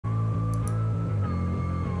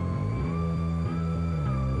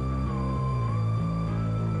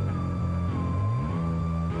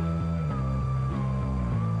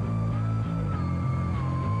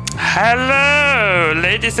Hello,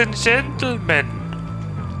 ladies and gentlemen.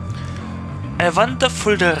 A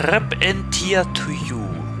wonderful rep and here to you.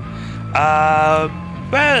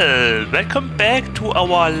 Well, welcome back to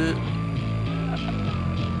our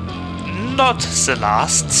not the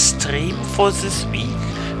last stream for this week,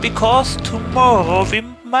 because tomorrow we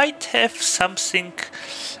might have something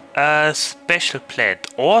special planned,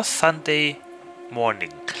 or Sunday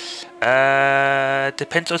morning.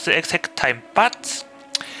 Depends on the exact time, but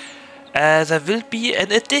there will be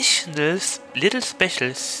an additional little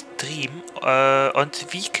special stream on the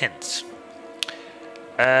weekends.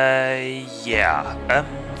 Yeah.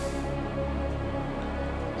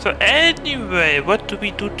 So anyway, what do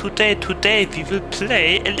we do today? Today we will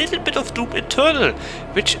play a little bit of Doom Eternal,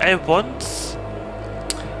 which I once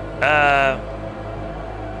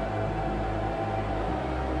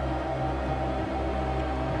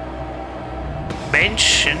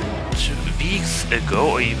mentioned weeks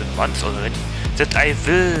ago, or even months already, that I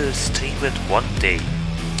will stream it one day.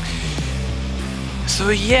 So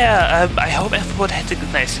yeah, I hope everyone had a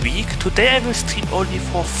nice week. Today I will stream only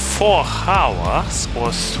for 4 hours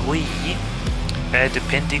or 3,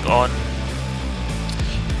 depending on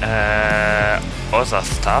other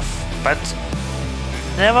stuff. But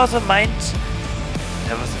nevertheless,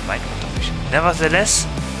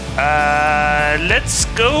 let's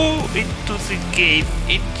go into the game,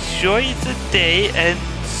 enjoy the day, and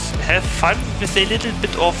have fun with a little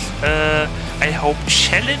bit of, I hope,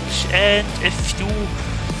 challenge and a few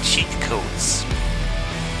cheat codes.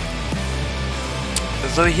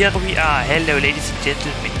 So here we are. Hello, ladies and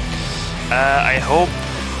gentlemen. I hope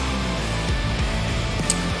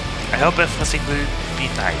everything will be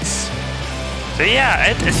nice. So yeah,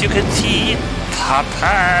 and as you can see,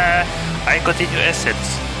 ta-da! I got a new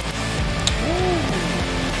assets.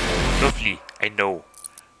 Ooh, lovely, I know.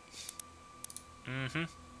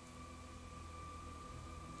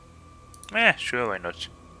 Sure, why not?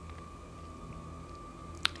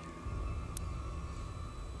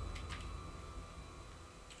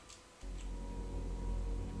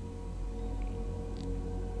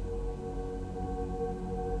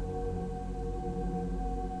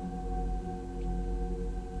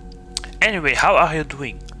 Anyway, how are you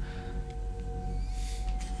doing?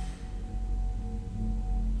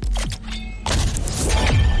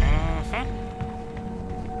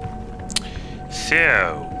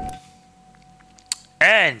 So,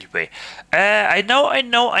 anyway, I know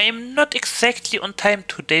I am not exactly on time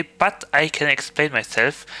today, but I can explain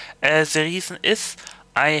myself. The reason is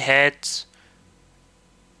I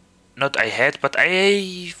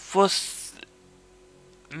was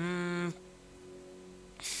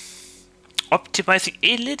optimizing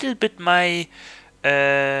a little bit my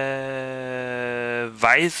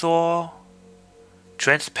visor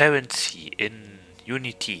transparency in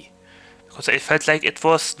Unity, because I felt like it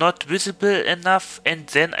was not visible enough, and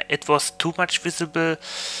then it was too much visible,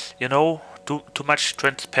 you know, too much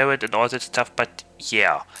transparent and all that stuff. But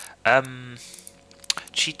yeah,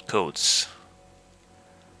 cheat codes.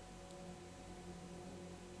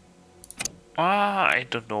 I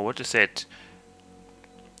don't know, what is that?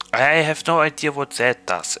 I have no idea what that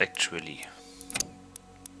does actually.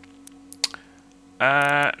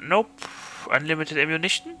 Nope. Unlimited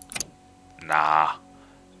ammunition? Nah.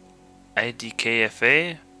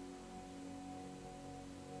 IDKFA?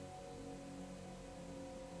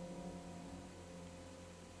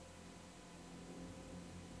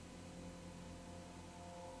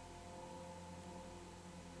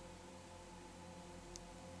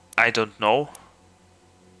 I don't know.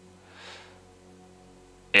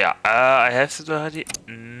 Yeah, I have it already.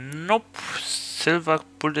 Nope. Silver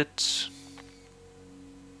bullet.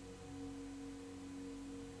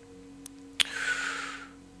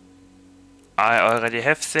 I already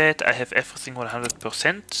have that. I have everything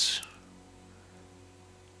 100%.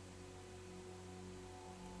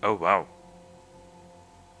 Oh wow.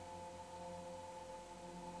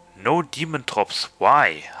 No demon drops.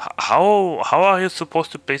 Why? How are you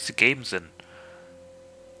supposed to play the game then?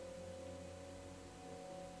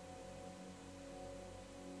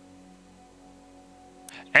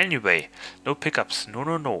 Anyway, no pickups. No.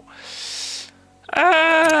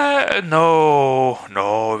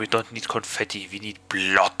 No, we don't need confetti. We need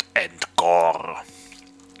blood and gore.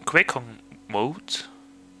 Quakon mode?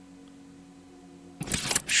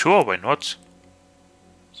 Sure, why not?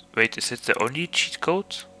 Wait, is it the only cheat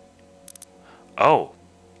code? Oh.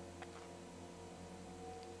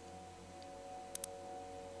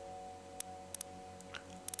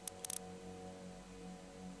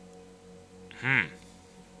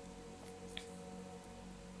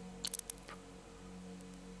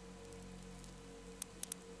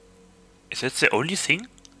 that the only thing?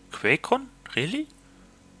 QuakeCon? Really?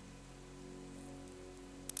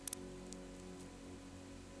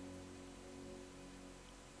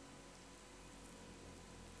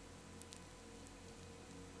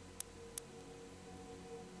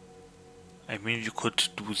 I mean, you could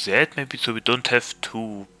do that maybe so we don't have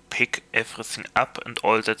to pick everything up and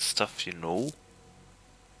all that stuff, you know?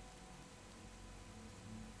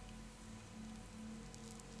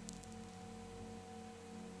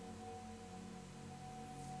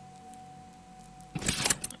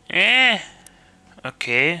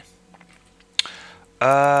 Okay.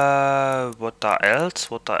 What are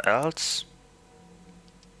else? What are else?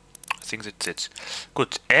 I think that's it.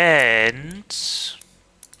 Good. And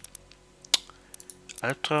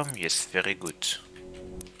Ultram, yes, very good.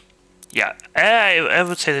 Yeah, I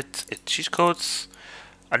would say that cheat codes,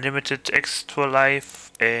 unlimited extra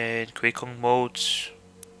life, and QuakeCon mode,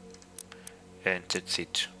 and that's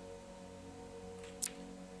it.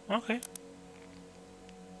 Okay.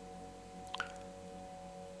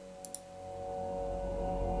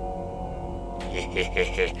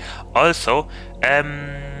 Also,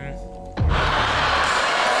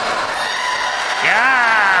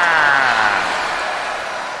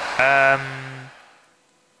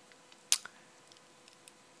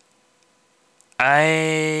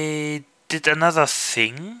 I did another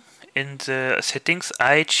thing in the settings.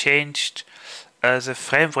 I changed the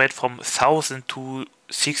frame rate from 1000 to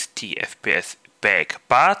 60 FPS back,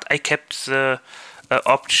 but I kept the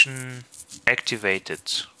option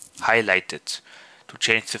activated, highlighted, to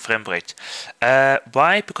change the frame rate.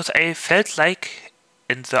 Why? Because I felt like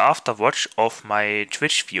in the afterwatch of my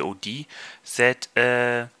Twitch VOD that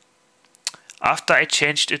after I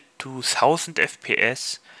changed it to 1000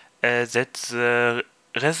 FPS, that the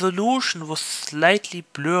resolution was slightly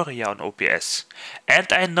blurrier on OBS,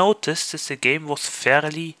 and I noticed that the game was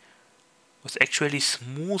actually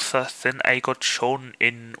smoother than I got shown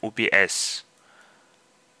in OBS,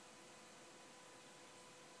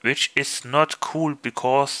 which is not cool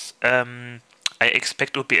because I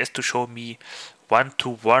expect OBS to show me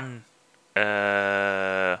one-to-one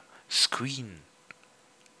screen.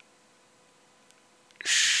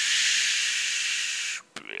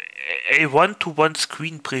 A one-to-one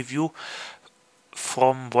screen preview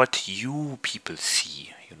from what you people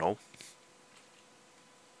see, you know.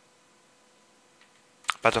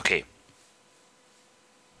 But okay.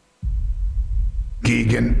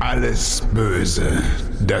 Gegen alles Böse,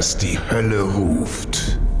 das die Hölle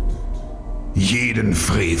ruft. Jeden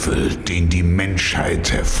Frevel, den die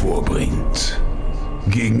Menschheit hervorbringt.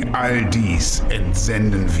 Gegen all dies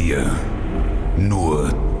entsenden wir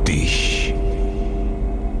nur dich.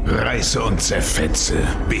 Reiße und zerfetze,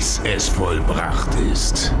 bis es vollbracht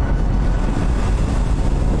ist.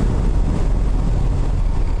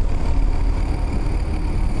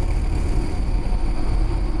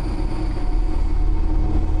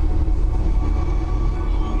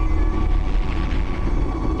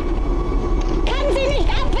 Kann sie nicht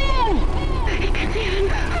abwehren! Ich kann sie hören.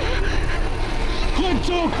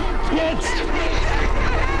 Rückzug! Jetzt!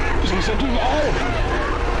 Sie sind überall!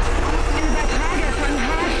 Übertrage von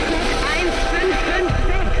H-1556.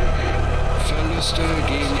 Verluste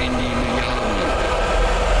gehen in die Milliarden.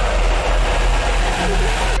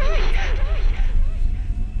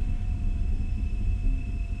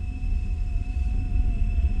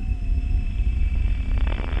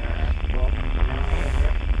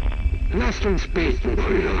 Lasst uns beten,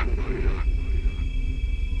 Brüder.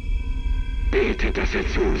 Betet, dass er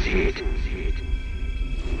zusieht.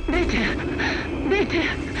 Bitte, bitte,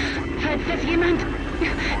 falls das jemand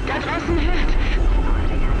da draußen hört.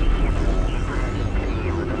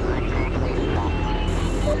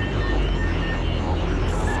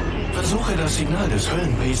 Versuche das Signal des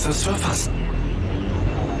Höllenpriesters zu erfassen.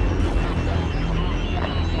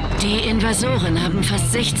 Die Invasoren haben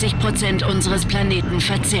fast 60% unseres Planeten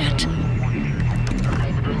verzehrt.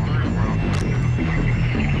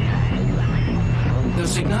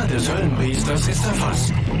 Das Signal des Höllenpriesters ist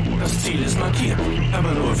erfasst. Das Ziel ist markiert,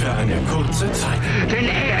 aber nur für eine kurze Zeit. Denn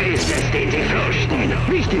er ist es, den sie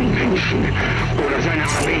fürchten, nicht den Menschen oder seine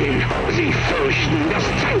Armeen. Sie fürchten das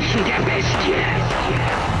Zeichen der Bestie.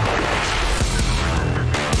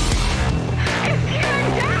 Ist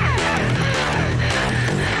jemand da?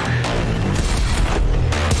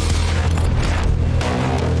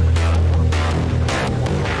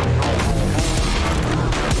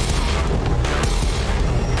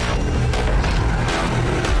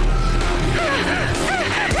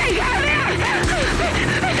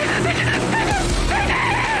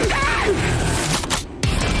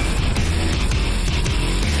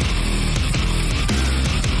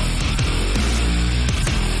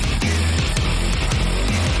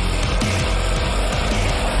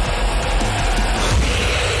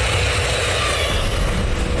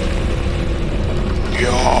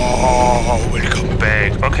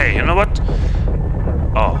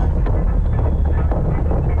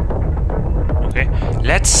 Okay,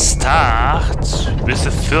 let's start with the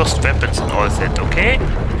first weapons and all that, okay?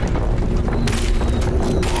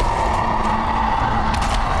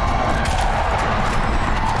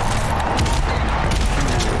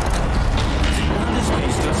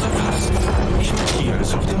 Ich markiere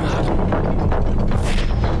es auf dem Rad.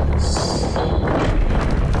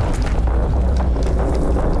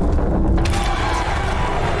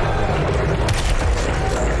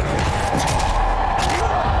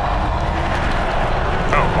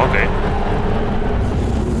 Oh, okay.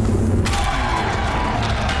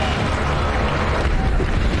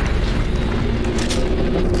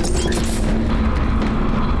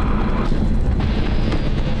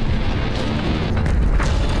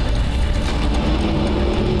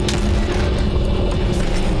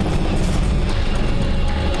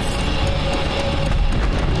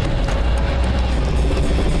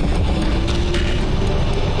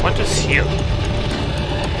 What is here?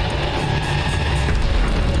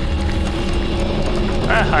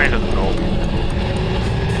 I don't know.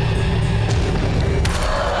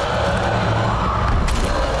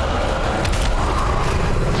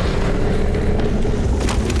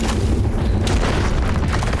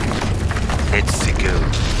 Let's go.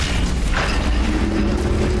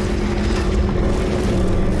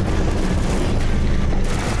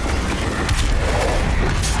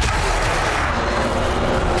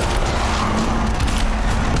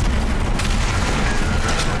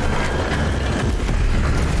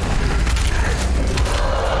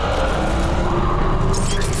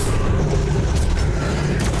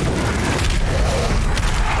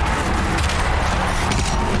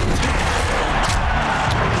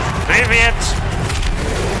 Привет!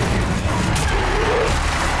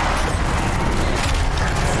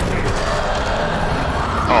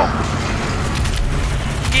 О!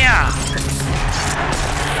 Я!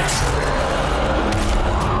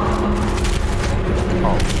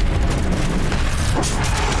 О!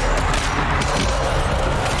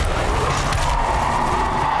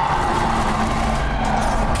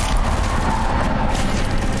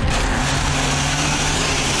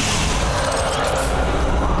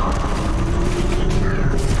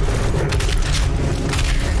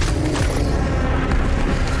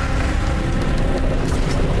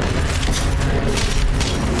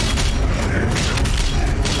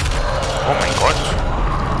 Oh mein Gott.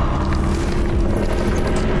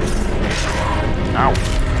 Au.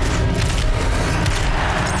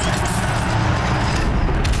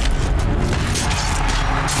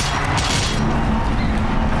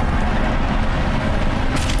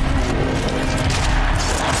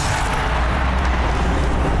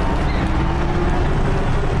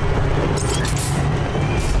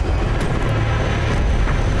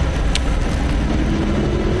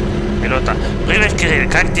 Пилота. Привет, Кирилл,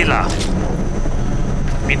 как дела?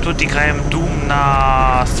 Мы тут играем Doom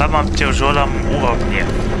на самом тяжелом уровне.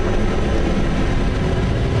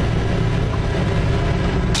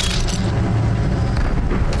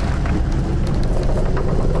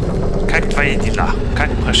 Как твои дела? Как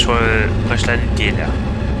прошла неделя?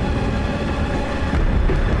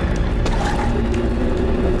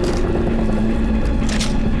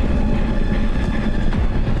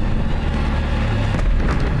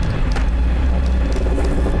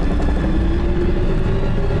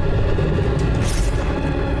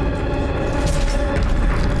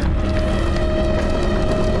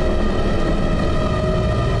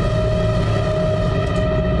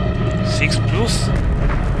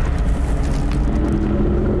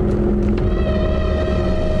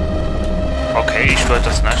 Окей, что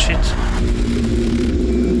это значит?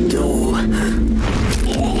 Du.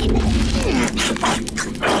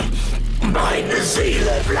 Meine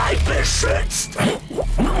Seele bleibt beschützt.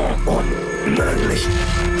 Unmöglich.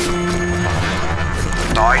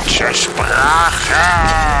 Deutsche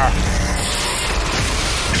Sprache!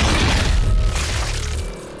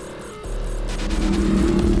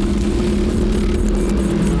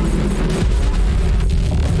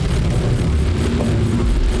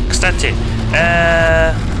 Кстати,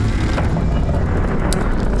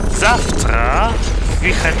 завтра в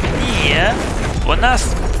выходные у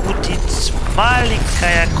нас будет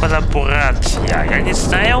маленькая коллаборация. Я не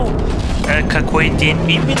знаю, какой день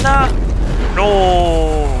именно,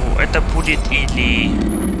 но это будет или...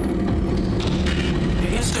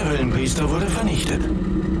 Der erste Höllenpriester wurde vernichtet.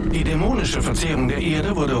 Die dämonische Verzehrung der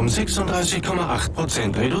Erde wurde um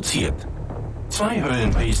 36,8% reduziert. 2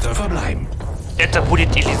 Höllenpriester verbleiben. Это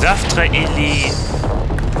будет или завтра, или...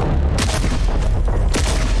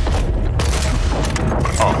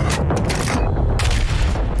 О.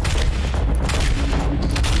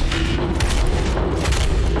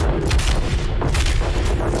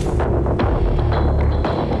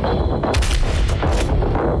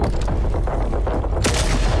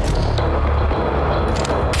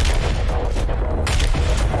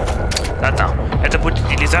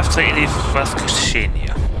 Dürfte was geschehen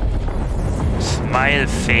hier. Smile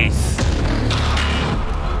Face.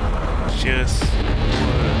 Cheers.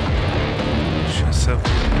 Cheers.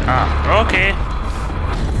 Ah, okay.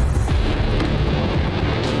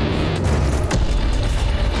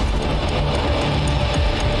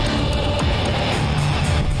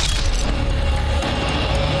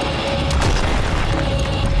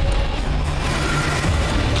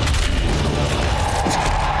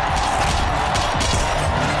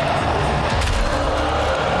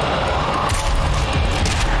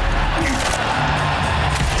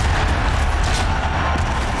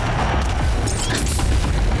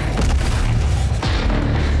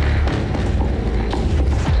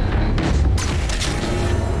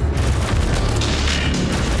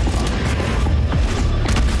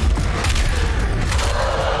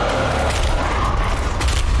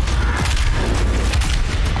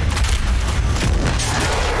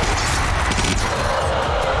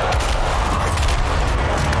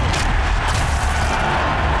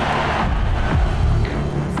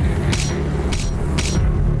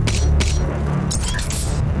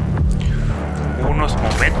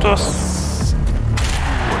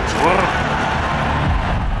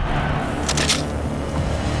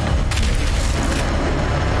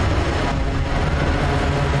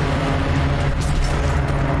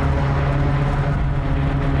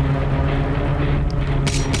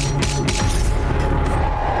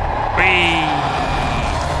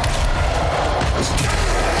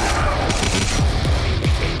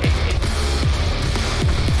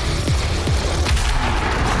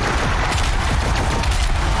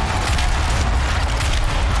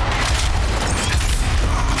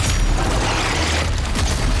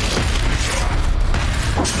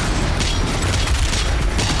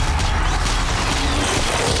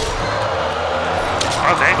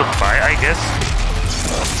 Okay, goodbye, I guess.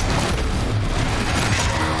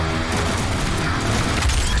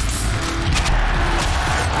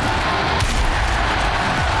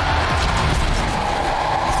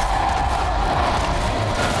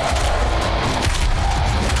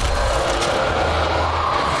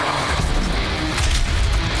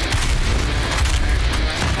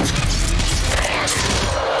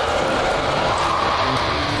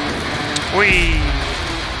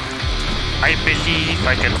 I believe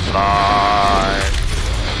I can fly.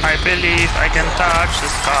 I believe I can touch the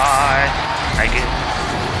sky. I can.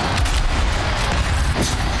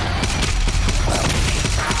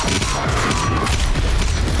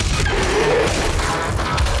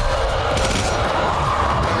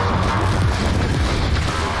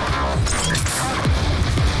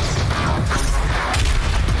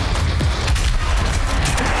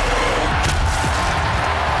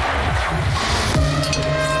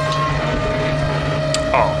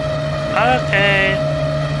 Okay.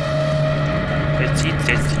 That's it,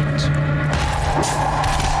 that's it.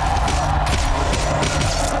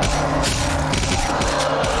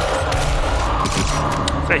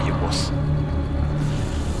 There he was.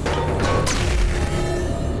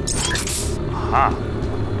 Aha.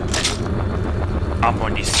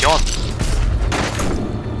 Ammunition.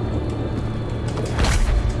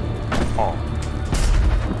 Oh.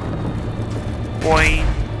 Boing.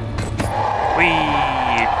 Wee.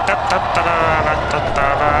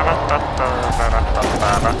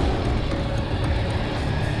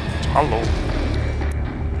 Hello.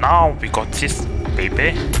 Now we got this,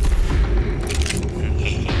 baby.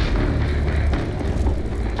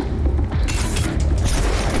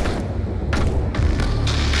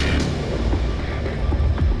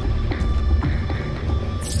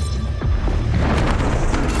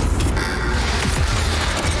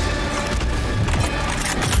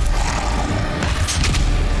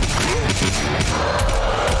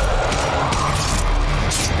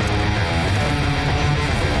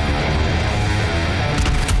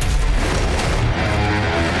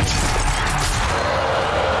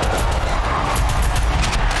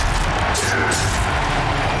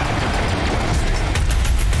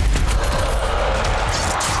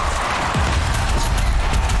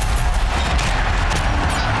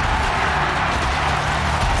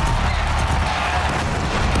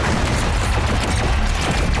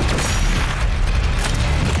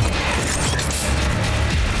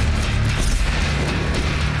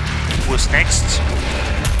 Who's next?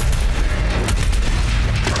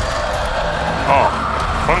 Oh,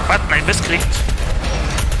 wrong button, I misclicked.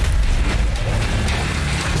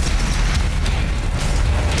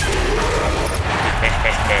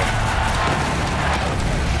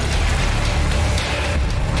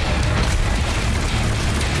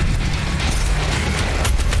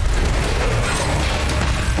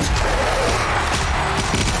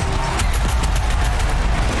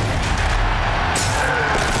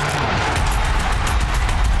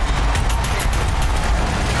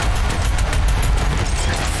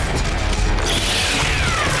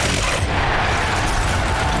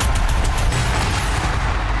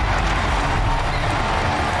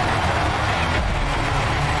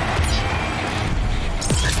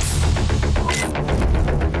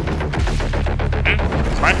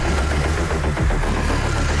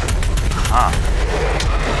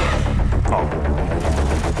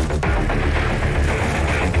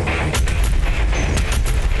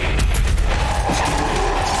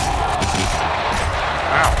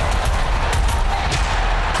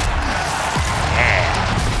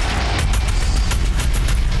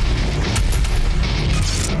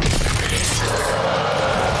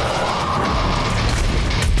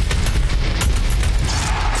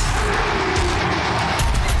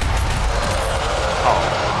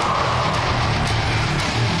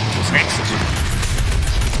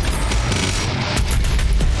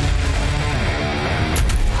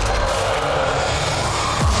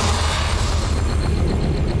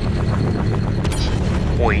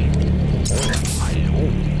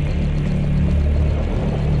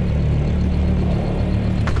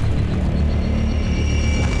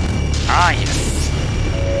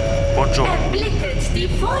 Joe. Erblicket die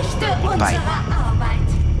Früchte unserer Arbeit.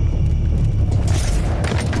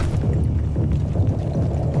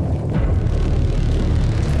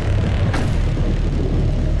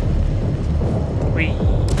 Whee.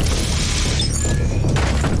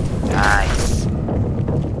 Nice.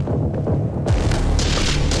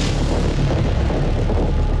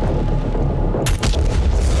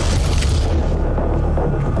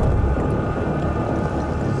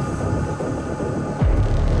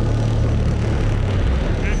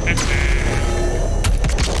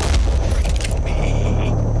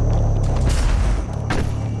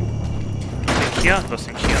 Hier, was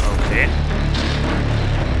nicht hier, okay.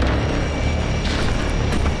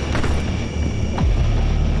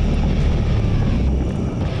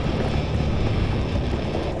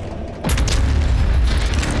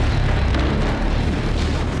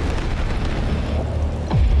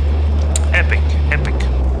 Epic, epic.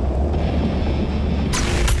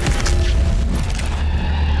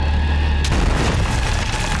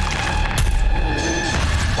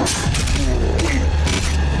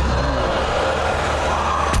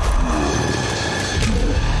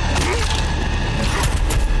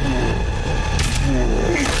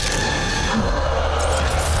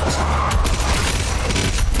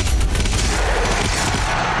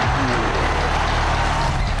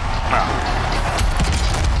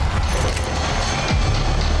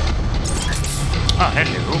 Ah,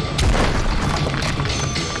 hello.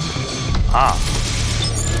 Ah.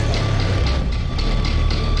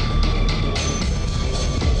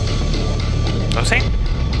 Nothing?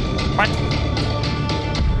 What?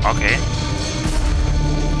 Okay.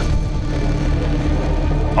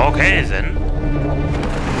 Okay then.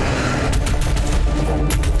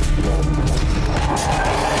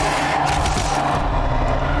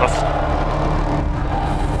 Was?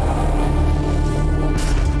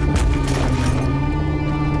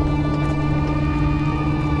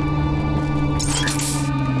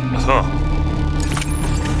 So.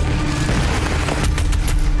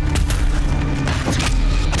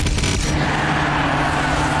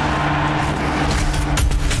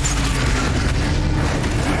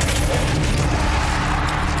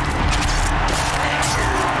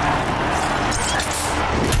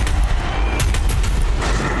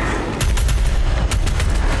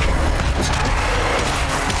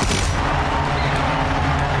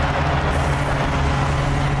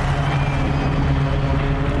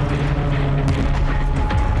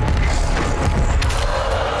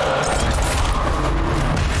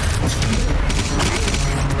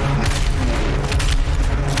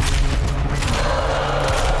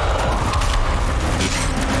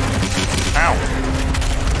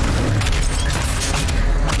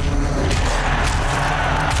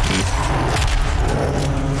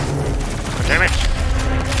 Damn it.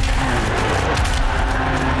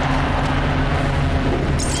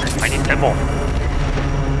 I need ammo.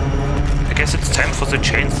 I guess it's time for the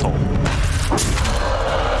chainsaw.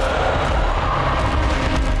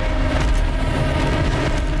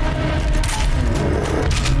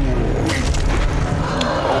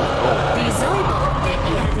 Die Säuberung der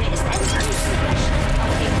Erde ist ein riesiger Schritt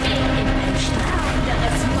auf dem Weg in ein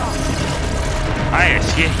strahlenderes Morgen. Ah, yes,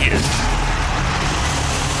 here he is.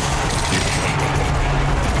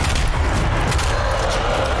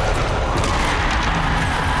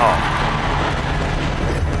 Oh.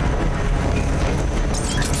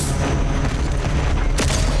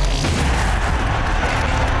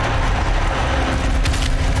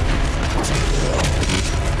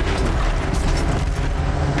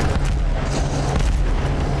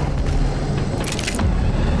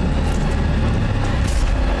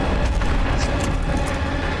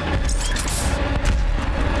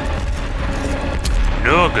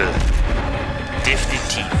 Nörgel.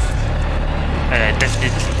 Definitiv.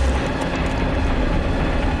 Definitely.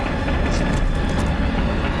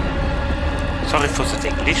 Sorry for the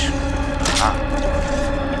English. Ah.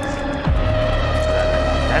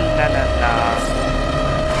 La la la la.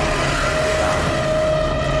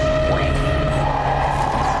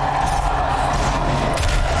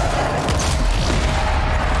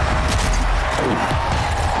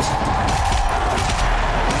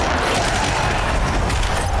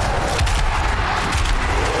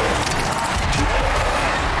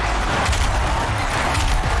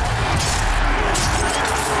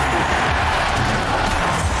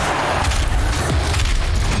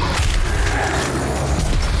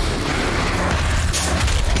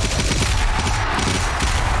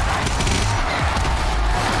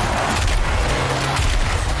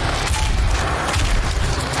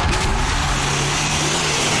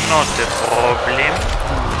 Not a problem.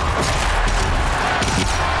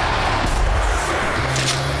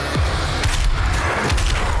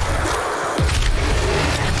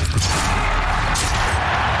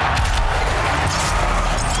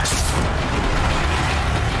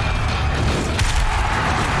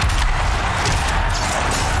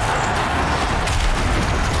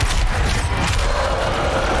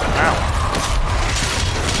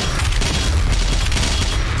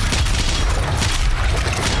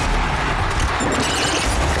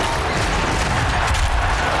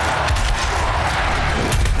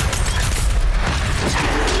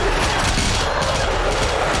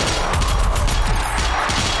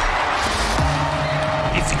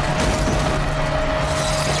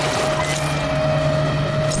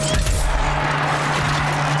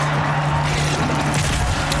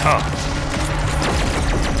 Oh.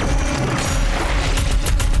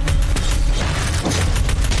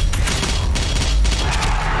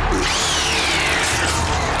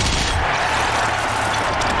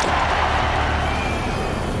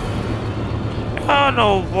 Oh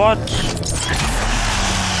no, what?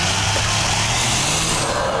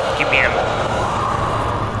 Give me ammo.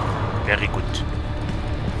 Very good.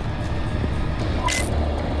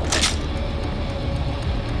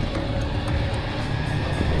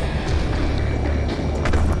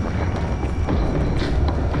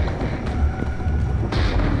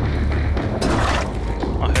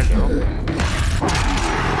 Oh, hello.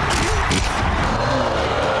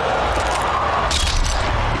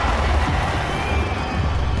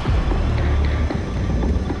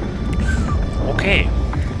 Okay.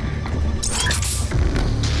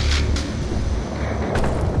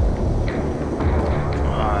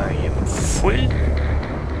 I am full.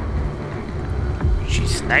 Which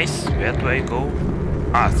is nice. Where do I go?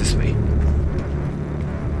 Ah, this way.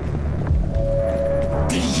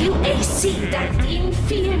 Die UAC dankt Ihnen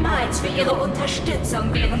vielmals für Ihre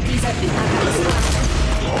Unterstützung während dieser Übergangsphase.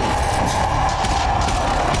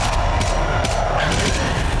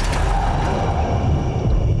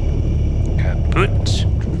 Kaputt.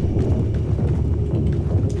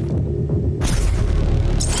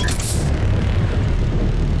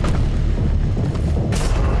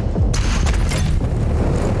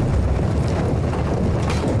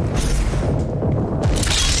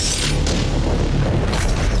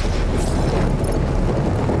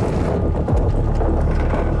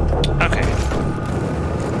 Okay.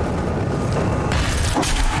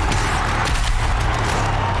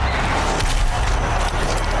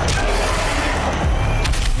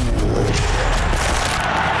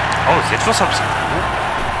 Oh, that was something new.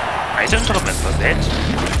 I don't remember that.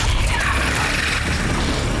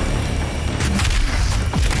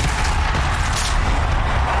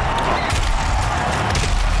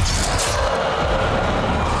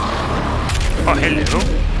 Oh, hello.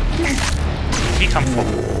 We come from.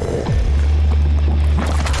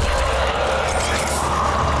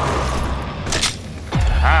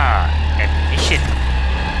 Ah, ammunition.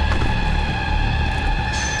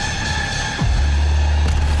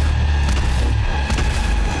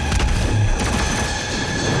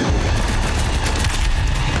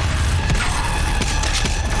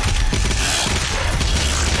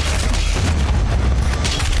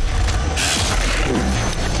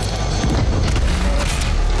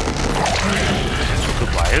 Took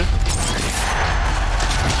a while.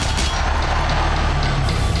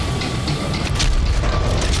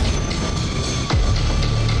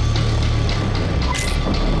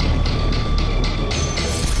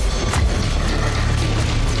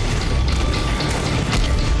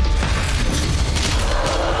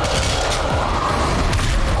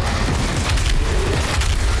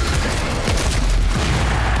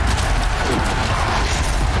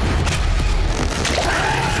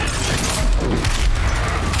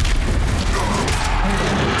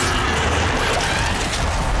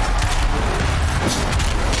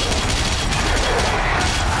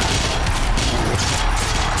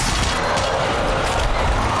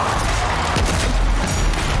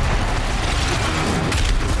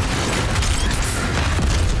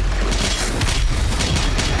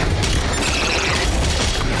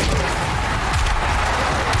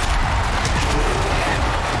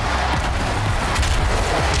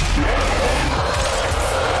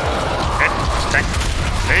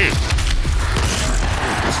 Hey.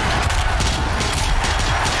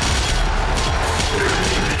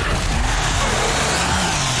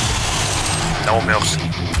 No mercy.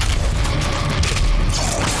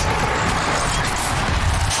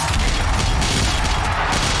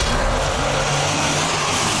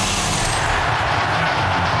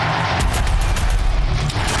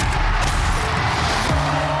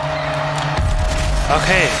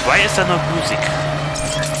 Okay, why is there no music?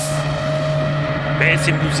 Where is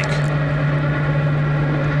the music?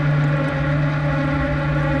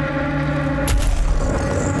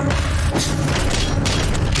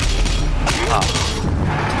 Ah.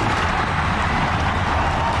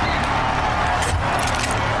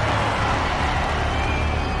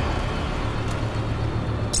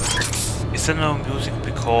 Is there no music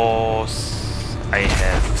because I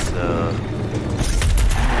have the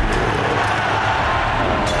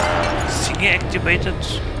thingy activated?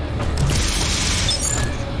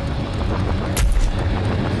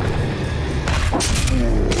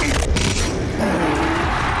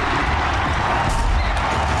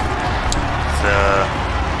 The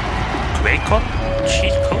Greycon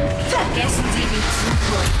cheat code? Vergessen Sie die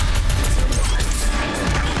Zukunft.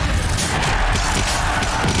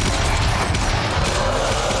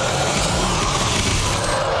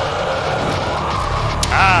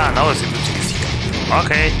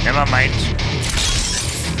 Okay, never mind.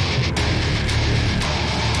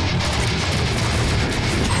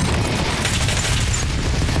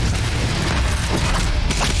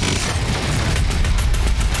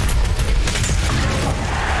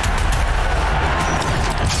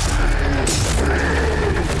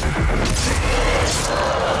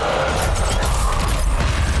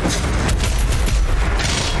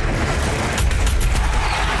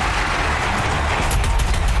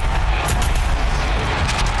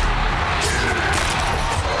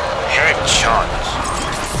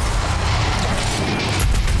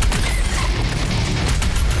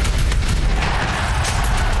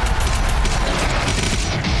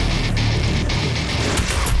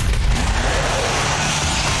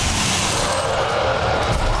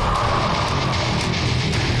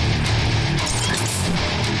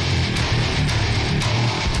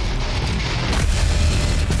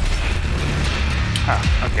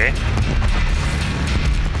 Okay.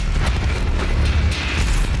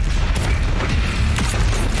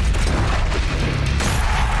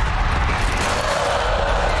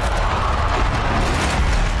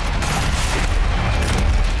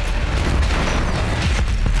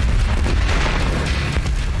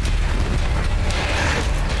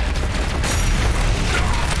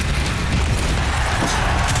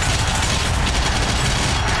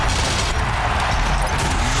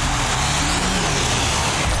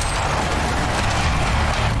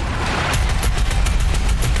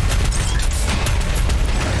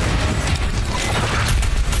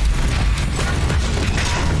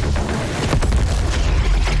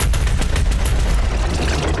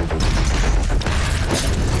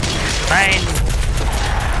 Nein!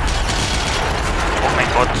 Oh mein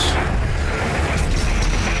Gott!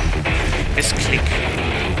 Missklick!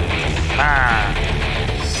 Ah!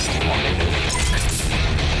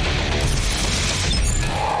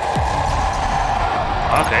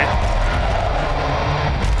 Okay.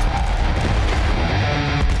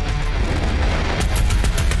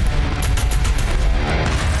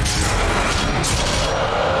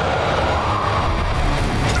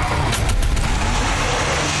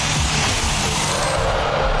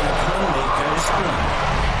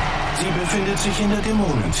 Sie befindet sich in der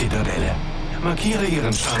Dämonenzitadelle. Markiere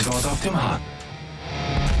ihren Standort auf dem Hahn.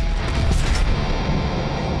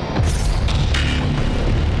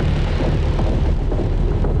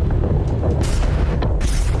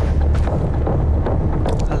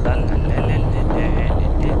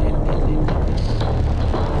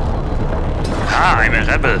 Ah, I'm a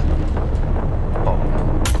rebel. Oh.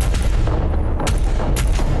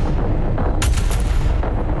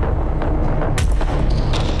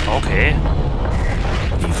 Okay.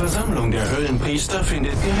 Die Versammlung der Höllenpriester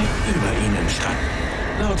findet direkt über ihnen statt.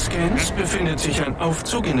 Laut Scans befindet sich ein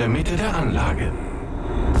Aufzug in der Mitte der Anlage.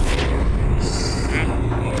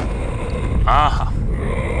 Aha.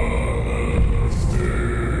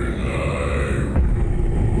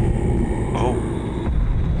 Oh.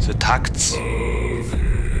 The Takts.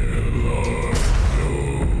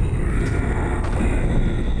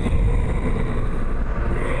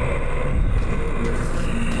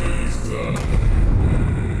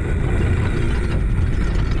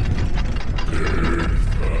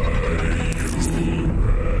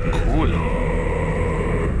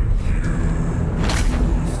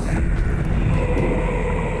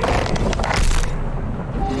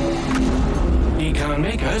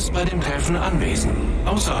 Ist bei dem Treffen anwesend.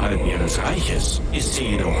 Außerhalb ihres Reiches ist sie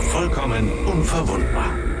jedoch vollkommen unverwundbar.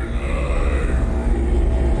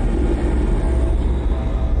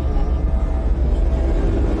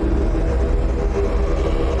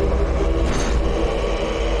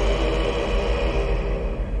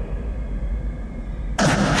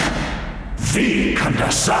 Wie kann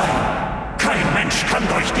das sein? Kein Mensch kann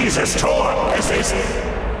durch dieses Tor. Es ist...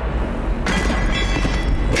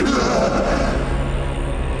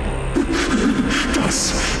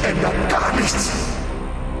 Das ändert gar nichts.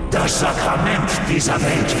 Das Sakrament dieser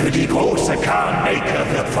Welt für die große Khan-Maker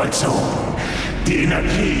wird vollzogen. Die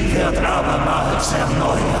Energie wird abermals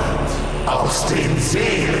erneuert. Aus den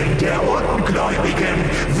Seelen der Ungläubigen,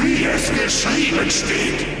 wie es geschrieben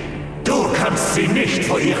steht. Du kannst sie nicht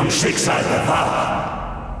vor ihrem Schicksal bewahren.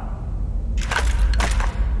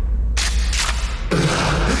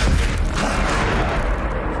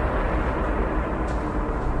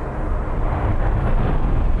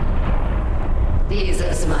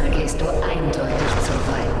 Dieses Mal gehst du eindeutig zu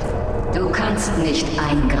weit. Du kannst nicht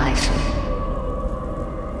eingreifen.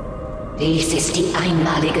 Dies ist die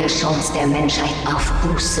einmalige Chance der Menschheit auf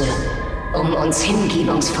Buße, um uns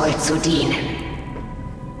hingebungsvoll zu dienen.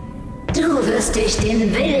 Du wirst dich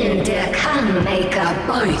den Willen der Khan-Maker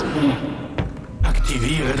beugen.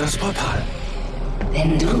 aktiviere das Portal.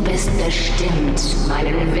 Denn du bist bestimmt,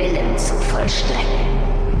 meinen Willen zu vollstrecken.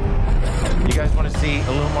 You guys want to see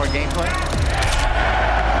a little more gameplay?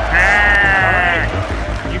 Alright.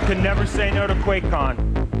 You can never say no to QuakeCon.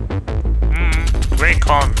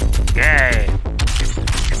 QuakeCon. Yay.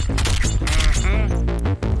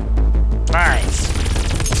 Nice.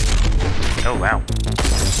 Oh wow.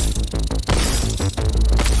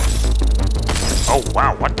 Oh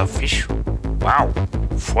wow, what the fish? Wow.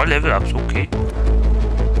 4 level ups, okay.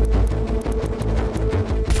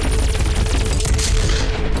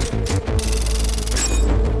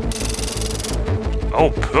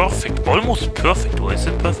 Oh, perfect. Almost perfect. Or is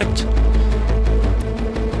it perfect?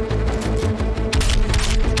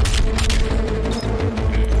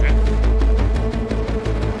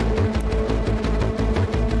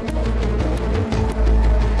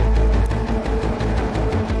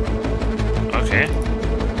 Okay.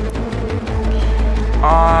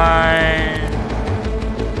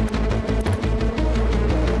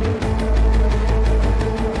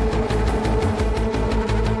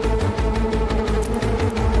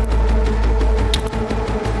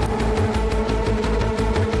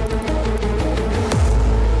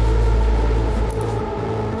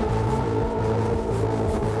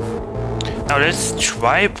 Now let's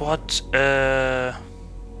try what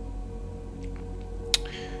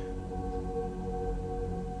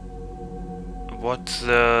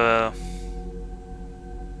the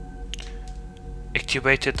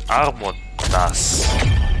activated armor does.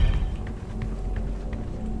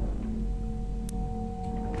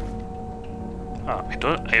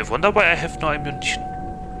 I wonder why I have no ammunition.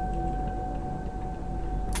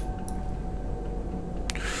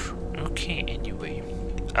 Okay, anyway.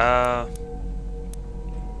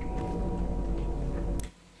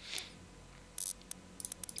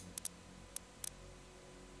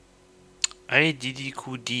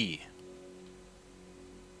 IDDQD.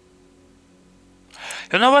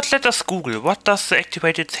 You know what? Let us Google. What does the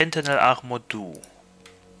activated Sentinel armor do?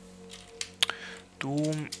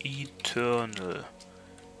 Doom Eternal.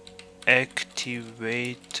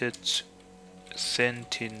 Activated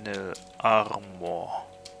Sentinel armor.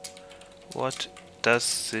 What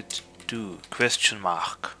does it do? Question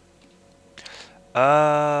mark.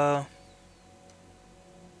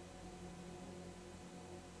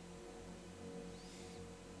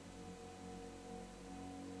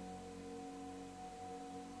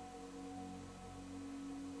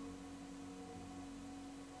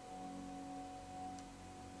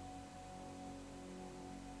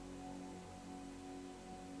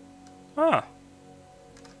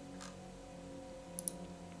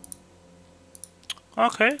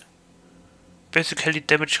 Okay. Basically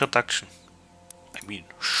damage reduction. I mean,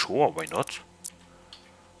 sure, why not?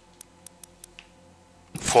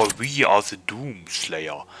 For we are the Doom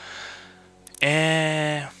Slayer.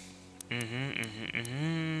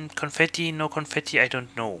 Confetti, no confetti, I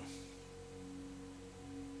don't know.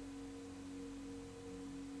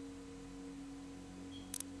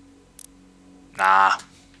 Nah.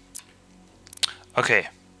 Okay.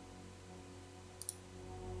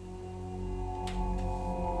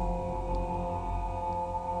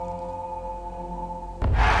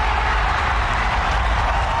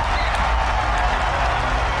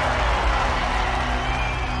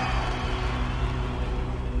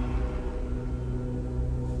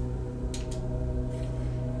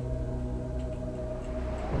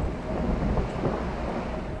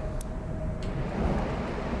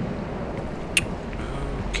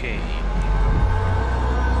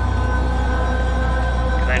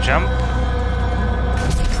 Jump?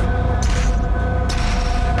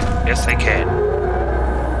 Yes, I can.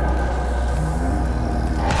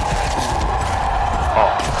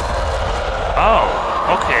 Oh. Oh,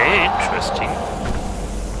 okay, interesting.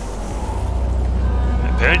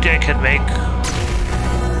 Apparently I can make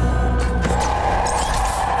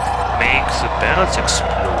the barrels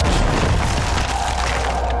explode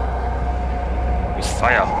with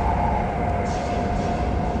fire.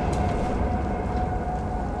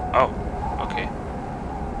 Oh, okay.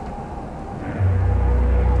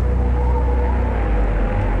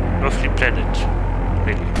 Lovely planet,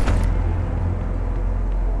 really.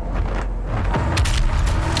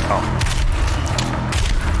 Oh.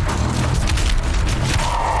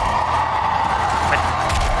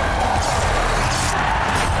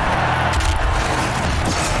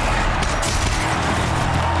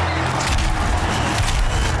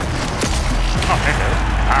 Oh, hello.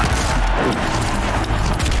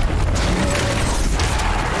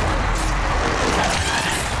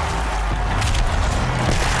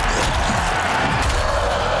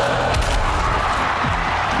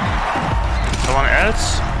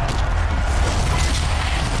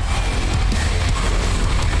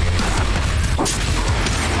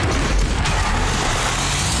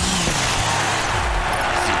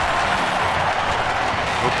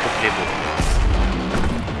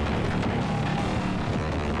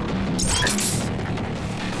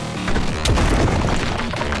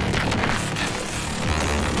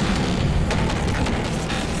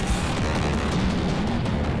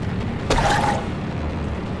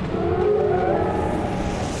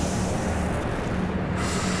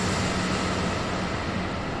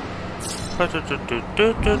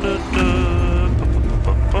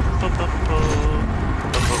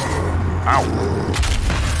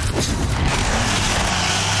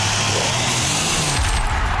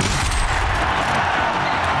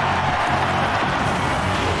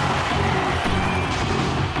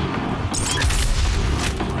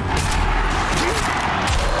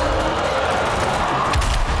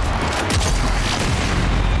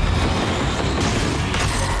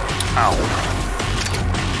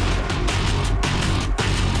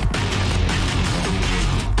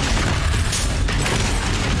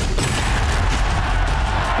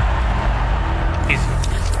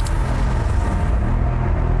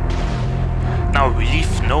 Now we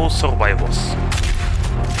leave no survivors.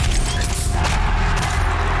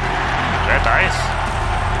 That dies.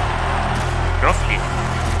 Lovely.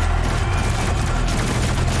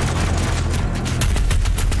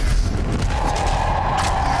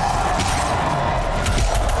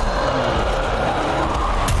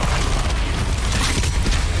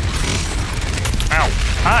 Ow.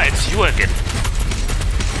 Ah, it's you again.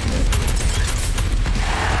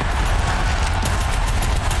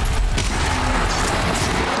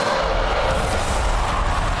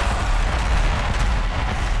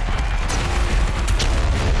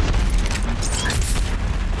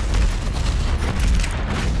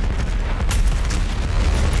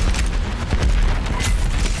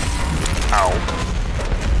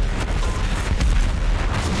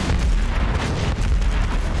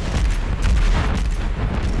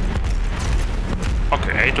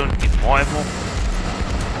 Okay, I don't need more ammo.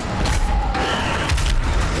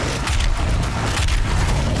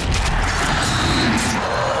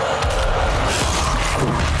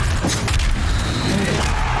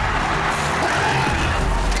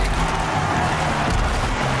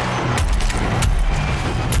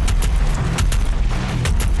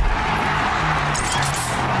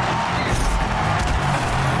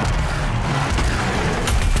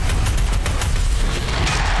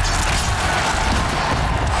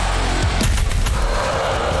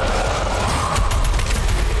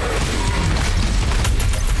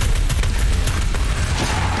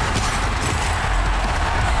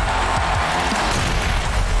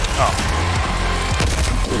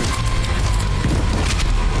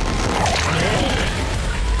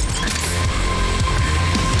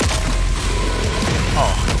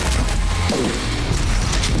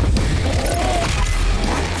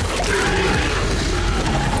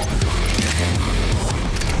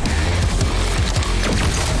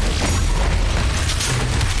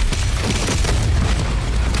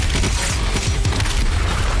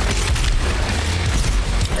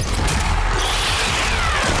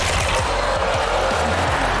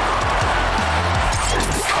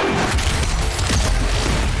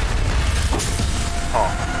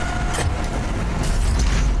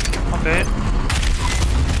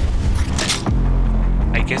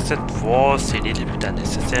 That was a little bit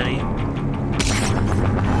unnecessary.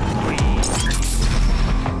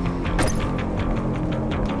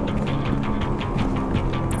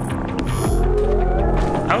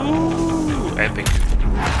 Oh, epic.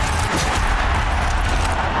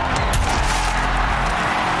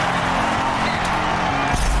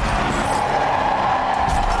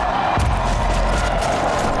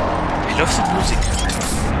 I love the music.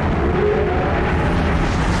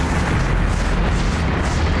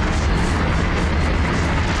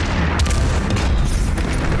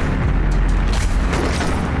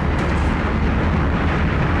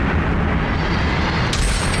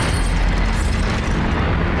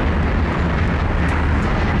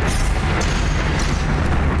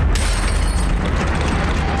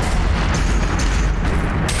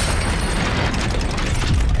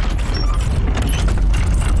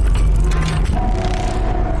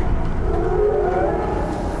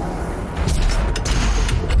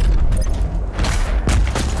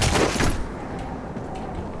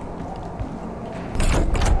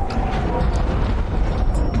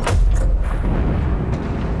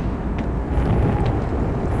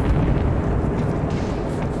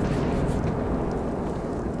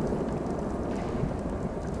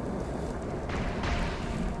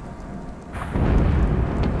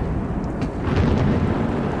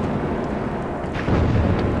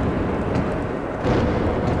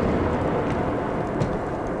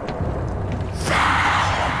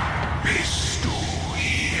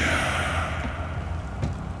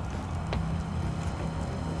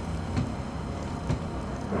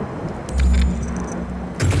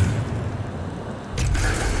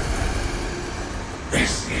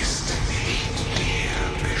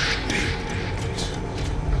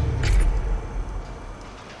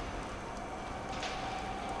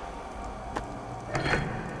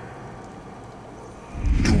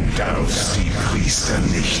 darfst die Priester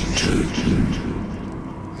nicht töten.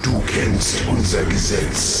 Du kennst unser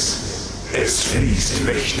Gesetz. Es fließt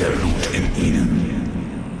Wächterblut in ihnen.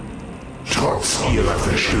 Trotz ihrer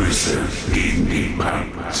Verstöße gegen den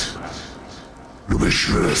Pakt. Du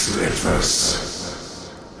beschwörst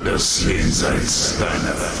etwas, das jenseits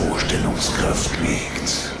deiner Vorstellungskraft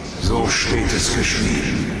liegt. So steht es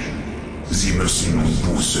geschrieben. Sie müssen nun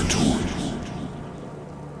Buße tun.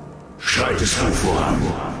 Schreitest du voran,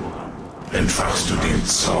 entfachst du den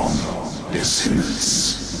Zorn des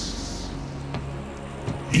Himmels.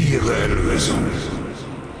 Ihre Erlösung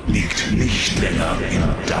liegt nicht länger in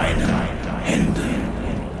deinen Händen.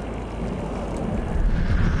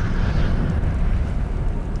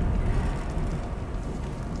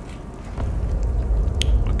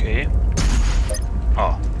 Okay.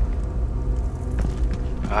 Oh.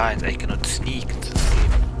 Ah, it's I cannot sneak.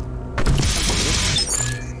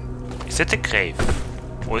 Is it a grave?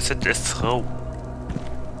 Or is it a throw?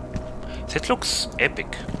 That looks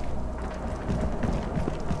epic.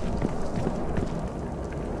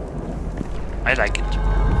 I like it.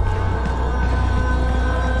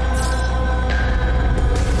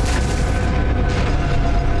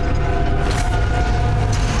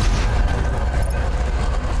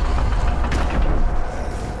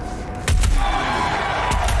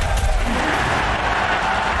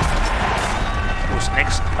 Who's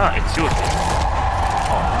next? Ah, it's you. Oh.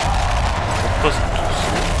 What was it?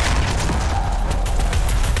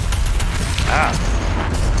 Ah.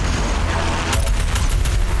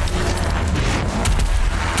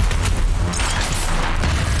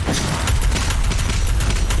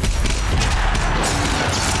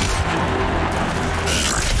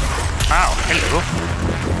 Oh, hello.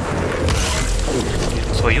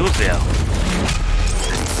 So you there.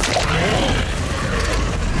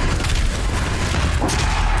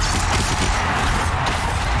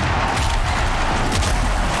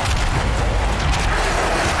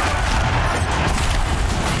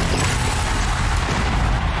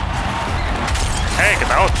 Hey,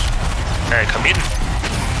 get out. Come in.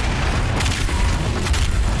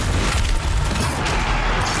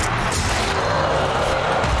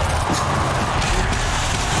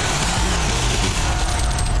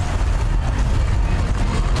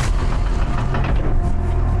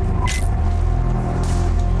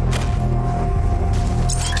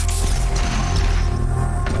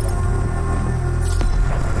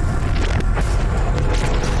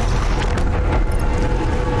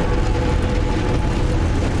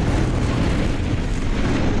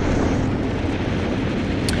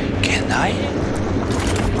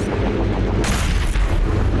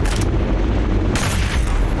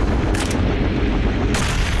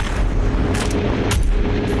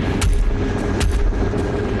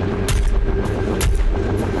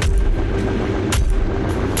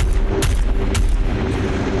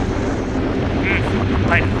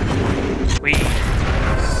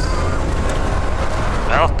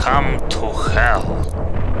 Welcome to hell.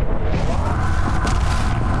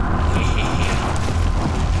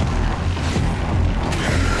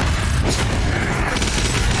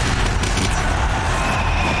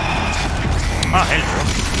 Ah, hello.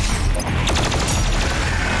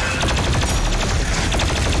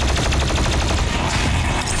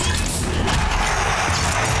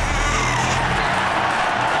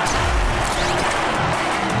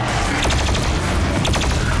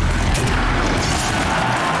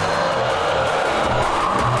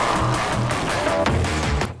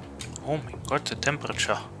 Oh my god, the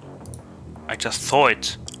temperature. I just saw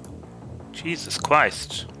it. Jesus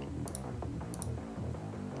Christ.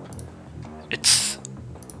 It's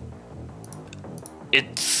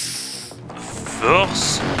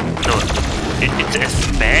worse. No, it's as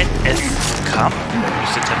bad as it come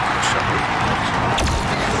with the temperature.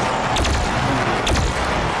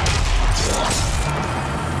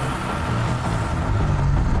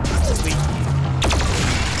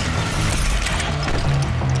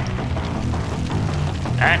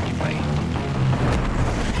 Anyway.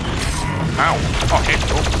 Ow. Oh,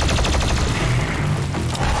 hello.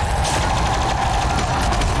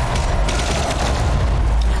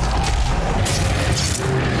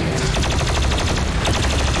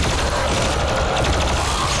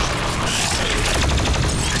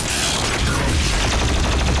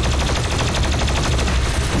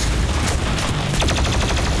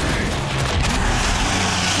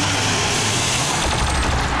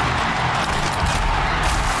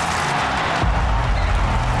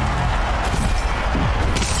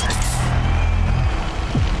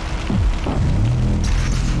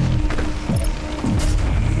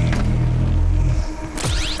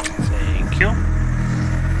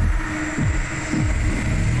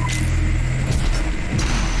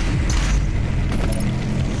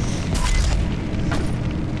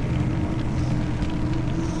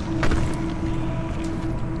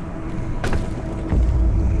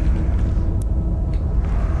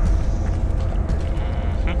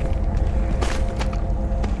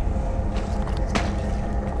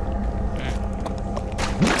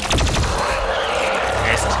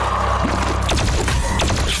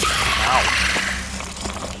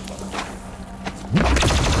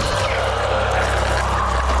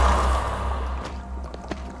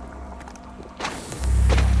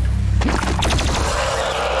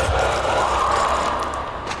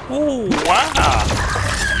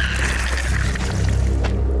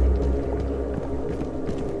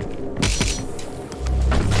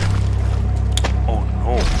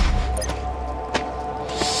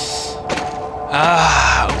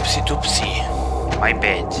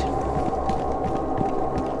 bad.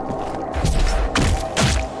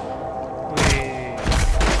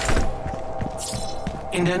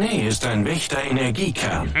 In der Nähe ist ein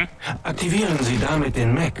Wächter-Energiekern. Aktivieren Sie damit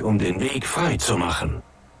den Mech, um den Weg frei zu machen.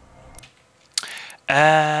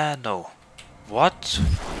 No. What?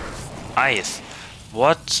 Ah, yes.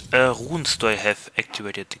 What runes do I have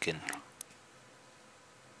activated again?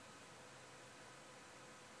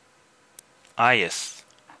 Ah, yes.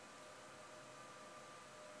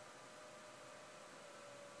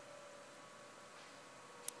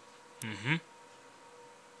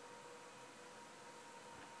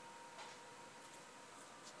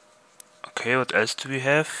 Okay, what else do we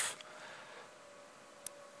have?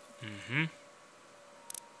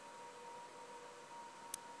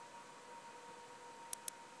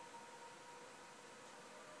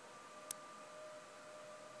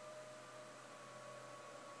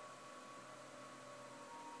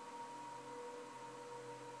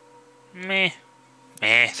 Meh,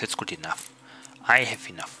 that's good enough. I have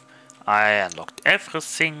enough. I unlocked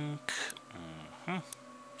everything.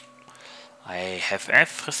 I have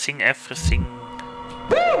everything.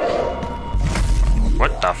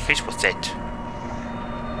 What the fish was that?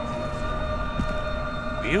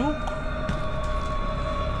 View?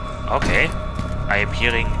 Okay. I am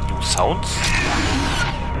hearing new sounds.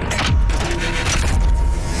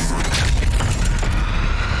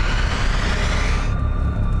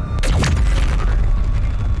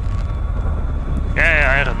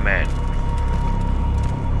 Yeah, Iron Man.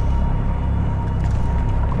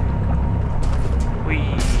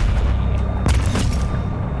 Whee.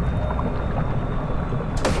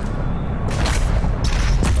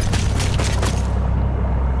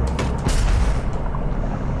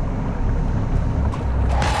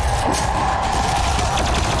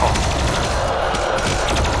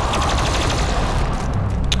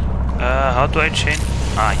 How do I change?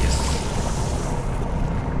 Ah, yes.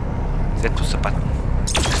 That was the button.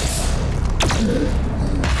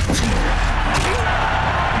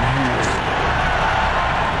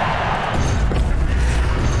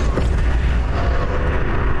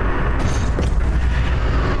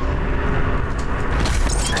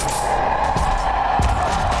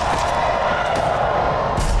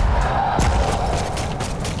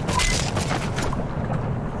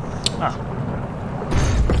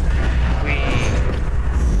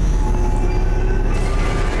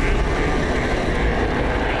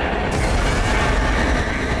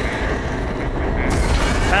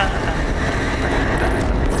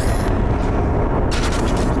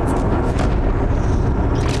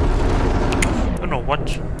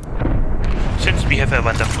 have a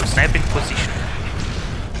wonderful sniping position.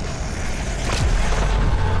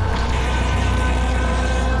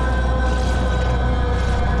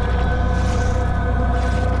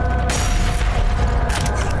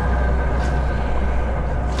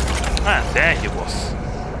 Ah, there he was.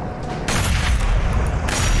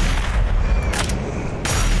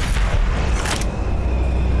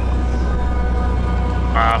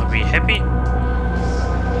 Are we happy?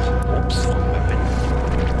 Oops, wrong weapon.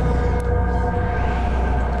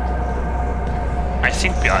 I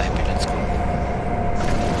think we are happy, let's go.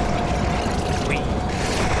 Whee.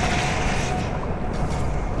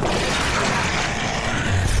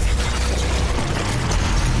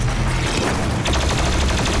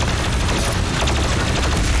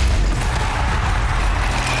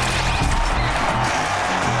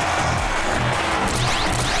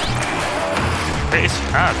 Where is he?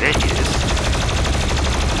 Ah, there he is.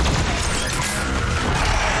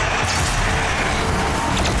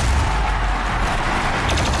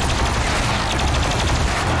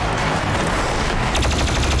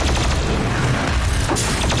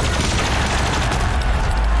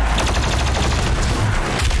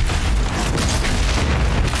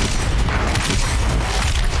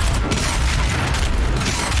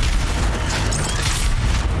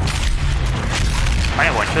 I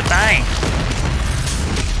want to die.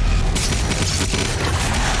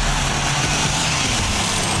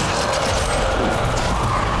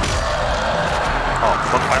 Oh,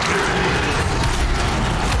 fuck my feet.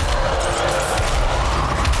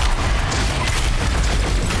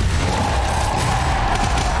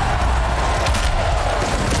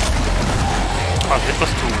 Oh, this was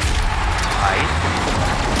too high.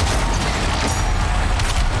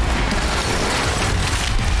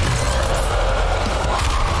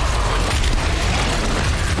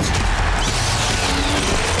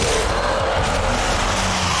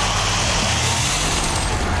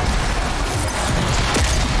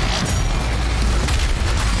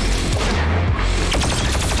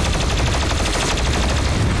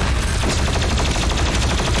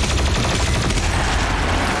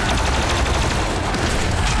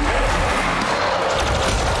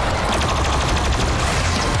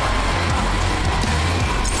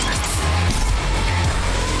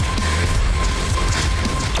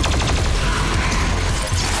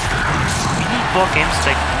 more games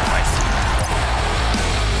like I see.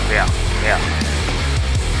 Yeah.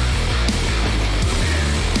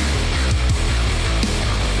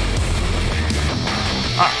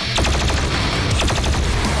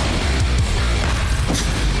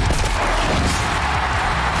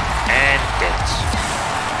 And dead.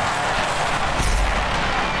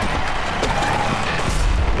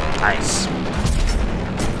 Nice.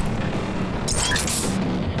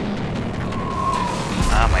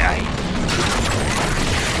 Ah, my eye.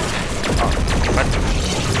 Oh, what?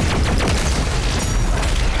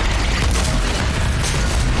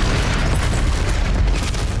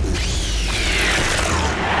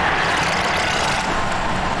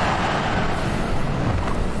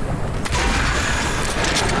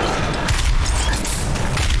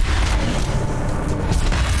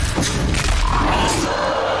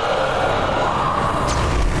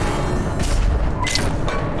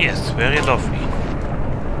 Yes, very lovely.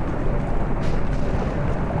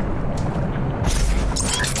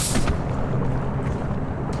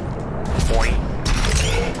 Boing.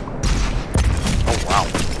 Oh wow.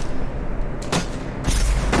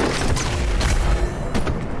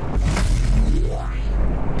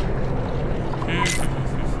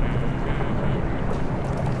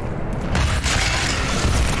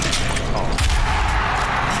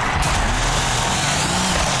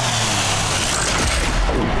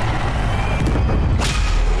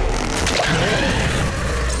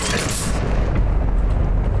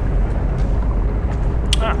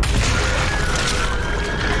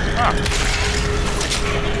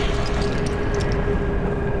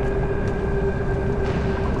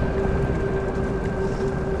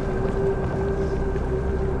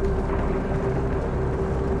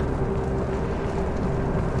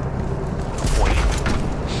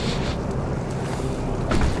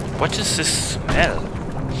 What is this smell?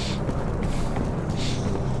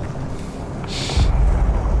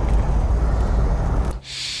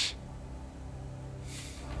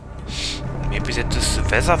 Maybe that is the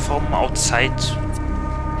weather from outside.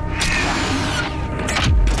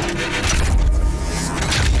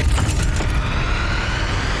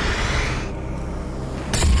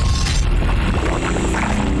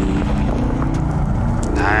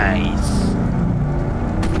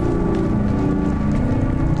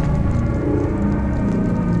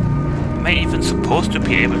 Supposed to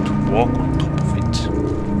be able to walk on top of it.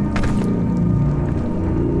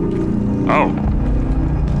 Oh.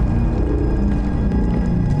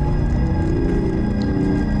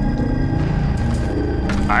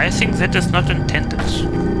 I think that is not intended.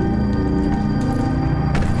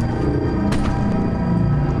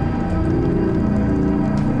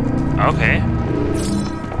 Okay.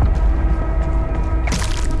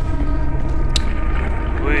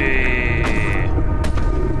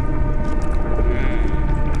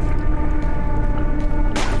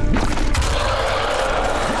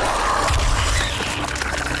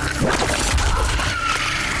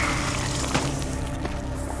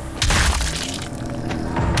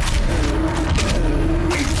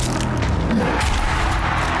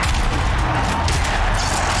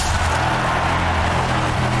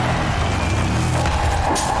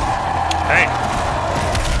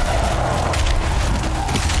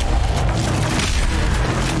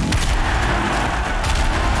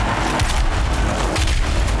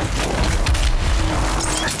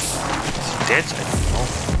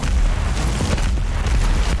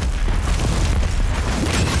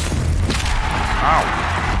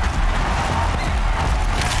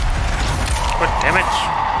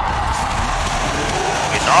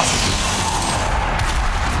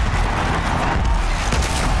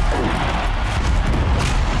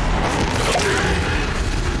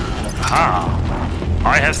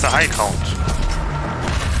 I have the high count.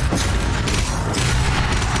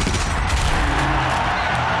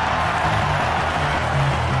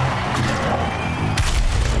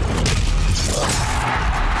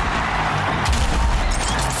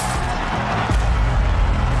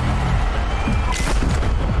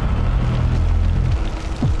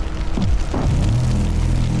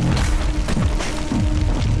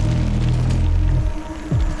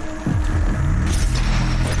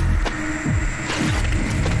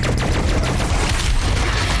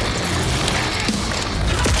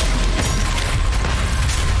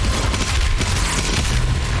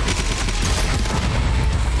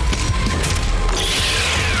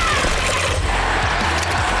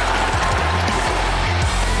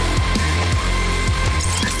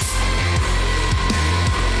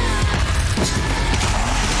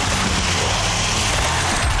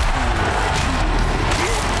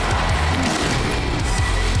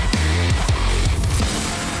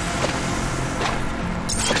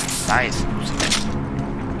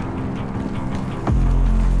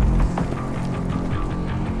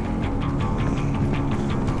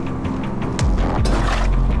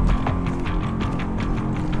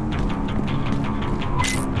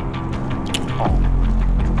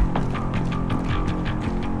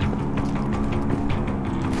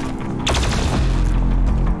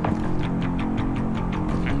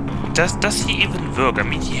 does he even work? I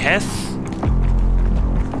mean, he has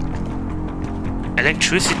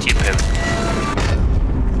electricity apparently.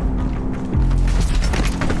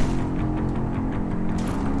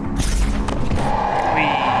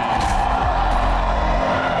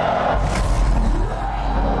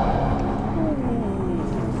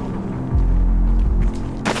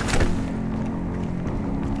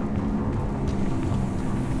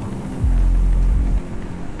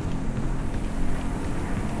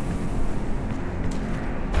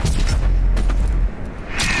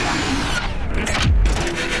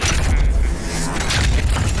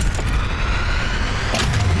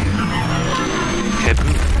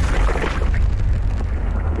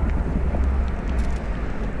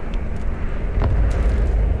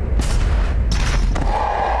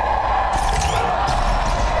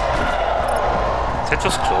 That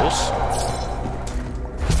was close.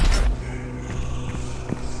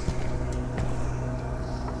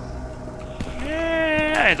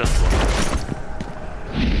 I don't know.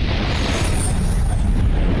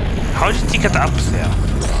 How did he get up there?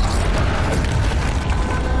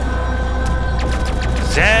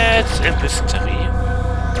 That's a mystery.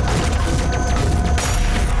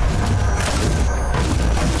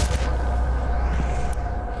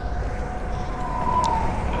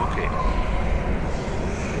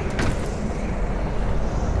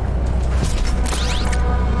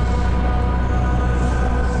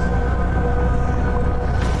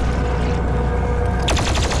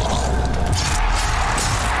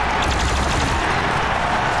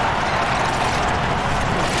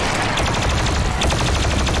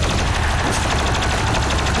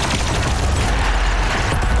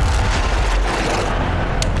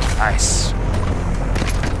 Nice.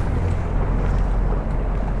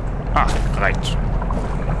 Ah, right.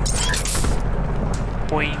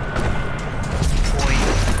 Boing. Boing.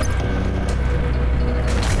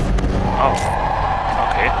 Oh.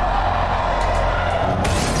 Okay.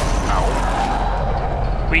 Ow.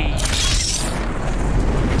 Whee.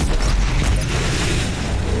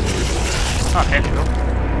 Ah, hello.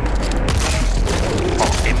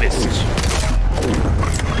 Oh, I missed.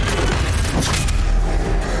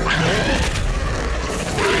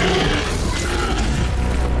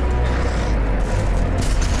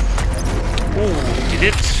 Did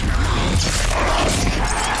it?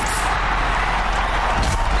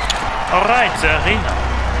 Alright, the arena.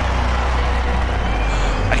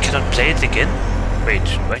 I cannot play it again? Wait,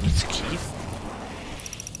 do I need the key?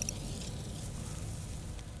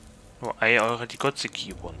 Oh, I already got the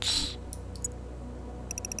key once.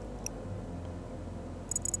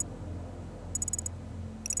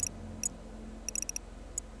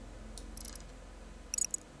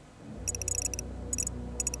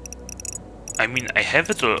 I mean, I have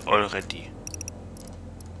it already.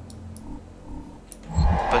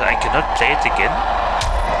 But I cannot play it again?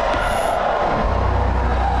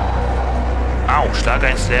 Au, schlage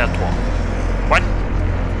ein Slayer-Tor. What?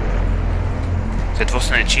 That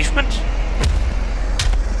was an achievement?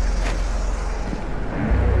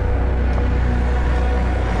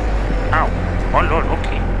 Ow. Oh lol,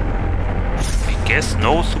 okay. I guess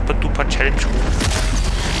no super duper challenge.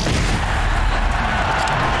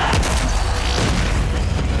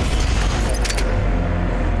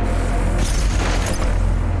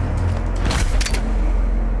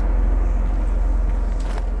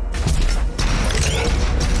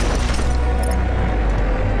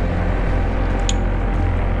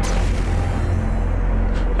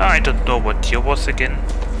 I don't know what here was again.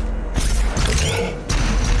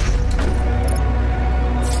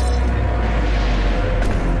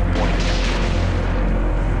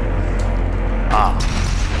 Ah.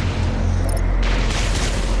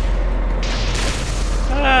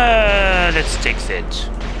 Let's take that.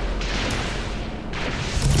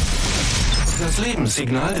 Das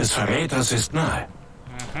Lebenssignal des Verräters ist nahe.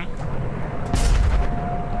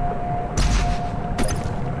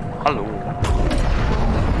 Hallo.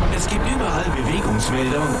 Es gibt überall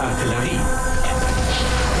Bewegungsmelder und Artillerie.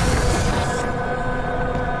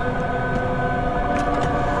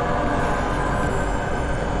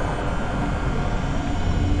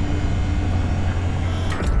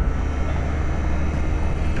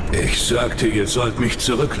 Ich sagte, ihr sollt mich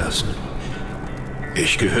zurücklassen.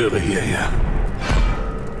 Ich gehöre hierher.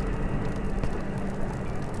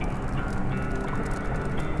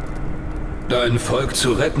 Dein Volk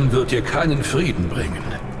zu retten wird dir keinen Frieden bringen.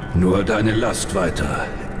 Nur deine Last weiter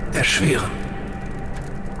erschweren.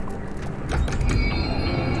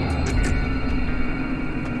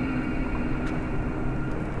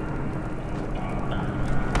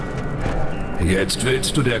 Jetzt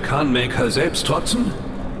willst du der Khanmaker selbst trotzen?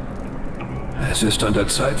 Es ist an der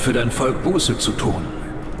Zeit für dein Volk Buße zu tun.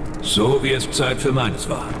 So wie es Zeit für meins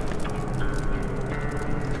war.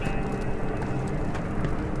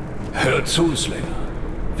 Hör zu, Slayer.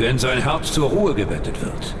 Wenn sein Herz zur Ruhe gebettet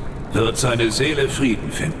wird, wird seine Seele Frieden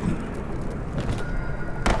finden.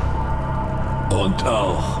 Und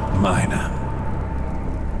auch meine.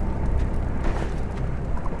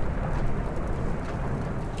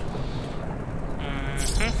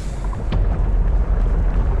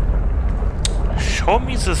 Show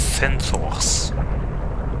me the sensors.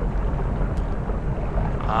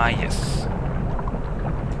 Ah, yes.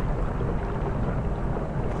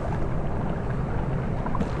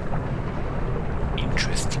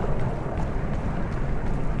 Interesting.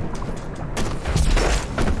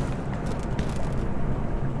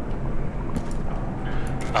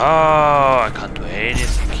 Oh, I can't do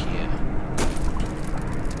anything here.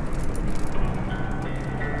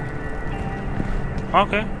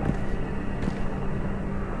 Okay.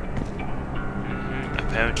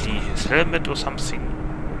 Apparently his helmet or something,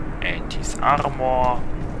 and his armor,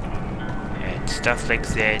 and stuff like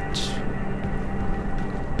that.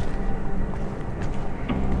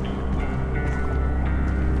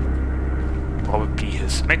 Probably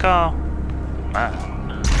his mecha. Ah.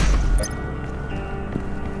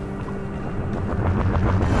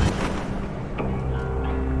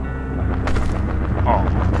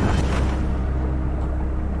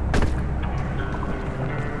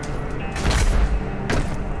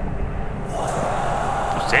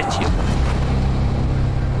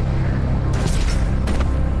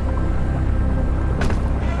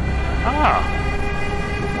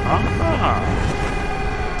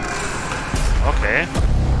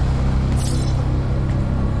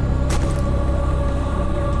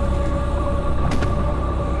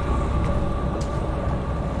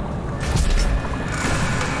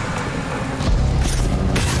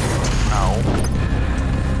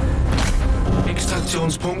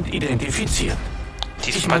 Extraktionspunkt identifiziert.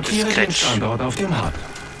 Ich Diesmal markiere den Scratch. Standort auf dem Hub.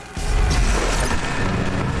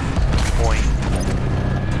 Moin.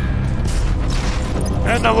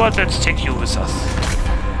 You know what? Let's take you with us.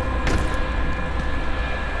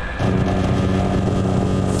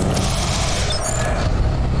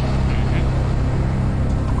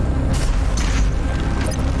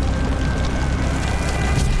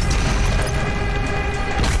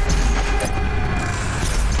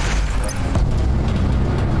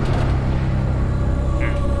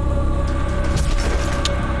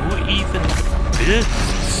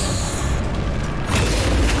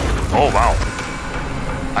 Oh wow,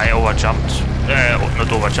 I overjumped, not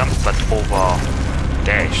overjumped, but over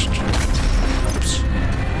dashed. Oops.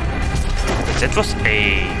 That was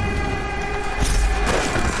a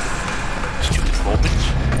stupid moment.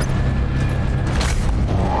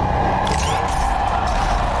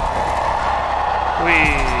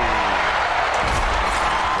 Whee.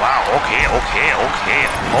 Wow, okay,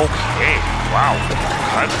 wow,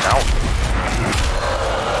 calm down.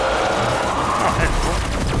 Oh, hello.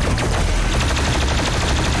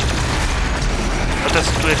 What does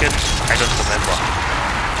it do again? I don't remember.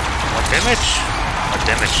 What damage? What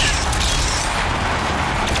damage?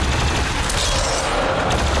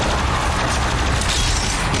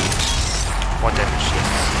 What damage, yes.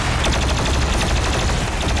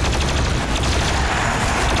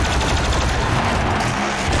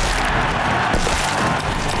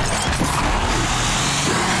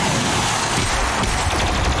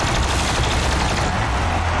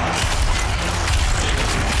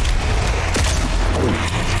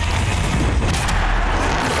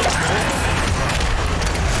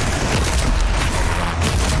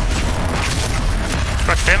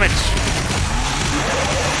 Damn it!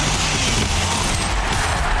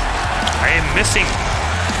 I am missing.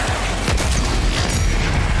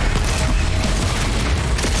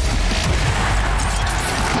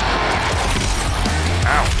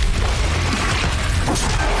 Ow.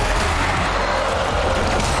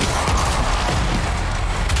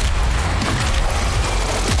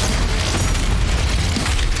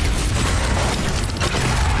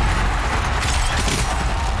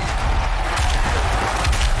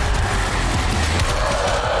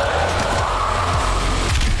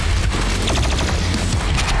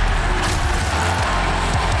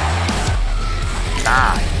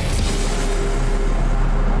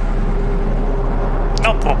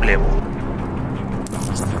 No problem.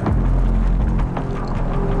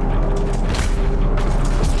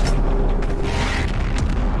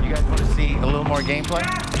 You guys want to see a little more gameplay?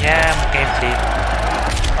 Yeah, gameplay.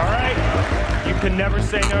 Alright, you can never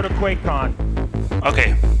say no to QuakeCon.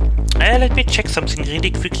 Okay. Let me check something really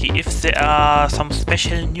quickly if there are some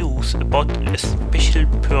special news about a special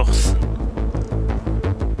person.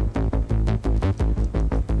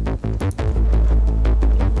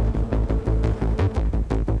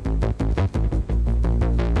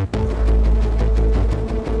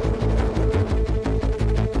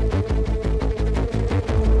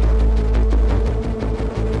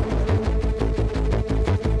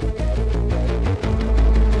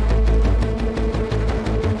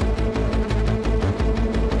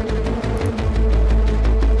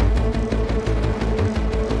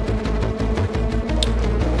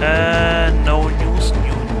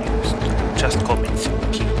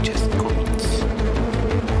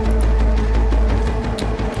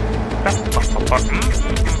 No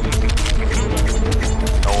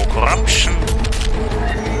corruption.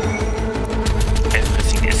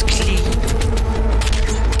 Everything is clean.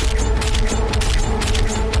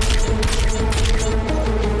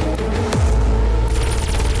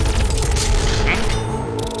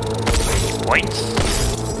 Points.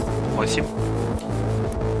 Häuschen.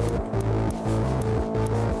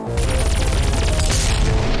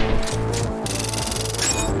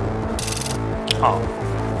 Oh.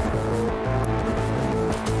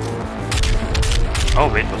 Oh,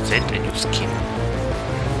 wait, was that a new skin?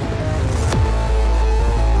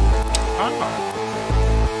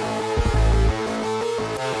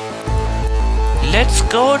 Let's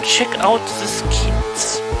go check out the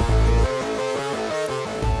skins.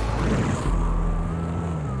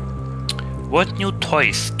 What new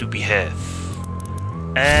toys do we have?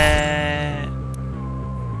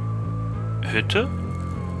 Hütte?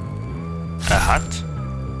 A hut?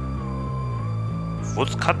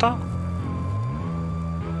 Woodcutter?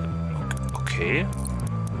 Okay.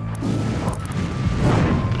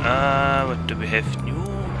 What do we have new?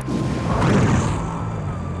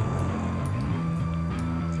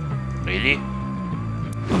 Really?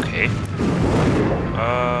 Okay.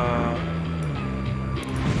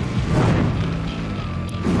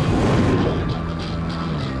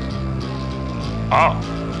 Oh.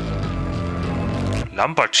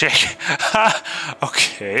 Lumberjack.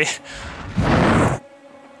 Okay.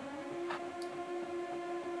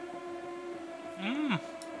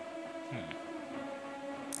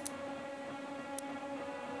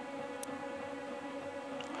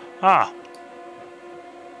 Ah.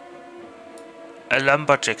 A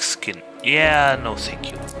lumberjack skin. Yeah, no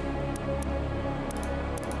thank you.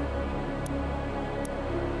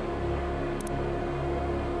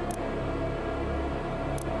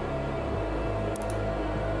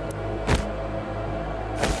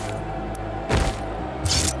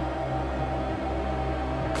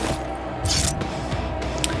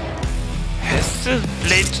 Has the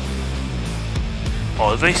blade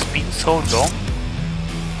always been so long?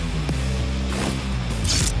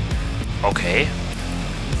 Okay.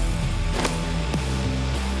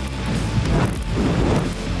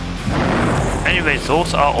 Anyway,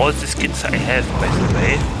 those are all the skins I have, by the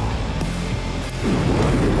way.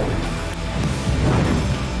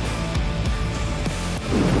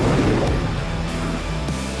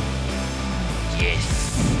 Yes.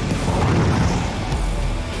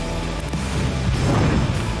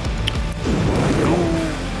 Blue.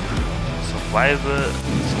 Survivor.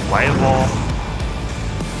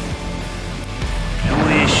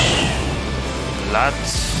 Bluish. Blood.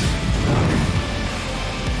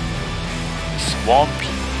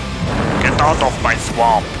 Swampy. Get out of my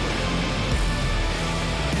swamp.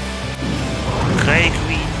 Grey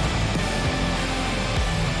green.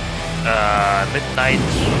 Midnight.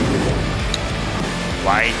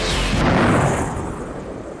 White.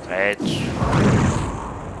 Red.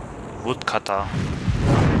 Woodcutter.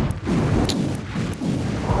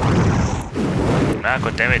 Ah,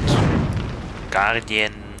 goddammit.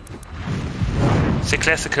 Guardian. The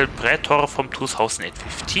classical Predator from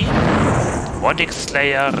 2015. Onyx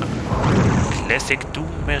Slayer, Classic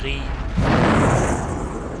Doomery,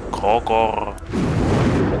 Krogor,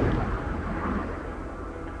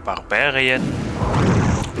 Barbarian,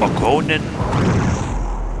 Orkonen,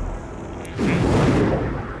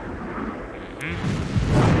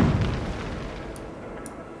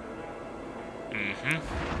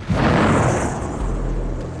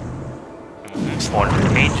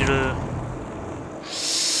 Fallen Angel,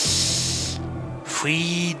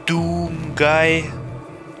 Free Doom guy.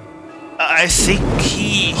 I think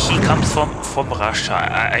he comes from Russia.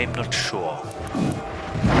 I'm not sure.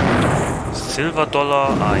 Silver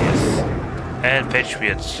Dollar, yes. And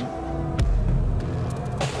Patriots.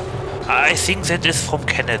 I think that is from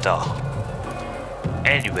Canada.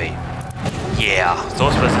 Anyway. Yeah,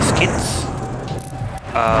 those were the skins.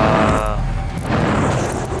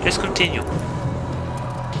 Let's continue.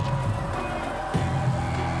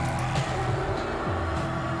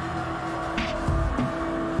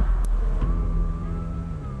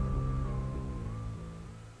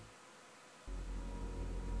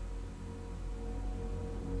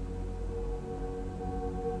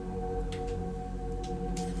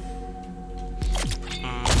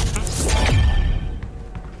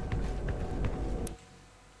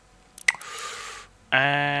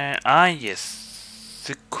 Yes,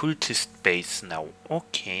 the cultist base now.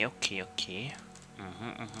 Okay.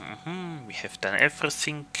 We have done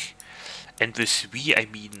everything, and with we I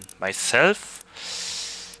mean myself.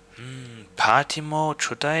 Party mode,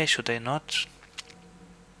 should I not?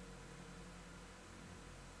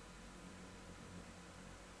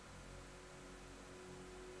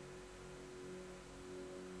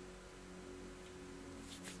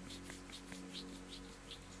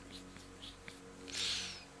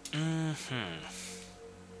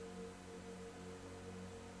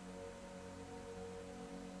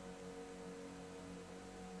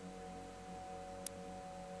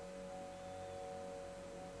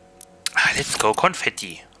 Let's go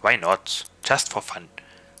confetti. Why not? Just for fun.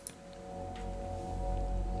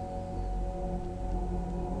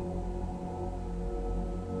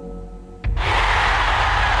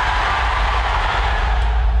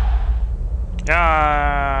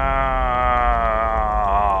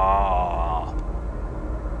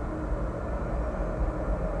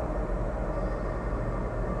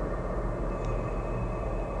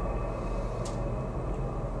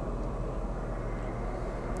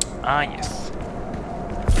 Ah, yes.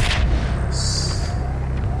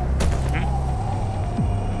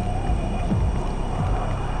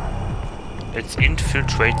 Let's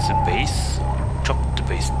infiltrate the base. Chop the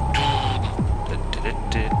base.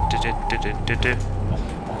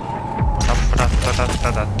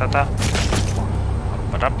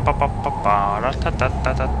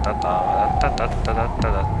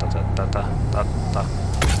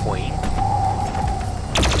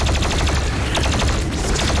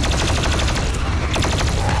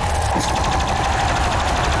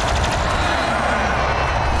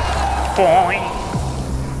 Boing.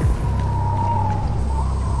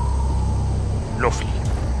 Lovely.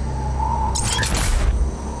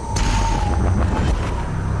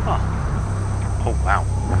 Ah. Oh wow.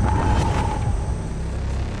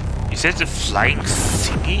 Is that a flying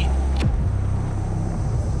thingy?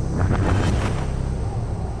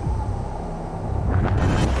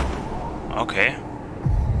 Okay.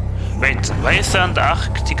 Wait, why is the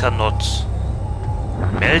Antarctica not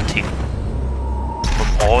melting from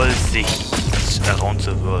all the heat around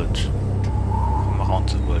the world? From around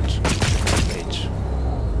the world. Wait.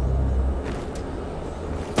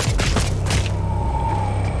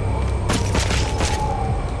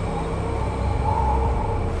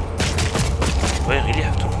 Do I really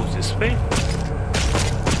have to go this way?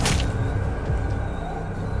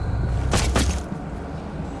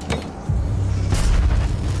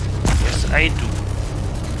 Yes, I do.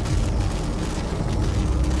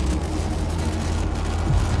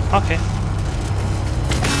 Okay.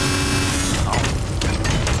 Ow.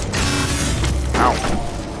 Ow.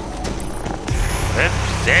 Well,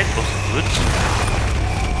 that was good.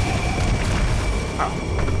 Oh.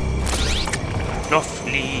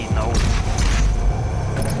 Lovely, no.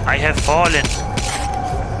 I have fallen.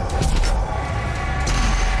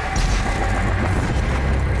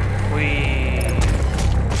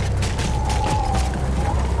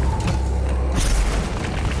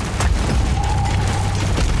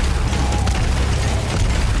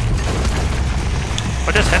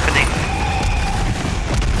 What is happening?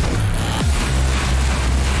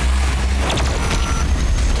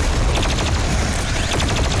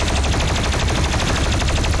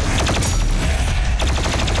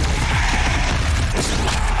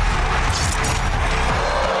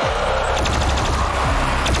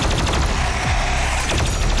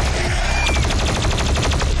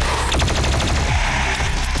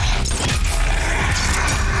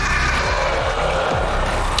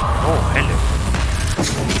 Oh, hello.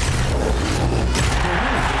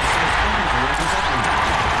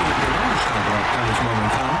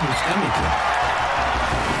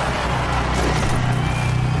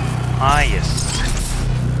 Ah, yes.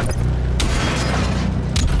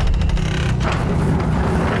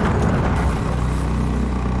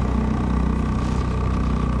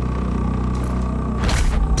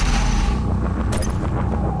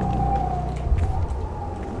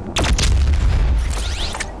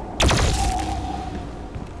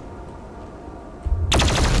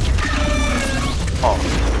 Oh.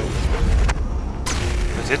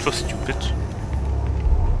 That was stupid.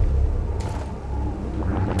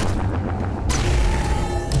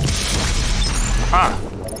 Ah,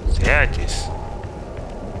 there it is.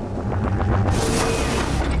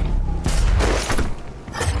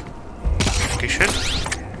 Dankeschön.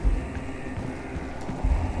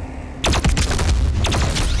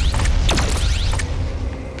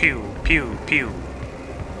 Pew, pew, pew.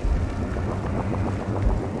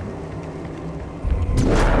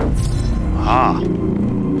 Ah.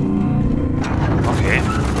 Okay.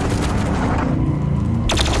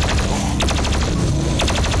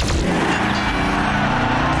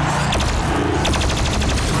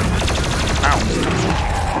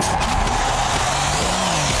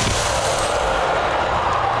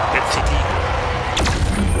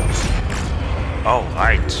 Oh,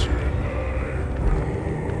 right.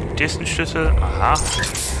 Diesen Schlüssel. Aha.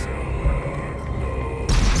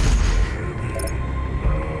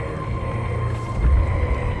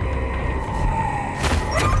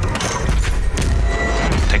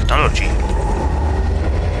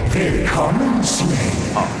 Willkommen,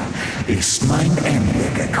 Slayer. Ist mein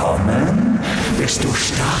Ende gekommen? Bist du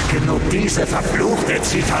stark genug, diese verfluchte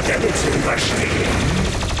Zitadelle zu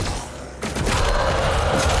überstehen?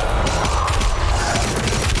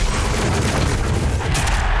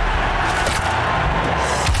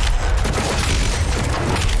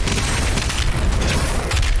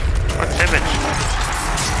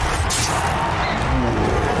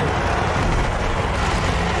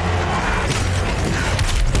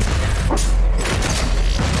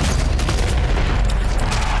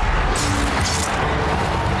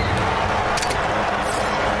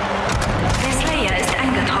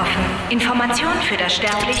 Information für das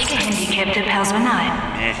sterblich gehandicapte Personal.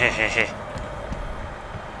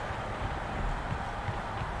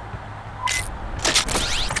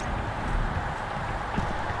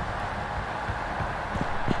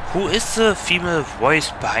 Who is the female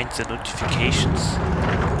voice behind the notifications?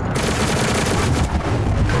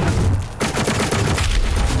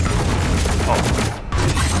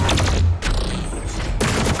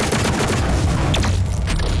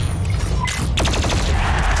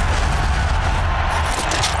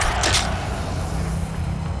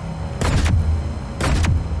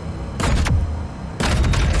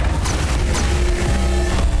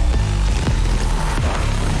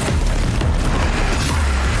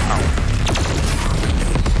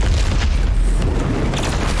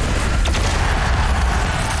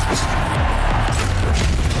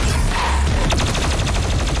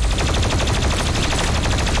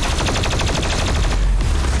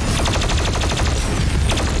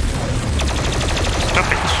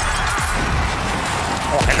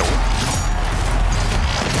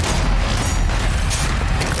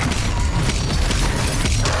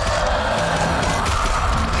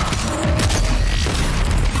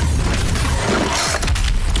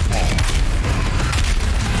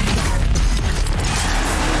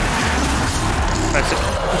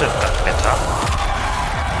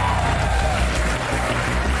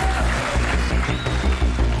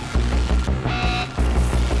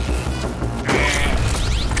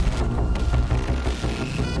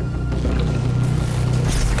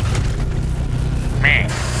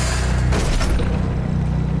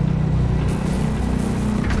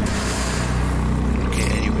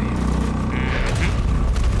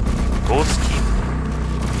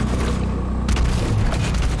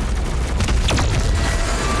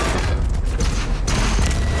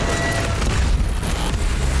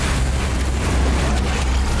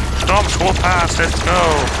 Full pass, let's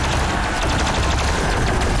go!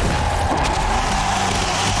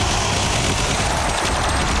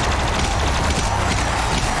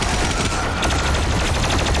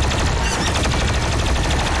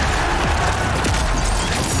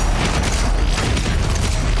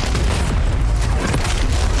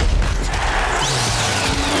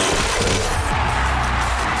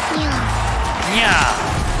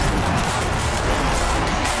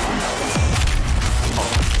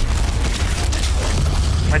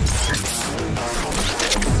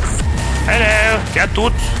 Hello, ja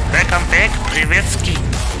dude, welcome back, Privetski.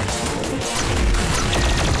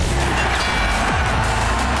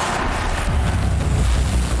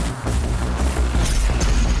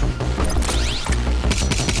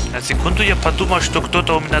 На секунду я подумал, что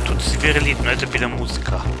кто-то у меня тут сверлит, но это была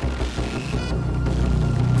музыка.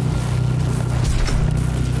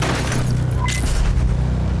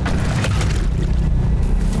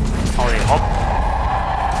 Ой, хоп.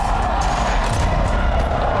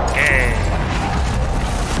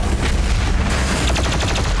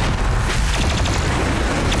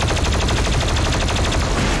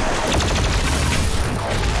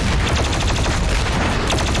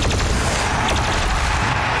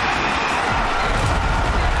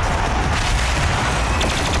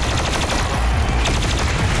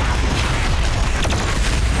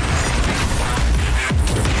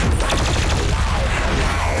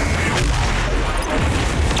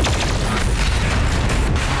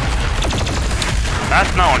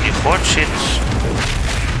 Ладно, он не хочет.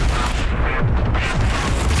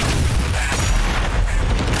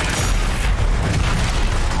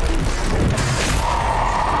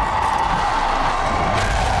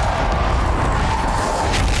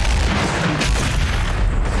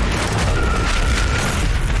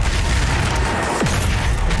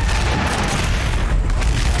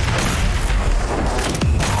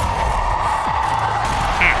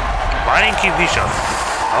 Маленький вижу.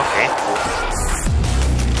 Окей.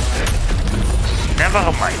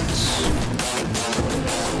 Never mind.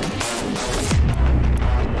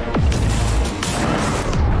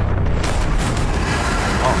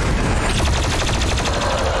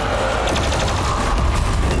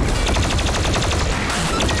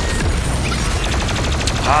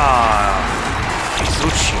 Ah, die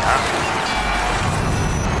Sushi, ja.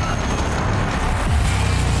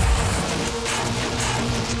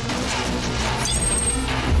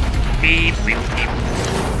 Beep, beep, beep.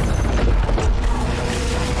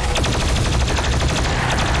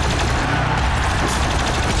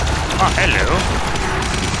 Ah, hello.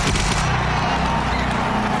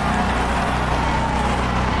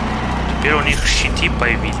 Теперь у них щиты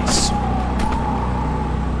появились.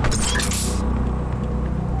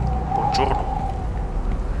 Бонжурно.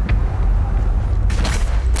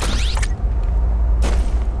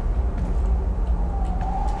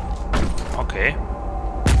 Окей.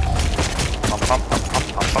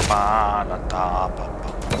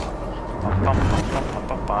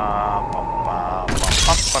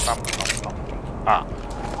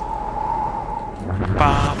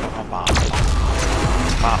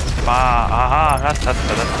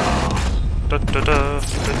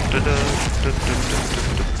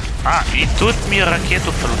 И тут мы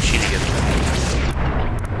ракету получили эту.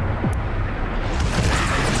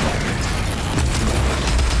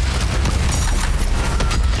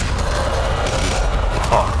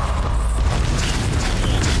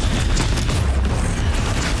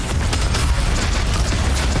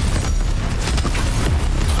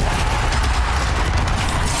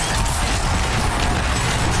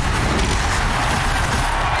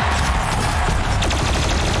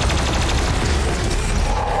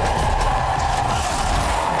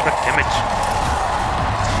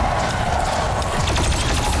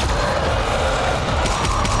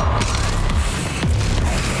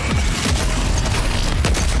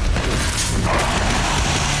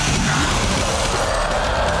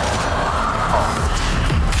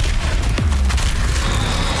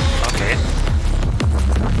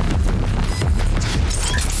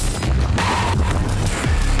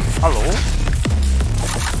 Hallo?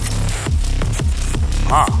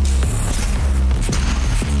 Ah.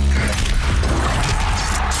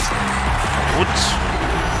 Gut.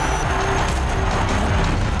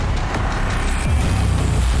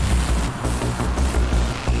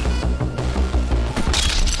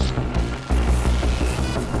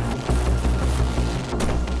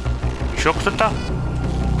 Еще кто-то?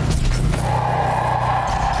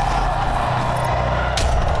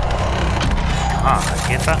 А,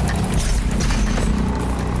 ракета.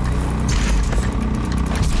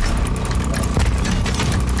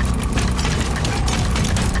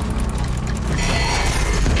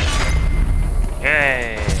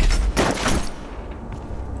 Ей.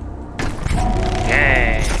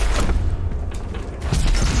 Ей.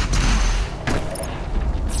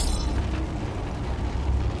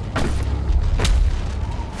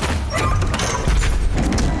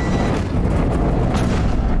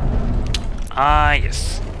 Ah,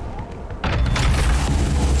 yes.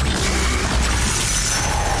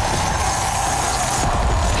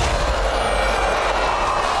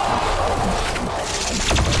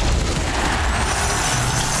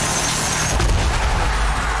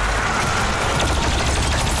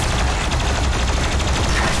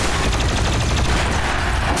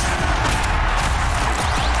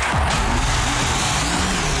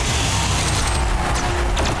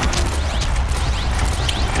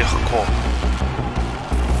 Легко.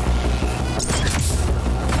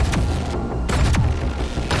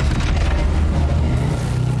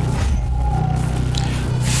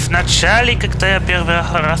 В начале, когда я первый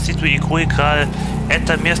раз эту игру играл,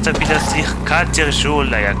 это место было слегка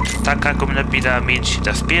тяжелое, так как у меня было меньше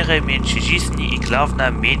доспехов, меньше жизни и, главное,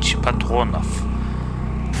 меньше патронов.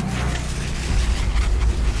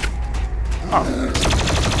 А,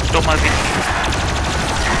 что мы видим?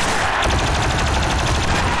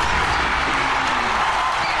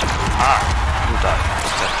 А, ну да,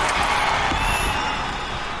 кстати.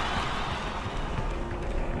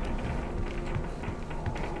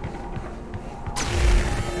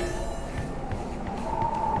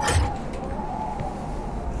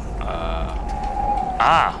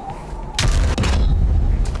 А.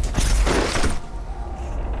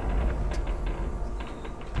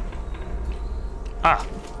 А.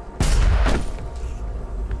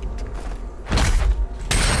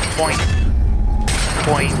 Point.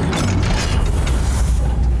 Point.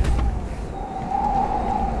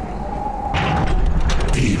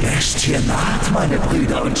 Die Bestie naht, meine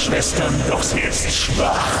Brüder und Schwestern, doch sie ist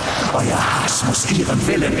schwach. Euer Hass muss ihrem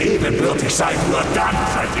Willen ebenbürtig sein, nur dann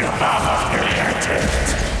seid ihr wahrhaft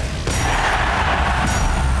gerettet.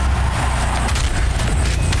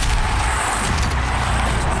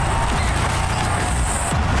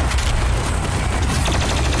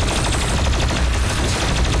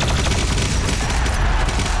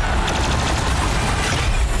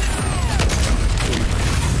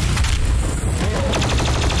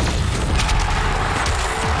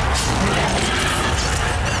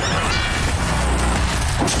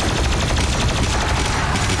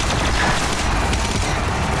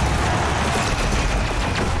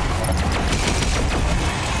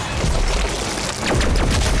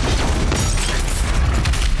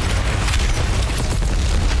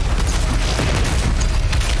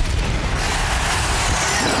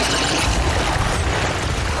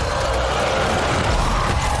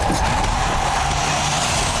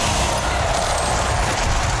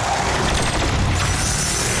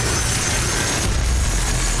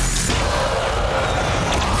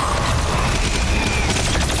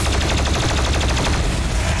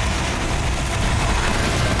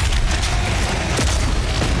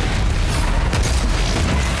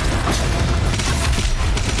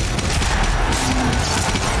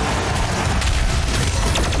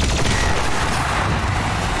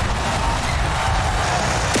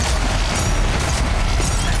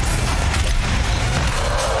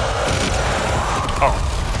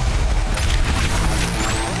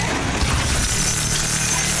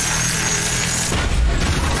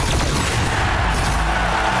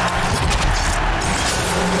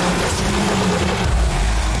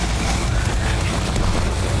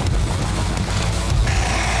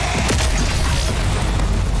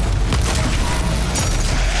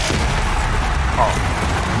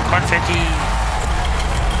 Konfetti.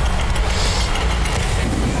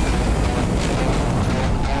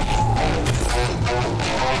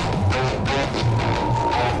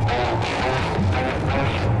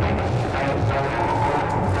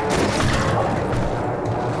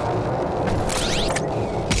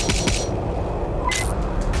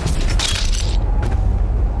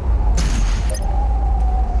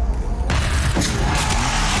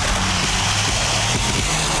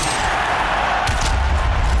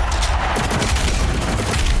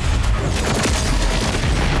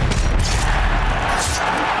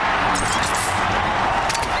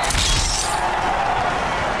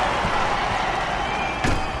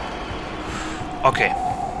 Okay.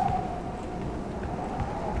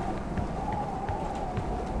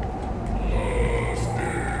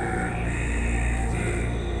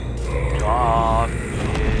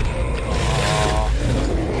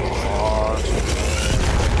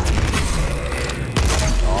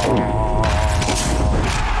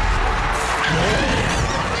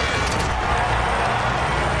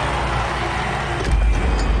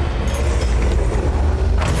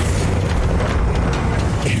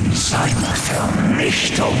 Seiner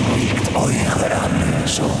Vernichtung liegt eure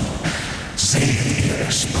Erlösung. Seht ihr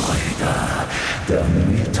es, Brüder? Der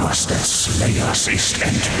Mythos des Slayers ist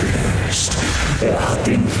entblößt. Er hat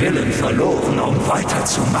den Willen verloren, um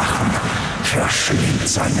weiterzumachen. Verschlingt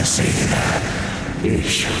seine Seele.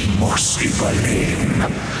 Ich muss überleben.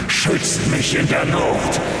 Schützt mich in der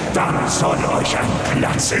Not. Dann soll euch ein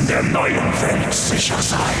Platz in der neuen Welt sicher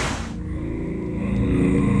sein.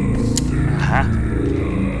 Aha.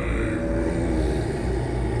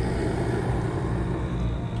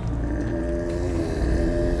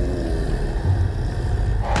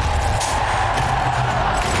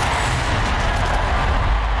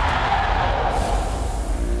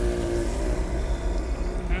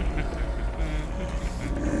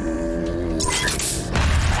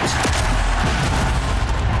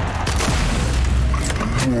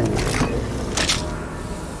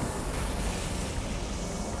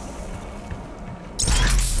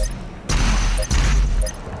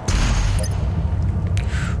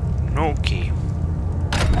 Okay.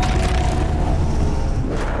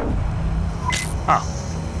 Ah.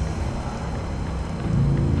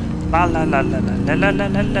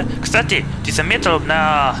 Ла-ла-ла-ла-ла-ла-ла-ла-ла. Кстати, ты заметил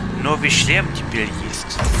на новый шлем теперь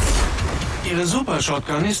есть? Ihre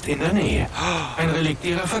Super-Shotgun ist in der Nähe. Ein Relikt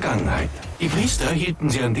ihrer Vergangenheit. Die Priester hielten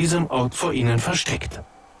sie an diesem Ort vor ihnen versteckt.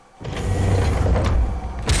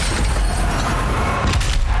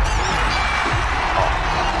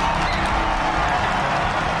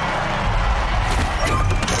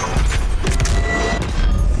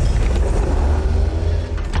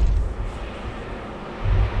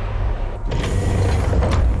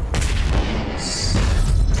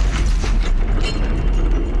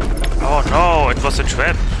 Oh no, it was a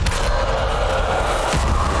trap.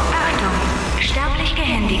 Achtung! Sterblich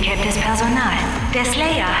gehandicaptes Personal. Der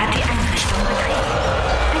Slayer hat die Einrichtung betreten.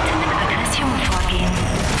 Bitte mit Aggression vorgehen.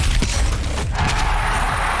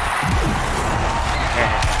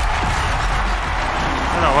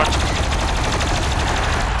 No, what?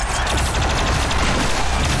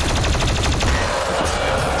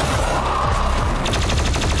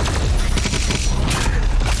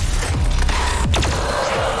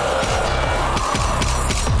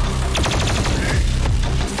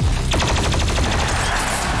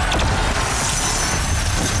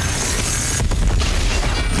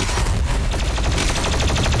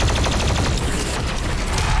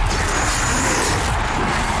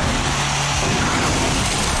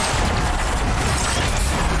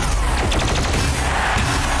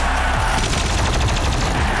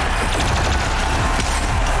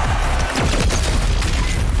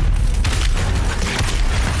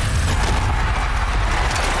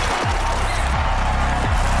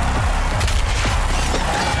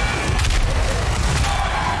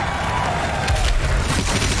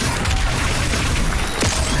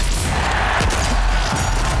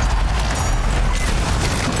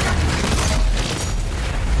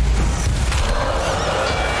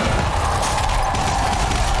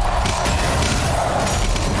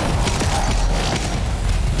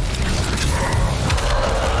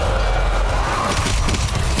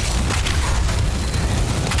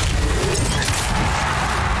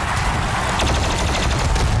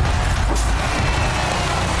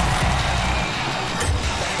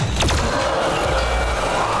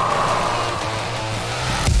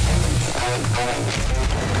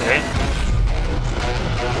 Okay.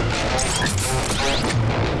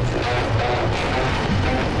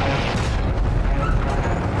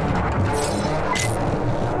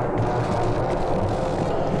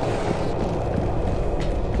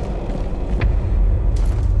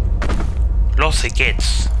 los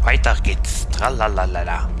geht's. Weiter geht's.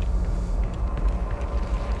 Tralalala.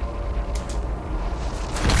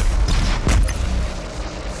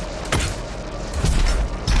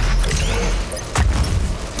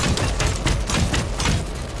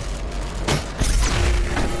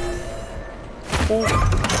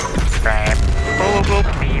 Crap. Boop, boop,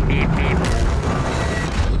 beep, beep, beep.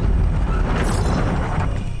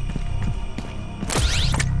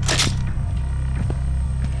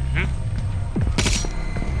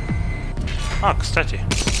 А, кстати.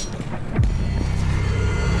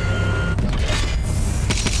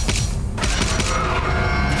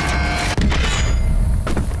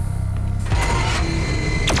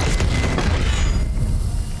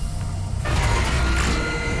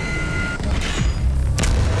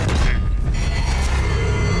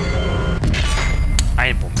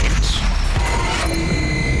 Ein Moment.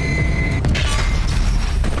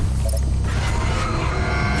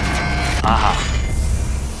 Aha.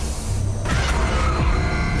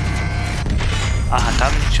 Aha,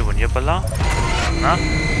 tam Souvenirballer. Na?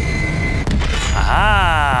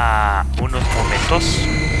 Aha. Unos momentos.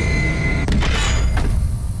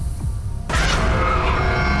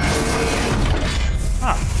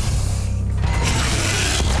 Ah.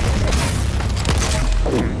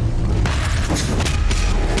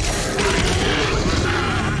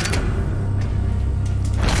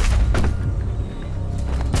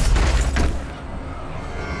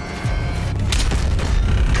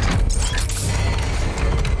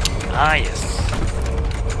 Ah, yes.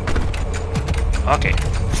 Okay.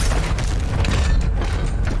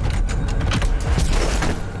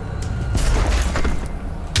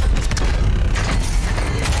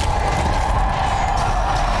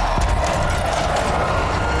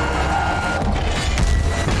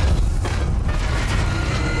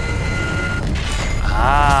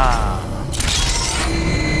 Ah. Okay.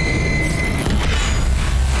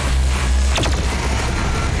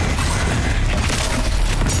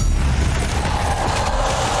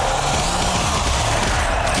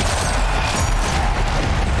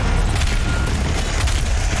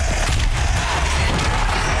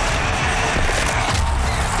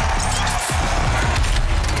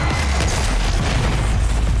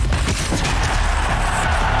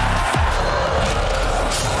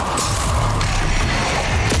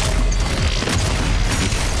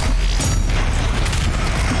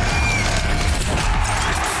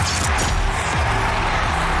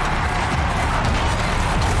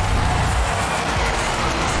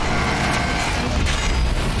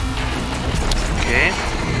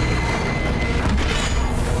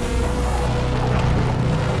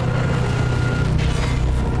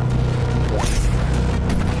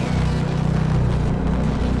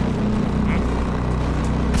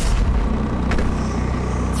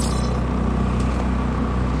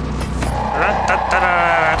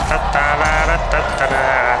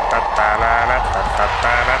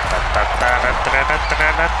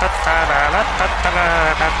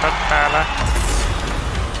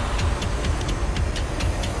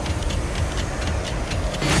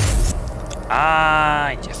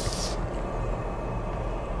 Ah, yes.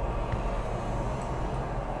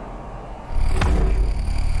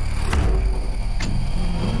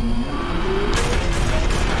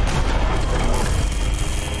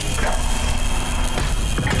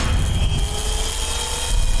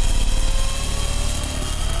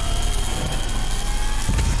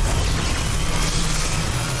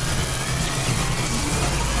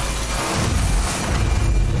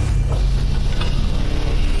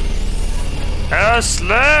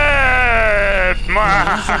 Slap!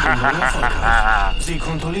 Sie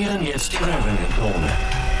kontrollieren jetzt die Revenant-Drohne.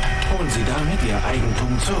 Holen Sie damit Ihr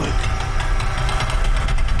Eigentum zurück.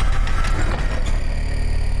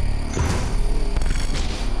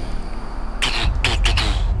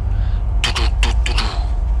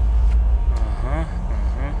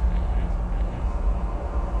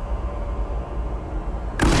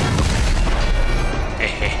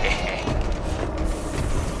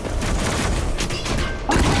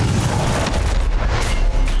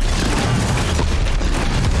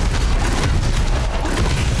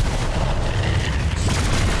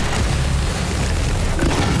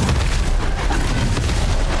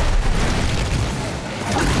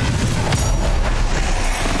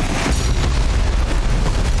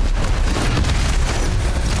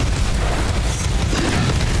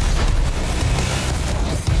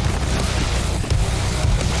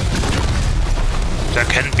 There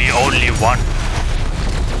can be only one.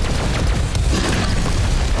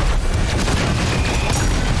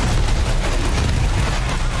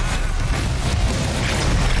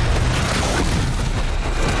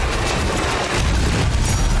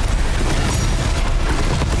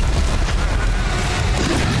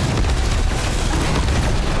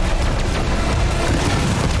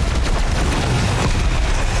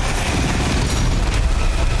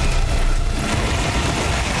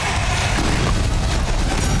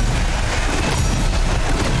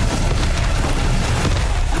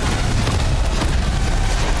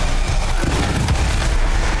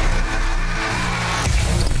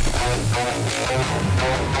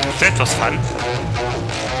 That was fun.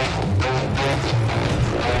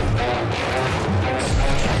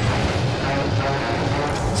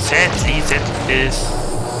 Sadly,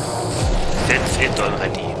 that's it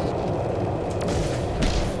already.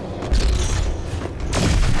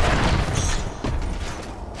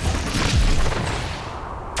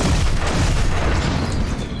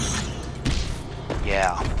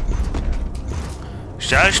 Yeah.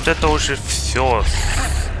 Жаль, что это уже все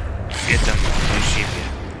в этом режиме.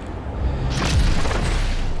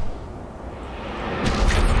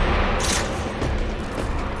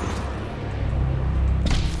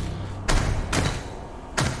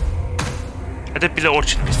 Это было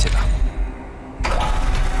очень весело.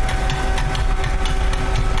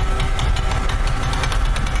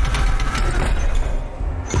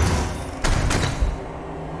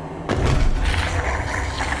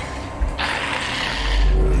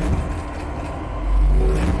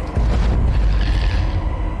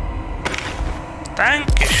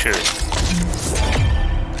 Dankeschön.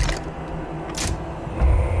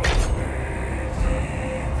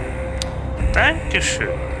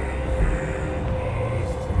 Dankeschön.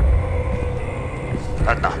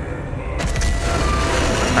 Ладно.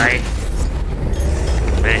 Ай.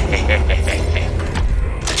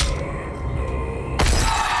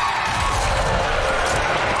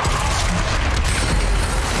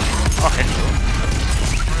 О, hello.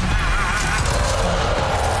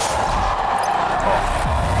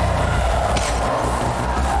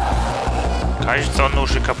 Кажется, он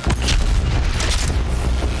уже капут.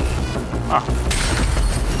 А.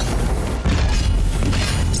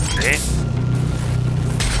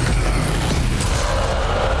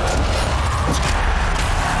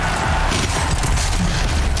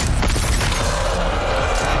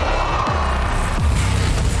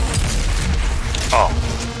 Oh.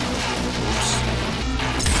 Oops.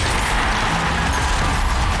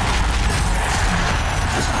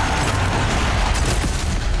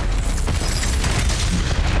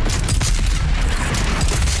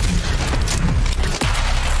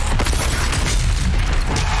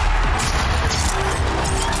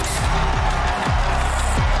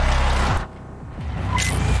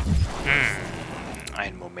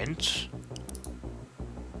 Einen Moment.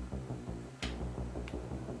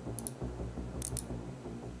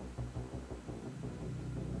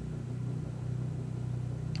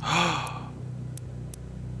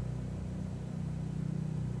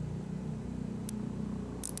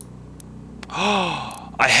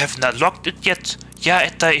 I have not locked it yet. Я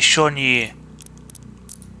это еще не...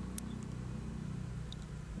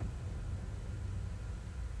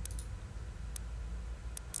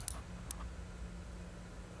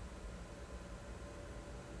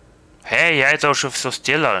 Hey, я это уже все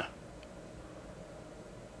сделал.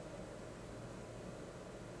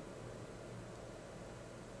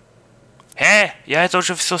 Я это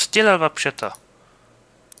уже все сделал вообще-то.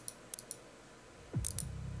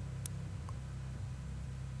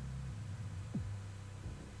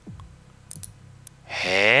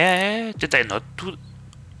 Did I not do...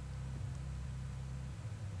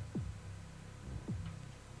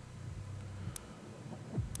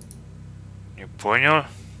 Не понял.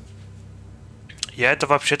 Я это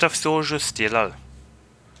вообще-то все уже сделал.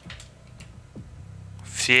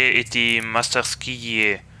 Все эти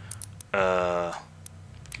мастерские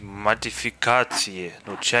модификации,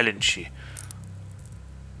 ну, челленджи.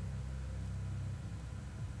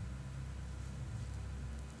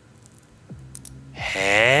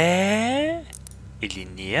 Или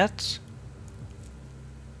нет?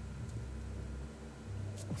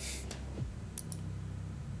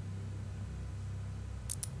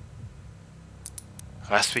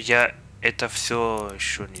 Разве я это все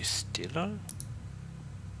еще не сделал?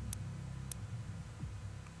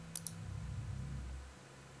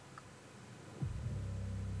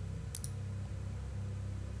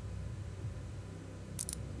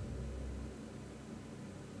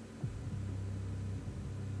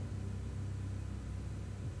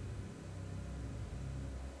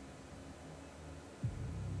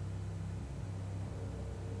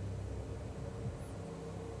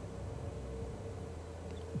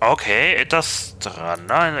 Окей, это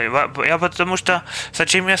странно. Я потому что...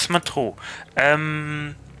 Зачем я смотрю?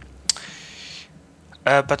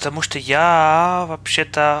 Потому что я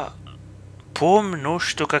вообще-то помню,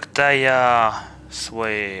 что когда я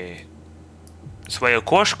свою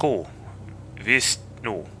кошку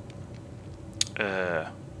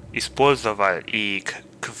использовал и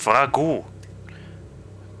к врагу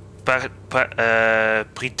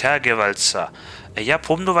притягивался, я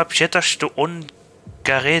помню вообще-то, что он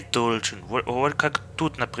гореть должен. Вот как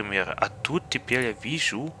тут, например. А тут теперь я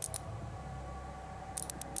вижу...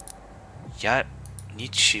 Я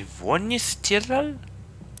ничего не сделал?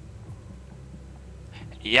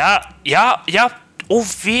 Я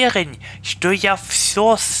уверен, что я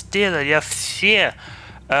все сделал. Я все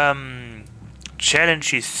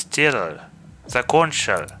челленджи сделал.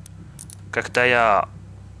 Закончил. Когда я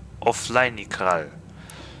оффлайн играл.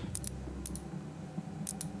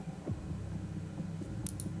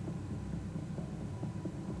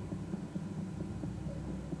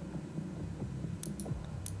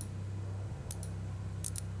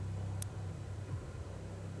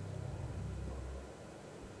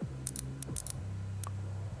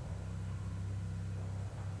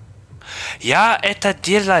 Я это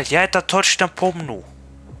делал, я это точно помню.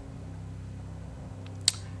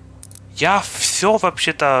 Я все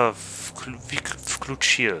вообще-то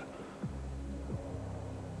включил.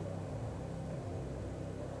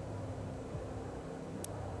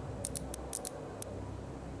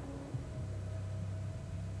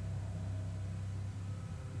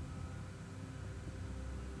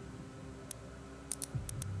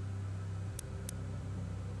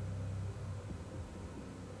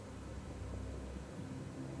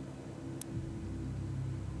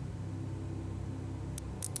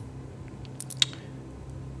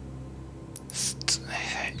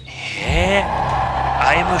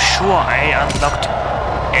 I'm sure I unlocked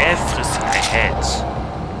everything I had.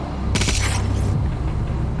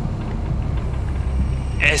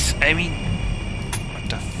 I mean, what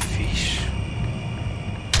the fish?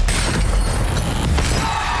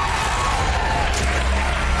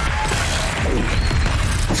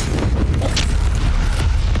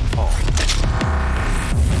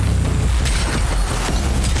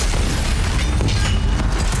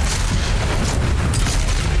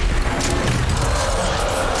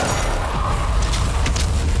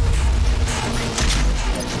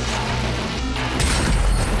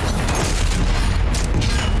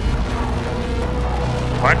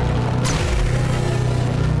 What?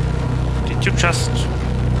 Did you just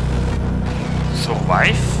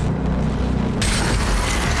survive?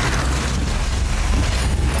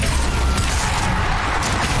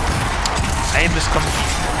 I am just confused.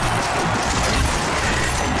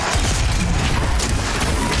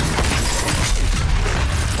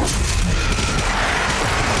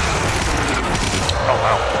 Oh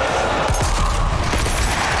wow.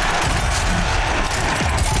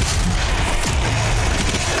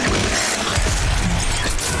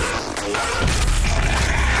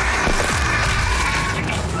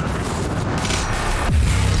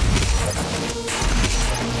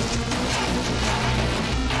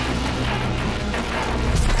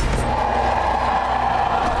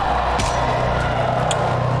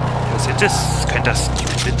 This is kind of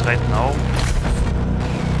stupid right now.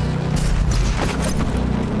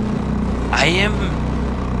 I am...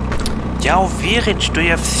 Я уверен, что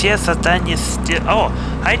я все задания сделал... О,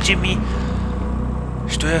 hi Jimmy!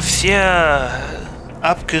 Что я все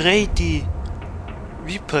апгрейды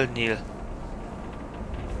выполнил.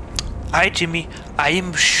 Hi Jimmy, I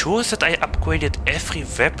am sure that I upgraded every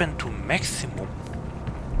weapon to maximum.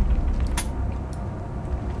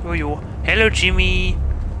 Yo. Hello Jimmy!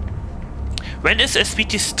 When is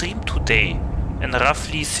SVT stream today? In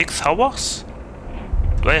roughly 6 hours?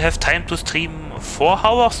 Do I have time to stream 4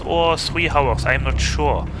 hours or 3 hours? I'm not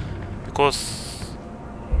sure. Because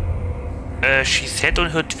she said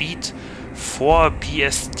on her tweet 4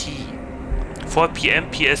 PST. 4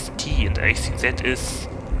 PM PST, and I think that is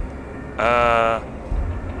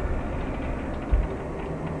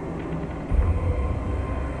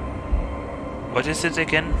what is it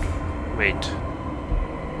again? Wait.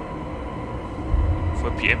 For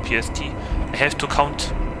PM PST, I have to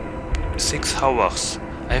count 6 hours.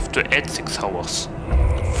 I have to add 6 hours.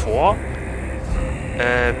 4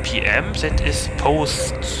 PM, that is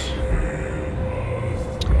post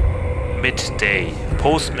midday,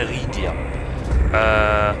 post meridian.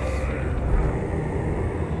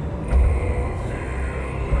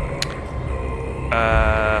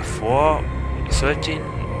 4, 13,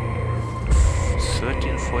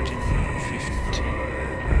 14, 15.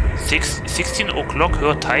 16 o'clock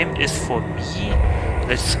her time is for me.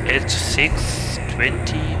 Let's add 6,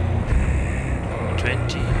 20,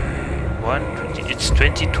 21, 20. It's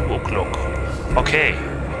 22 o'clock. Okay.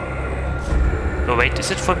 No, wait,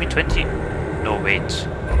 is it for me 20? No, wait.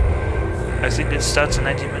 I think it starts in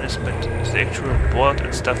 90 minutes, but the actual board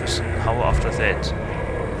and stuff is an hour after that.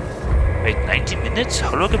 Wait, 90 minutes?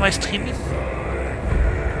 How long am I streaming?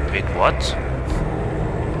 Wait, what?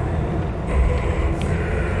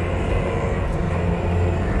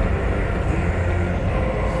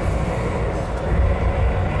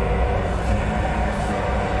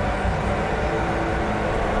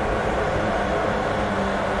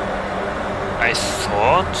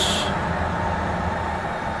 thought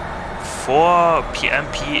 4 p.m.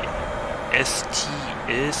 PST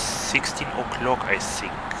is 16 o'clock, I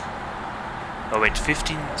think. Oh wait,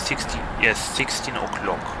 15, 16, yes, 16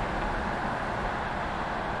 o'clock.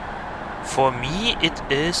 For me it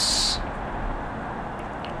is...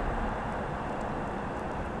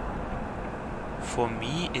 For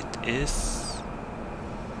me it is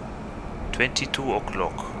 22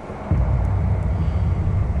 o'clock.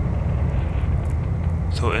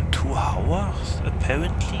 So in 2 hours,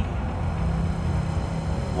 apparently?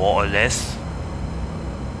 More or less.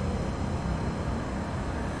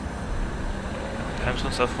 Time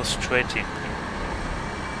zones are frustrating.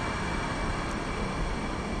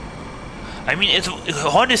 I mean,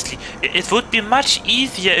 honestly, it would be much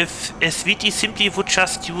easier if SVT simply would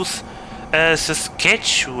just use the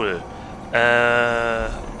schedule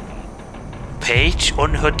page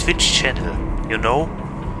on her Twitch channel, you know?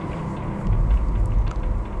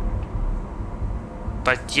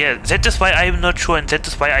 But yeah, that is why I am not sure, and that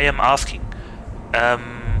is why I am asking.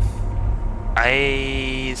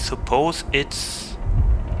 I suppose it's...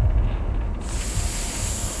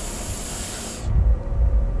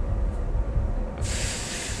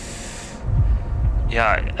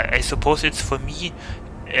 Yeah, I suppose it's for me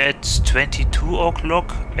it's 22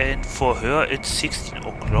 o'clock and for her it's 16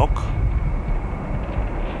 o'clock.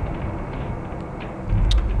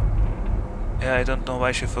 Yeah, I don't know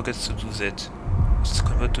why she forgets to do that. Let's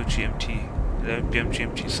convert to GMT. 11 PM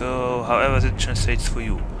GMT, so however that translates for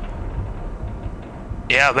you.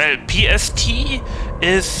 Yeah, well, PST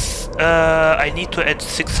is I need to add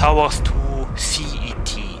 6 hours to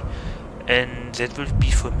CET. And that will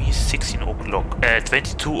be for me 16 o'clock,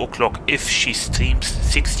 22 o'clock if she streams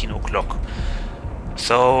 16 o'clock.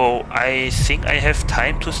 So I think I have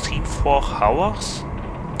time to stream 4 hours.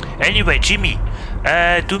 Anyway, Jimmy,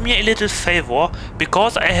 do me a little favor,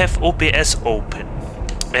 because I have OBS open.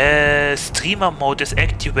 Streamer mode is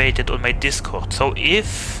activated on my Discord, so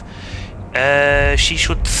if she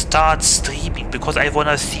should start streaming, because I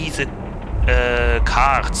wanna see the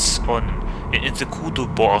cards in the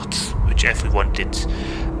Kudo boards, which everyone did.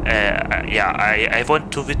 Yeah, I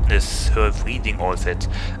want to witness her reading all that.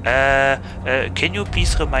 Can you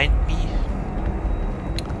please remind me?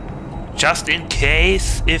 Just in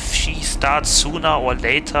case if she starts sooner or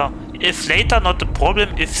later. If later, not a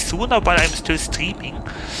problem. If sooner, while I'm still streaming,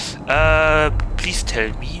 please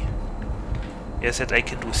tell me. Yes, that I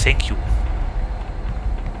can do. Thank you.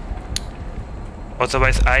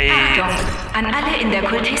 Otherwise, Achtung! An alle in der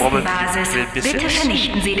Kultistenbasis. Bitte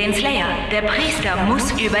vernichten Sie den Slayer. Der Priester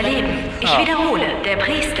muss überleben. Ich wiederhole, der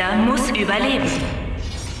Priester muss überleben.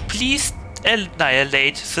 Please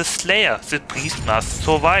annihilate the Slayer. The priest must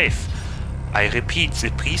survive. I repeat,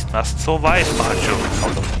 the priest must survive, Marjorie.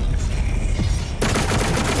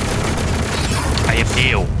 I am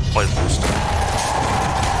Neo, almost.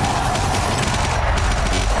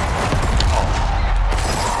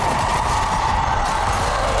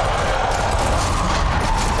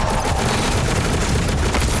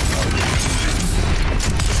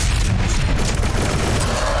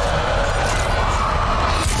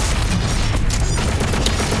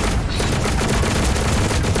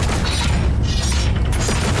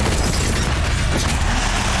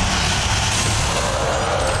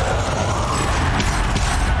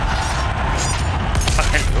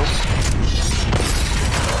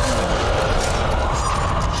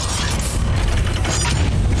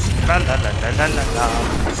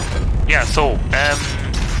 Yeah, so,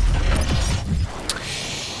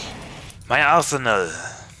 my arsenal.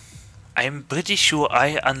 I'm pretty sure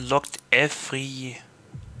I unlocked every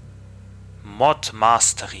mod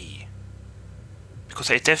mastery.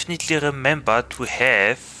 Because I definitely remember to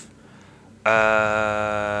have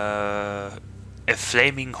a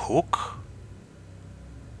flaming hook.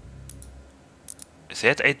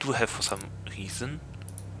 That I do have for some reason.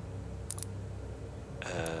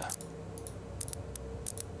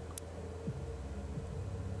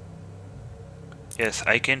 Yes,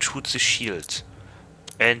 I can shoot the shield.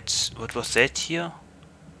 And what was that here?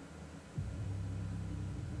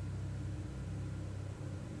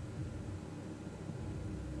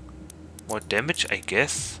 More damage, I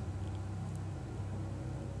guess.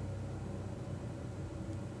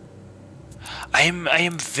 I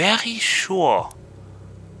am very sure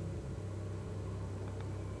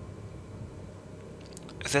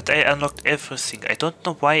that I unlocked everything. I don't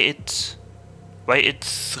know why it's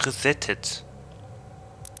resetted.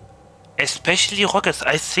 Especially rockets.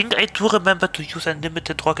 I think I do remember to use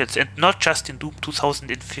unlimited rockets, and not just in Doom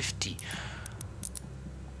 2050.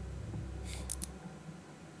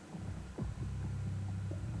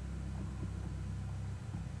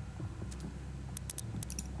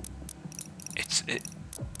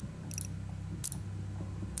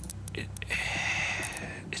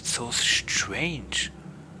 It's so strange.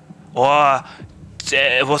 Or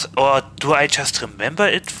do I just remember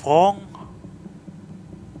it wrong?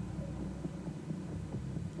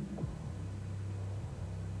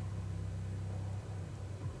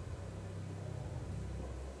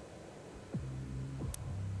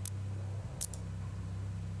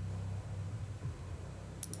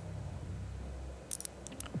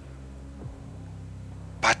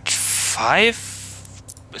 But 5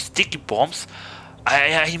 sticky bombs?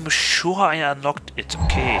 I'm sure I unlocked it.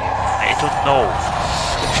 Okay, I don't know.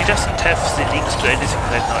 She doesn't have the links to anything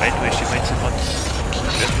right now anyway. She might not keep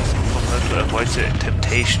everything from her to avoid the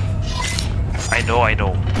temptation. I know.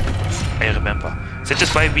 I remember. That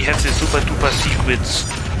is why we have the super duper secrets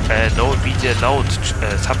no media allowed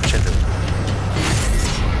sub-channel.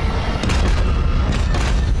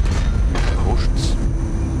 Potions.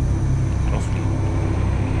 Lovely.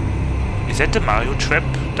 Is that the Mario trap?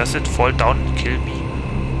 Does it fall down and kill me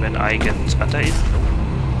when I get under it? No.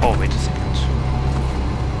 Oh, wait a second.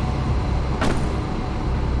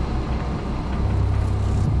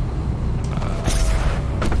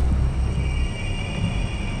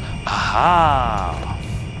 Aha!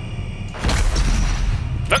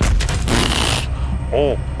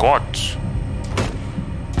 Oh God!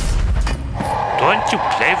 Don't you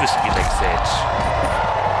play with me like that?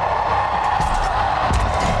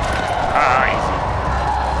 Ah,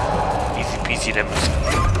 easy peasy lemon.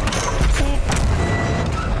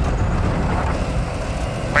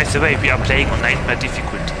 By the way, we are playing on Nightmare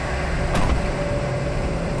difficulty.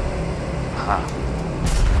 Aha.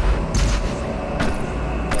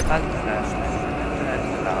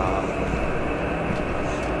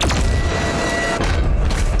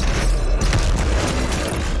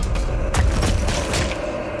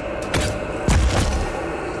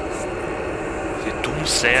 The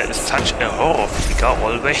Doomslayer is such a horror figure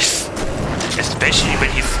always, especially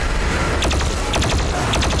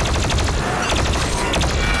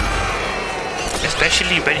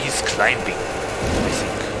when he's climbing, I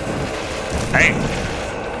think. Hey!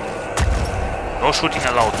 No shooting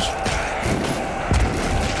allowed.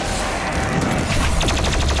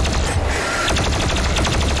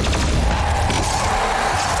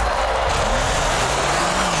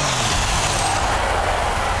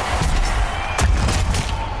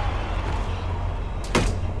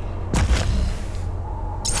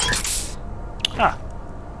 Ah.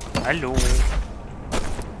 Hallo.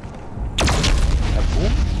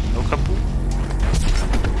 Kaboom? No kaboom?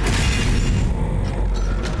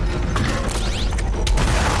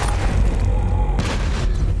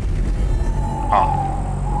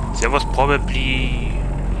 There was probably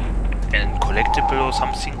a collectible or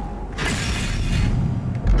something.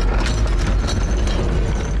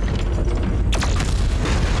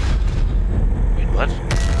 Wait, what?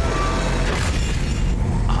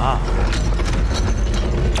 Ah.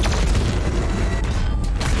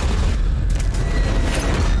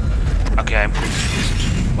 Okay, I'm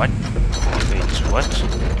confused. What? Wait, what?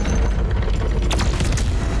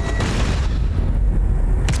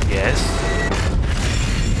 Yes.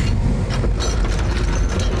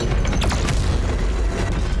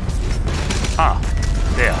 Ah,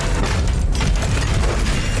 there.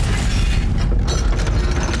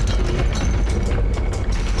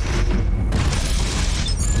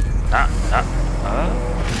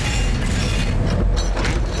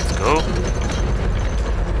 Let's go.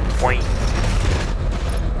 Point.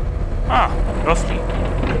 Ah, lovely.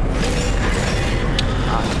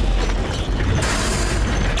 Ah.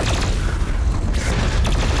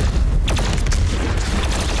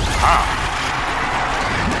 Ah.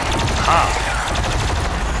 Ah.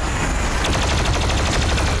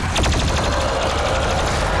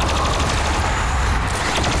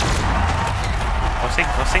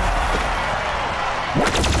 Nothing.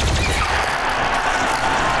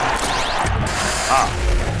 Ah,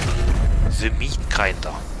 the meat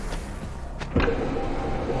grinder.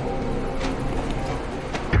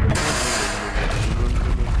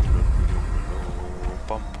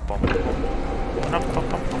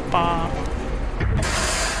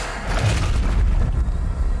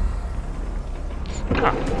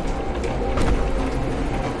 Ah.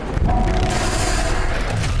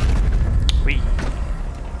 Whee.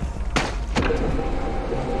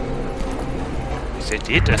 Is that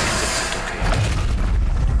it? I think that's it, okay.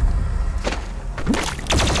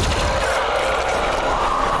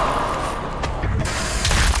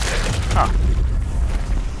 Ah.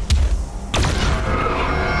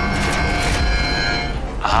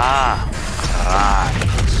 Ah, right.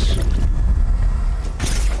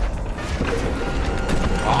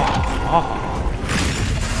 Oh.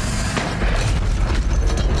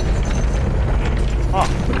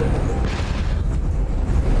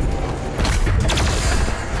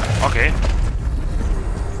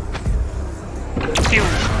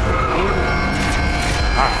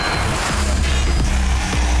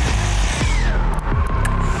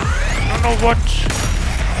 know what.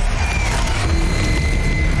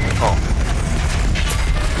 Oh.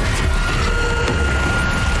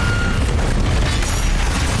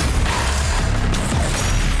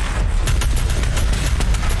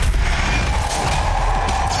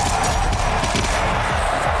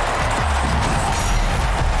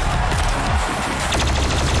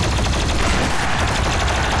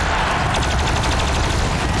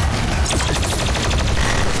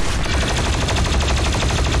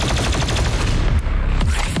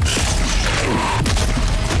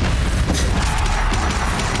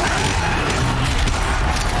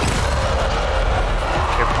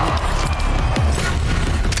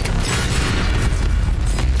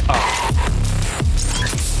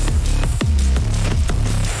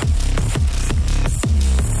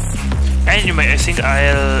 Anyway, I think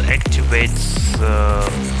I'll activate the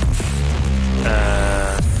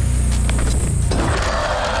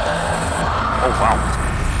oh wow.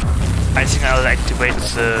 I think I'll activate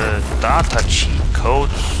the data cheat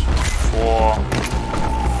codes for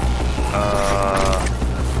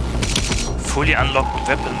fully unlocked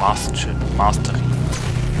weapon mastery.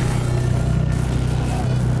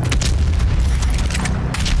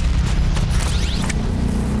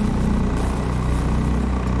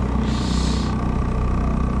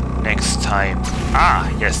 Next time. Ah,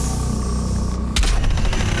 yes.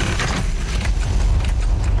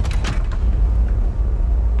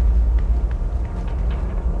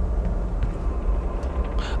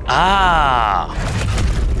 Ah.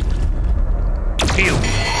 Phew.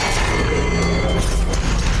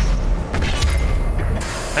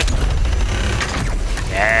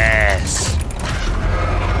 Yes.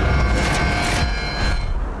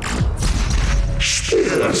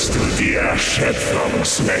 Spürst du die Erschöpfung,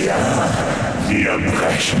 Slayer? Wir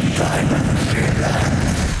brechen deinen Willen.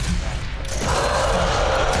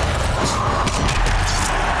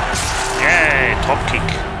 Yay, Dropkick.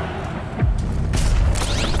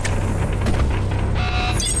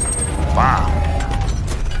 Wow.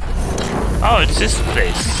 Oh, it's this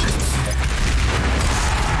place.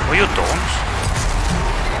 Oh, you don't?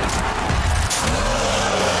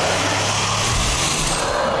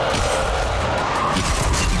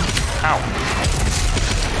 Ow.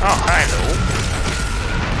 Oh, hello.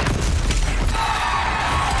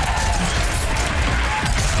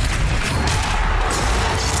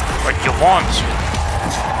 What you want?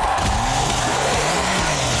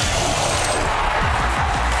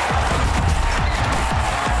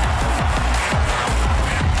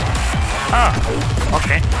 Ah,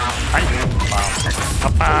 okay.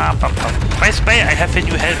 By the way, I have a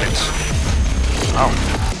new helmet. Oh.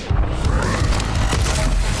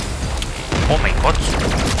 Oh my god.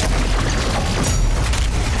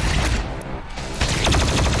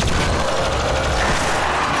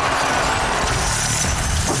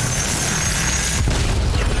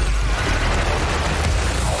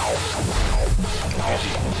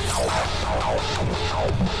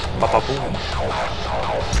 Baba boom.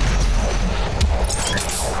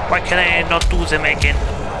 Why can I not do them again?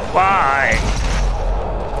 Why?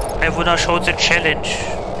 I wanna show the challenge.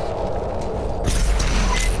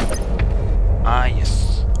 Ah,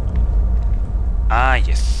 yes. Ah,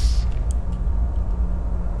 yes.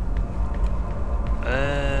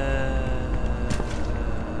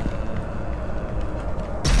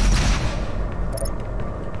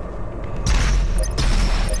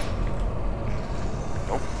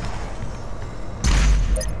 Nope.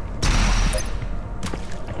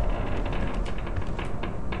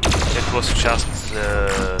 That was just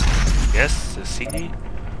yes, the thingy.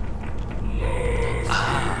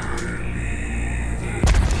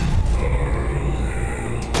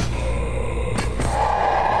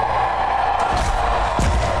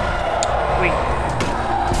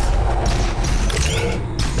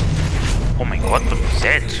 Oh my god, what was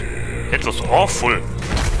that? That was awful.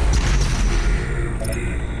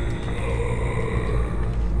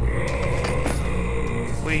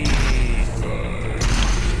 Whee.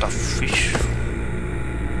 The fish.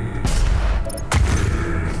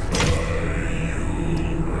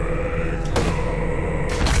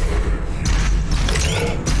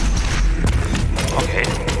 Okay.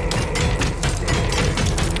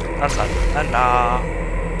 La la la la.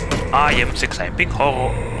 I am the climbing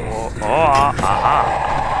horror. Oh, aha.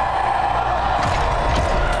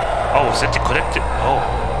 Oh, that the collectible. Oh.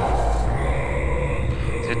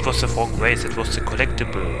 That was the wrong way. That was the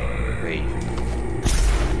collectible way.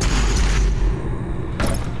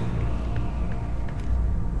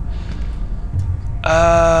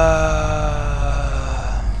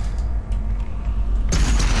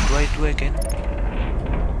 Do I do again?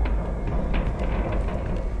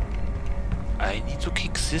 I need to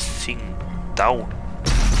kick this thing down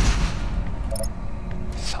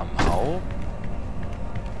somehow.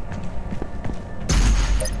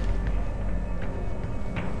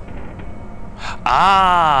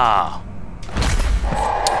 Ah!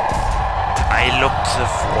 I looked the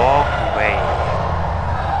wrong way.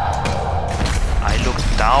 I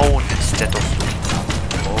looked down instead of looking up.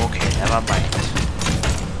 Okay, never mind.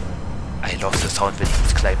 I love the sound when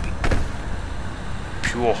it's climbing.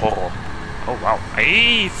 Pure horror. Oh wow,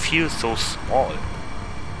 I feel so small.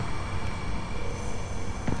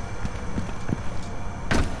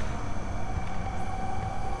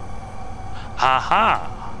 Aha!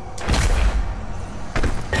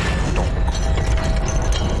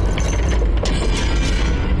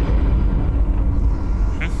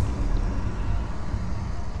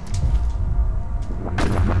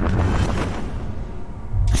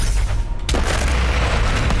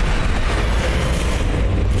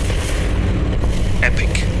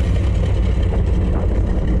 Epic.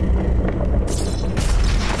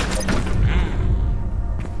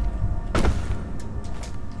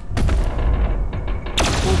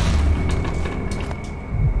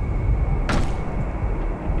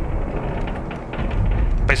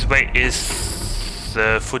 By the way, is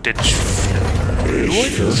the footage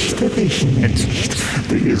Ich fürchte dich nicht.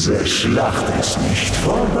 Diese Schlacht ist nicht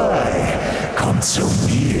vorbei. Komm zu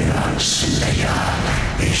mir, Slayer.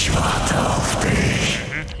 Ich warte auf dich.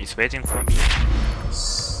 He's waiting for me.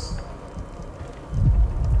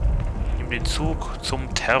 Nimm den Zug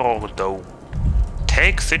zum Terror Dome.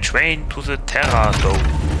 Take the train to the Terror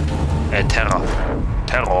Dome.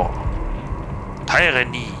 Terror.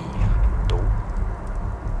 Tyranny Dome.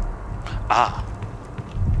 Ah.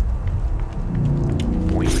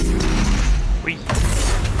 Ui. Ui.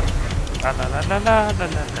 La la la la la la la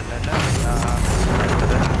la la la.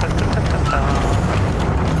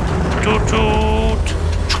 Toot toot.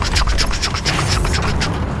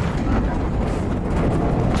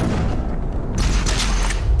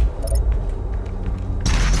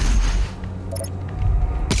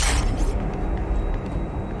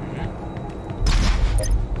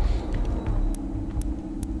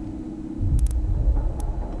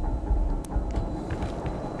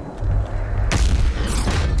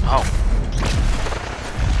 Oh.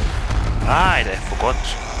 Right, I forgot.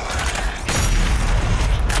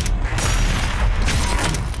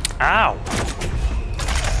 Ow!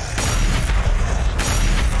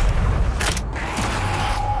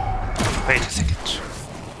 Wait a second.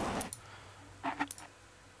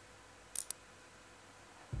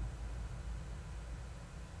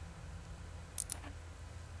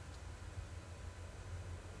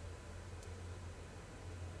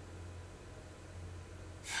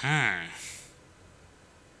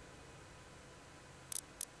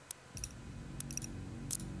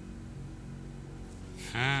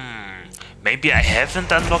 Maybe I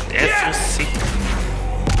haven't unlocked everything.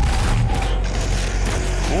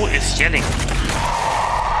 Who is yelling?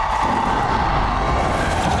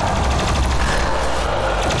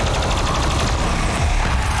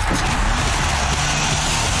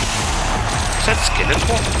 Is that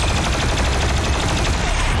Skeletor?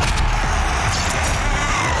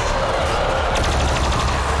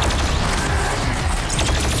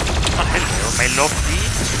 Oh, hello, my lovely.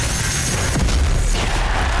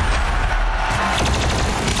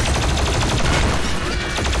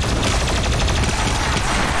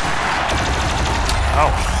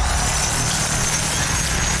 Oh.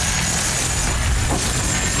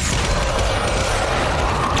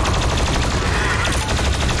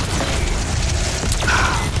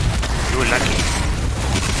 You're lucky.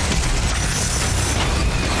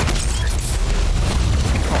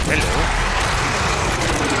 Oh, hello.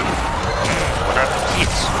 What are the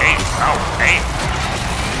kids? Hey, ow, hey.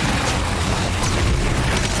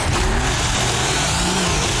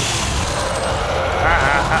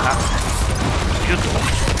 You don't.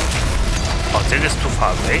 Oh, that is too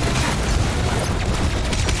far away.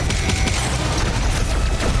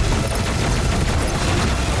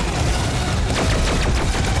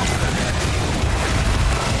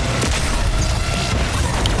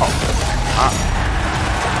 Oh, ah.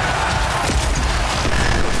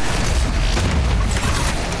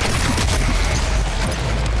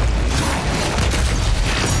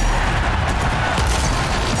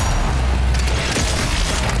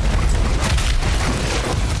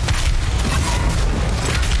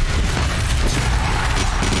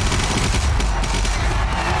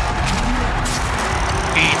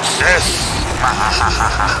 Yes!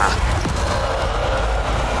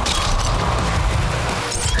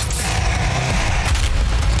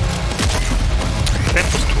 That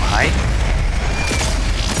was too high.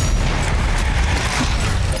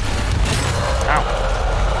 Ow.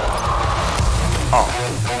 Oh.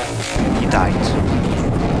 He died.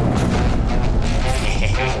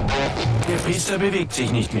 Der Priester bewegt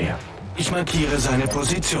sich nicht mehr. Ich markiere seine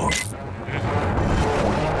Position.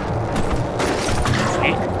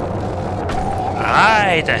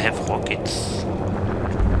 Right, I have rockets.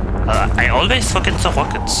 I always forget the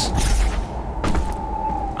rockets.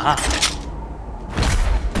 Ah.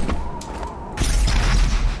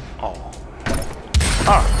 Oh.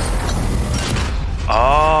 Ah.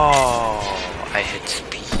 Oh, I had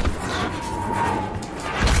speed.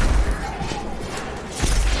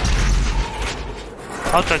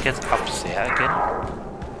 How do I get up there again?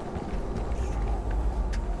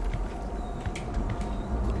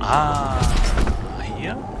 Ah,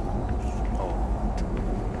 here? Oh.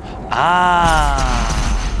 Ah.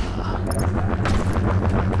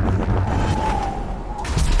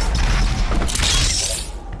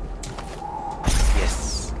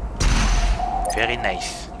 Yes. Very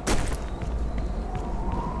nice.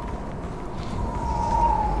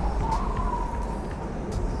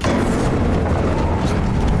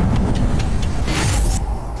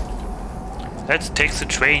 Let's take the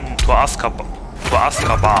train to Azkaban.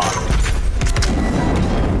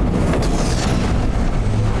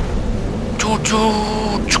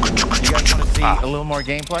 You guys want to see a little more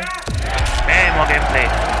gameplay? Hey, more gameplay.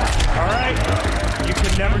 Alright. You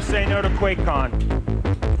can never say no to QuakeCon.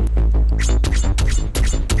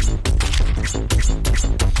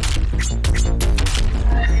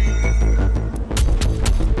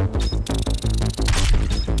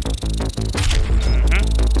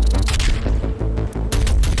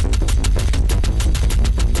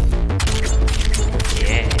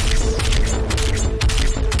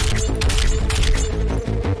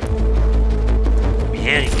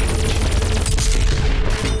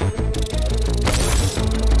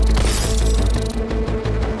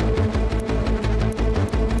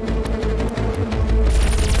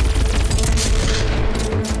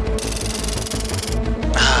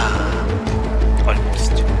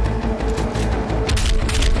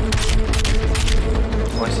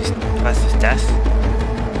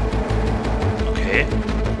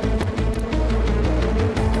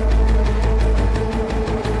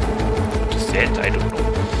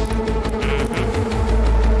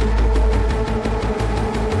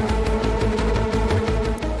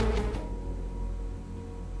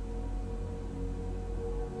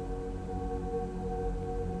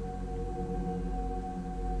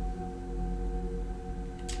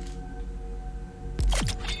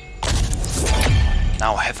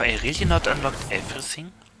 Now, have I really not unlocked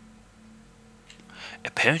everything?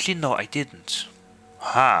 Apparently no, I didn't.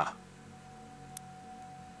 Ha!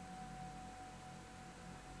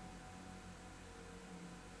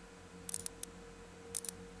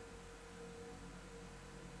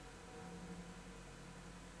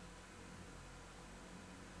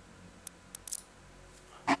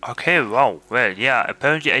 Okay, wow, well, yeah,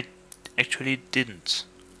 apparently I actually didn't.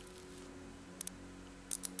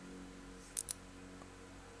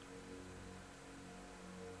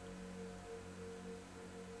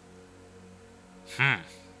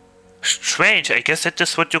 Strange, I guess that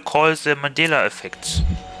is what you call the Mandela effect.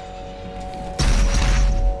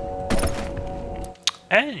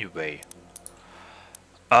 Anyway.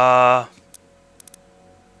 Well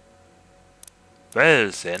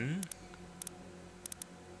then.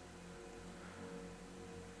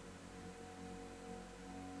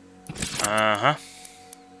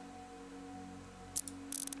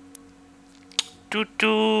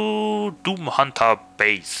 Doom Hunter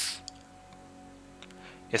base.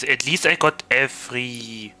 Yes, at least I got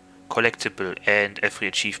every collectible and every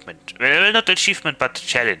achievement. Well, not achievement, but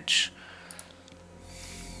challenge.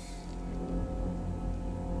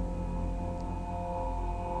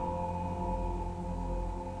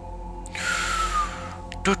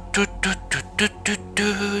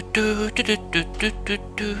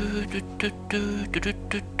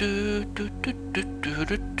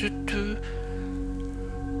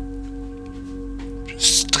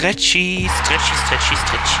 Stretchy.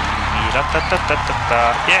 Da, da, da, da, da, da.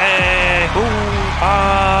 Yay! Ooh,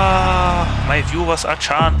 ah! My viewers are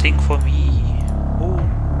chanting for me. Ooh,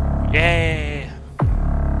 yay!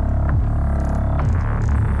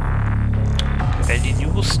 Any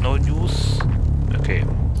news? No news? Okay.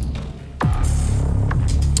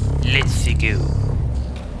 Let's go.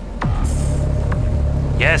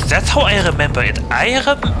 Yes, that's how I remember it. I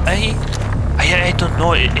don't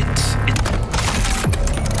know. It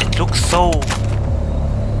looks so.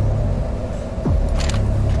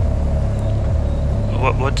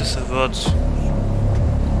 What is the word?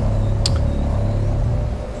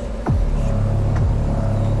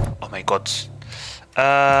 Oh my god.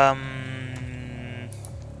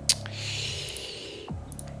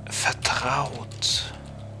 Vertraut.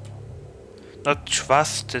 Not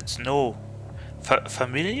trusted, no.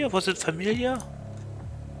 Familiar? Was it familiar?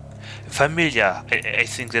 Familiar. I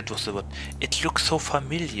think that was the word. It looks so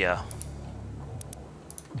familiar.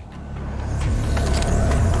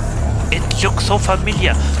 It looks so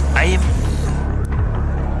familiar.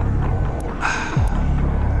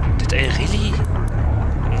 Did I really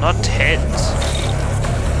not hit?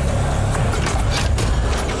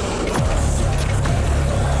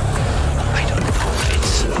 I don't know.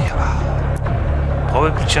 It's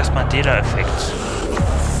probably just Mandela effect.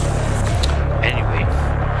 Anyway.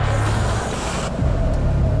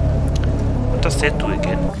 What does that do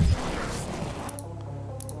again?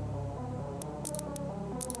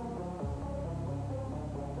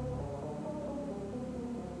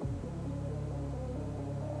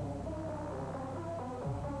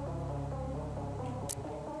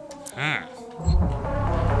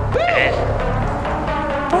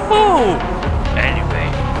 Anyway.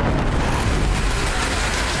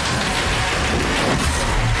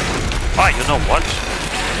 Ah, you know what?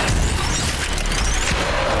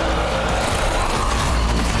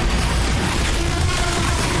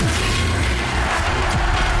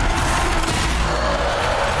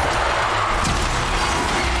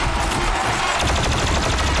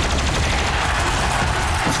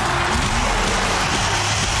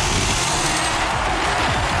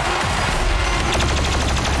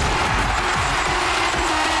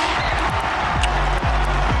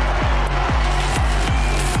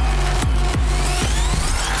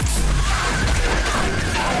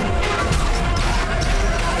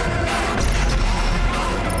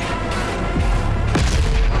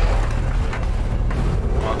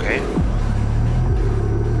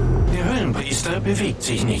 Bewegt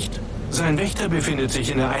sich nicht. Sein Wächter befindet sich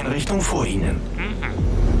in der Einrichtung vor Ihnen.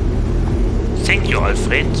 Thank you,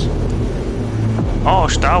 Alfred. Oh,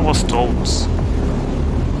 Star Wars drones.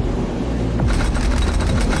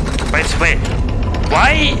 By the way,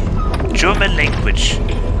 why German language?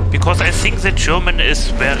 Because I think that German is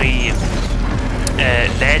very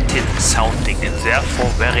Latin sounding and therefore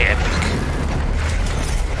very epic.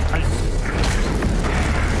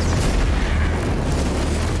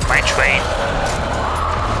 My train.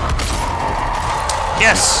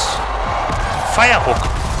 Yes! Firehook!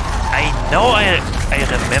 I know I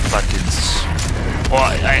remember this. Or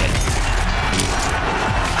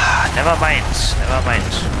never mind, never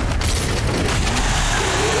mind.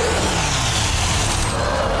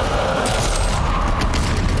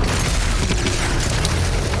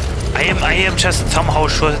 I am just somehow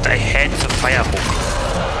sure that I had the firehook.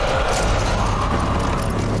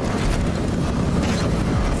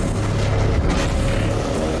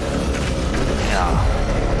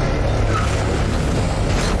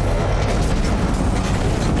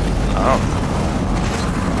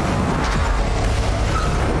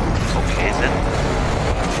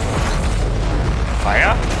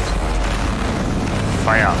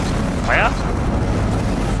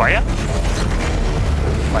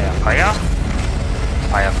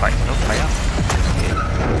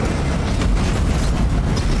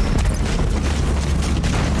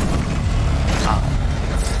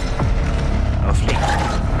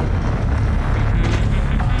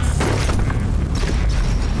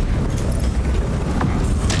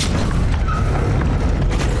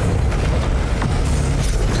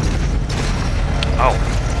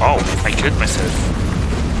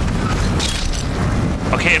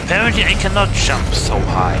 Apparently I cannot jump so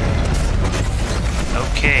high.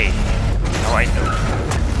 Okay, now I know.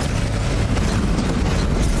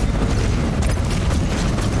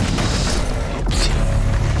 Oopsie.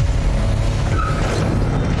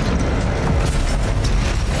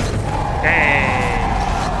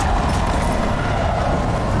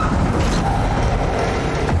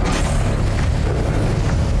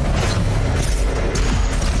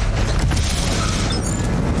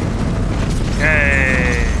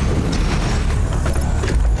 Hey!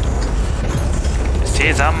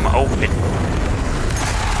 Sesam open.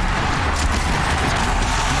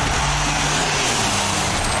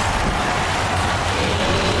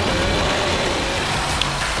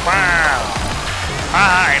 Wow!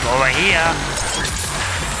 I'm over here.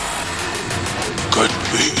 Cut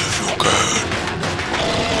me if you can.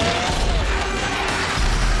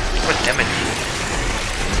 God damn it.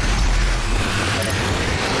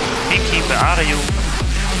 Pinky, where are you?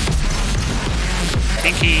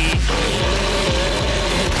 Pinky.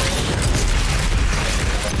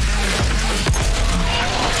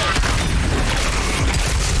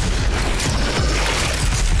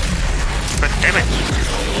 God damn it.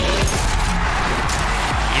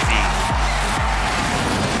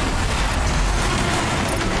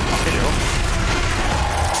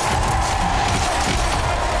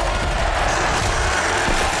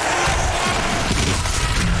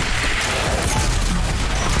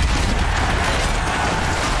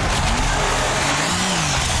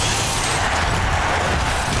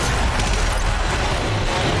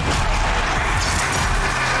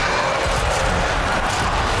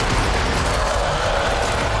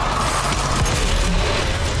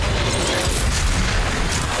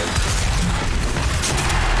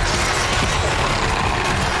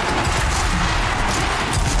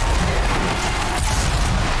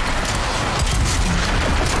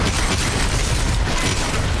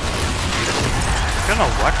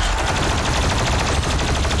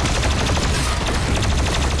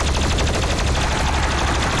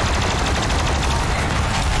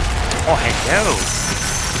 Oh, hello.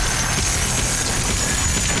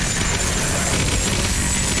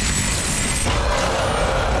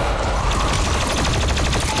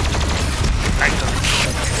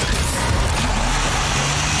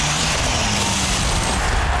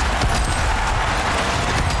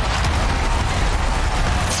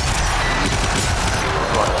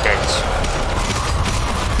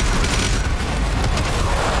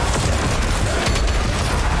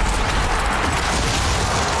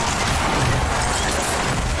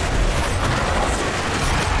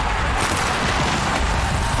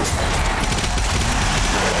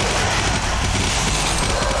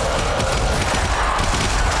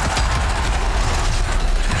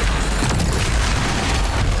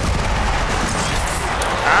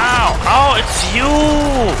 Oh, it's you!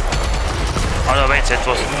 Oh no, wait, that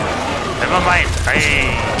was... Never mind.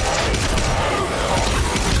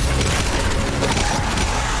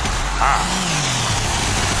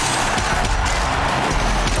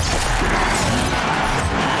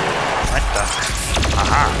 What the...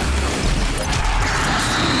 Aha!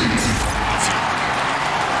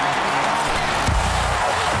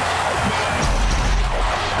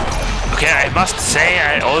 Okay, I must say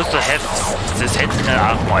I also have the Sentinel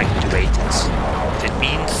armor activated. That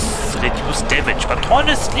means reduce damage, but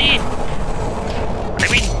honestly, I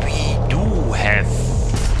mean, we do have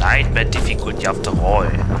nightmare difficulty after all.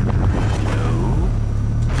 No.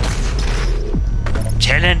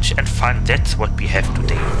 Challenge and fun, that's what we have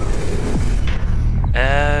today.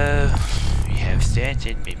 We have that,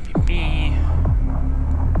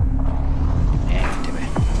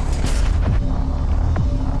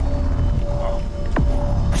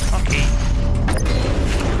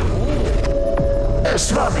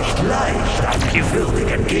 Es war nicht leicht, einen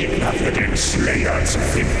würdigen Gegner für den Slayer zu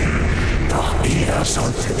finden. Doch er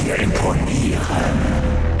sollte dir imponieren.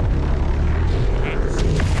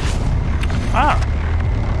 Ah.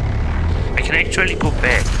 I can actually go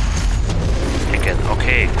back. Again.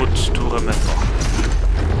 Okay, good to remember.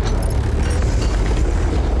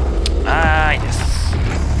 Ah, yes.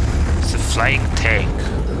 It's a flying tank.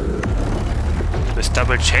 With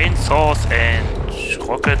double chainsaws and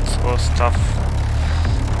rockets or stuff.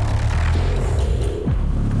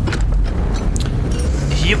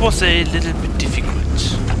 He was a little bit difficult.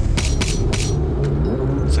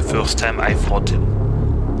 The first time I fought him.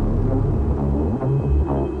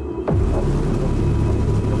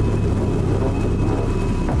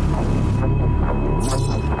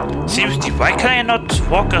 Seriously, why can I not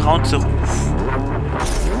walk around the roof?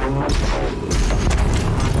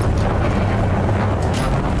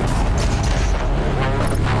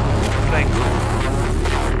 Where do I go?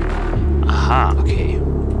 Aha, okay.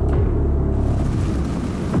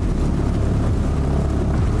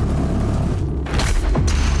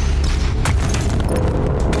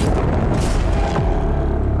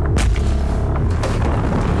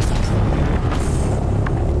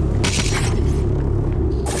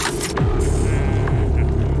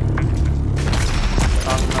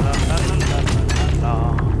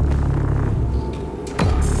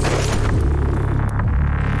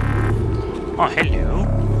 Oh, hello.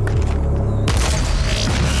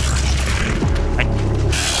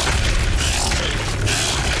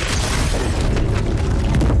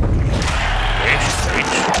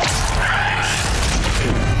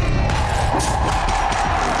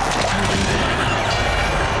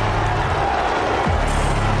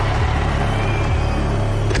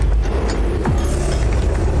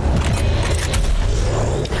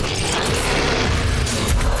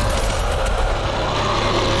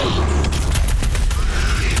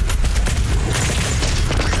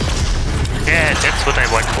 That's what I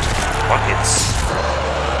want. Rockets.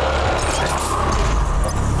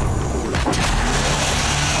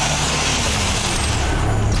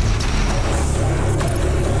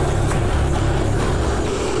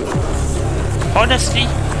 Honestly,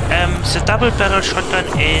 the double barrel shotgun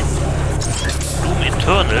in Doom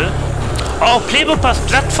Eternal. Oh, Plemo pass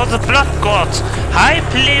blood for the blood gods. Hi,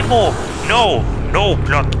 Plemo. No, no,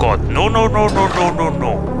 blood god. No, no, no, no, no, no,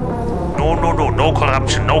 no. No, no, no, no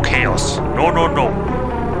corruption, no chaos. No, no, no.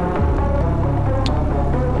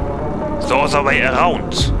 The other way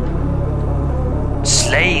around.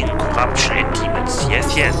 Slaying corruption and demons.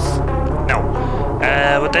 Yes, yes. Now,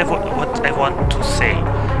 what I want to say.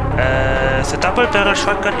 The double barrel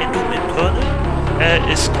shotgun in Doom Eternal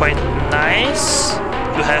is quite nice.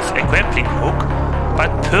 You have a grappling hook.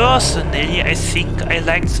 But personally, I think I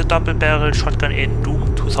like the double barrel shotgun in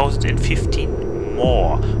Doom 2015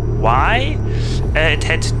 more. why. It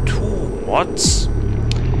had 2 mods,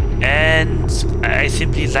 and I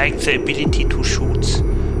simply liked the ability to shoot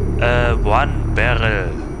 1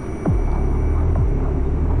 barrel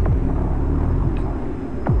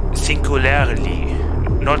singularly,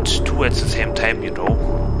 not 2 at the same time, you know.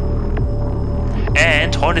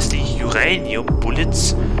 And honestly, uranium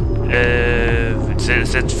bullets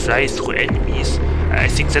that fly through enemies, I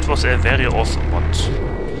think that was a very awesome mod.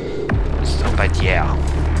 So, but yeah.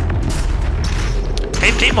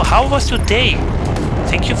 Hey Blemo, how was your day?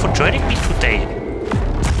 Thank you for joining me today.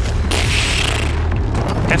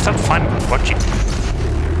 Have some fun watching.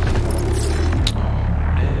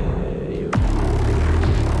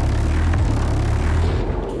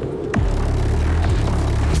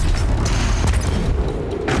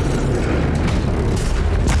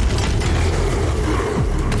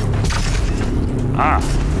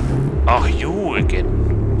 Oh, you again.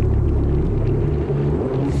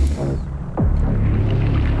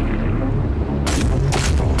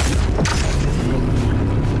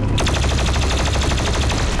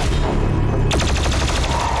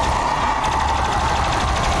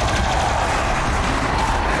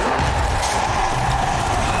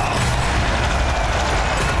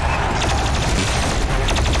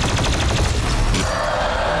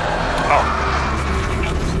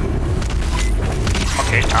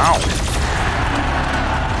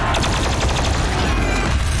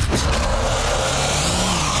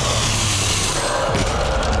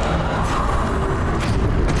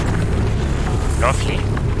 Lovely.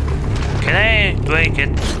 Do I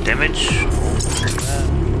get damage?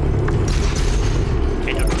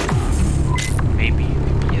 I don't know. Maybe,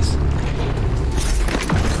 yes.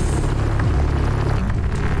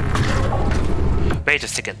 Wait a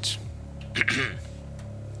second.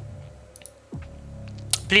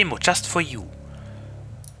 Blemo, just for you.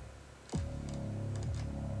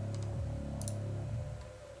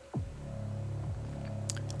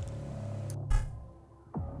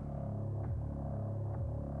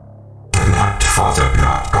 For the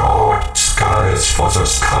blood god, skies for the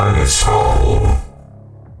sky's soul.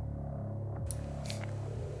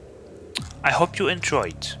 I hope you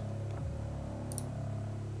enjoyed.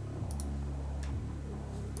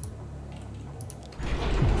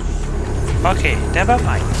 Okay, never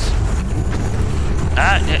mind.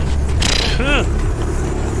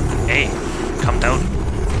 Hey, calm down.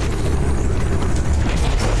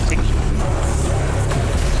 Thank you.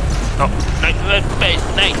 No,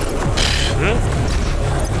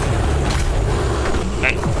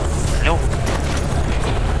 nein. No.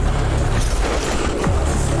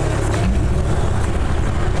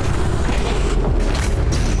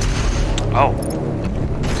 Oh.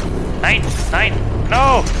 Nein.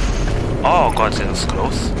 No. Oh God, that was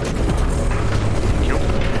close.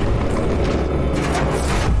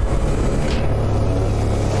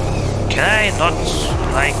 Can I not,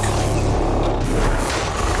 like,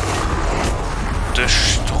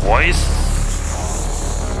 destroy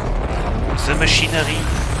the machinery?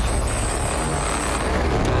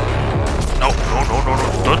 No,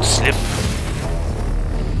 don't slip.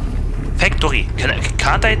 Factory.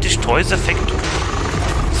 Can't I destroy the factory?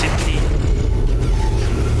 Simply.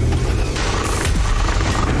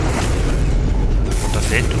 What does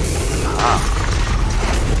that do? Ah.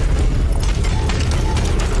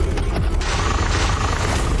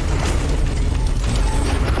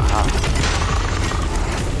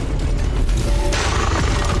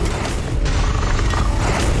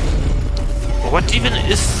 What even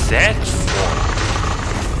is that for?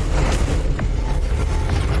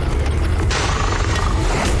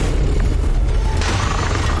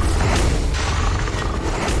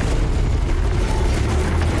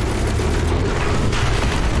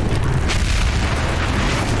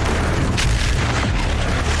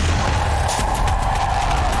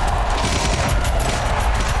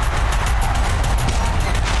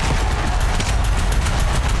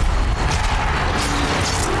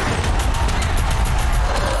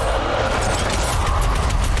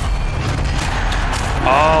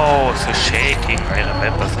 Oh, the shaking, I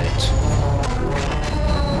remember that.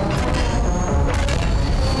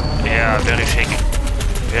 Yeah, very shaky.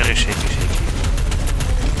 Very shaky.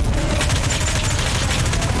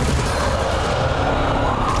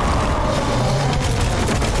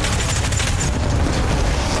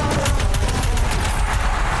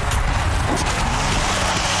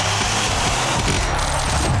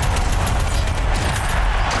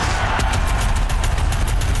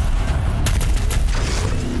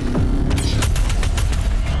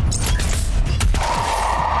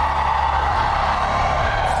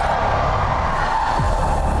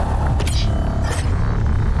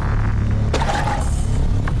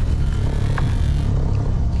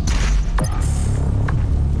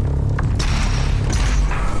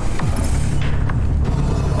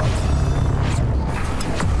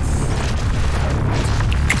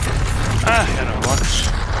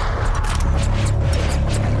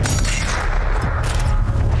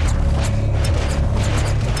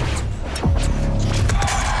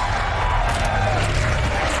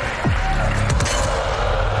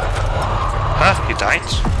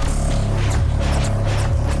 Right.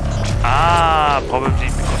 Ah, probably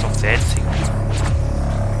because of that thing.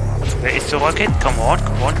 Where is the rocket? Come on,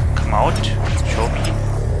 come on, come out. Show me.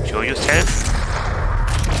 Show yourself.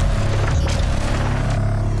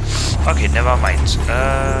 Okay, never mind.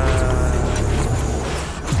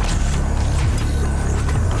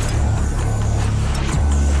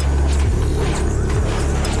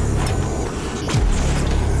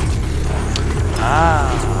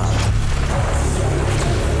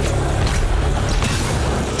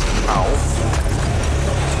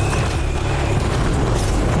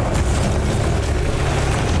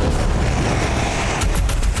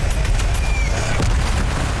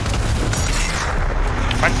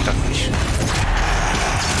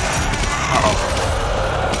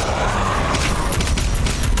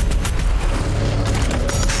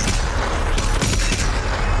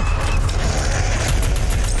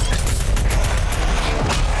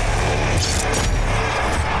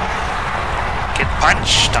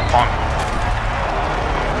 Punched upon.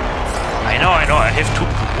 I know, I have to.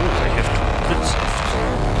 I have to put left.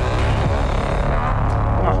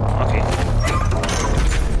 Ah, okay.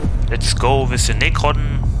 Let's go with the Necron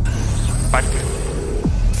button.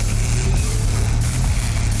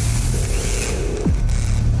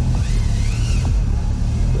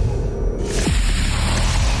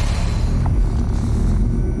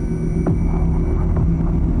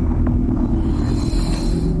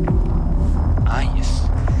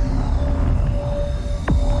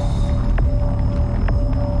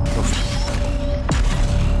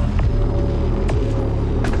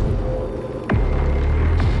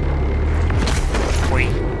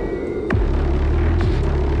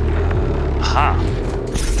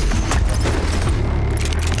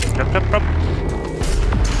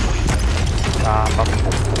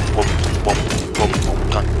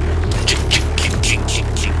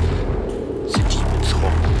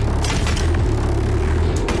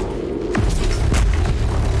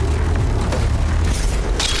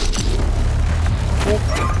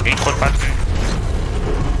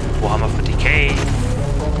 Wo haben wir für Decay?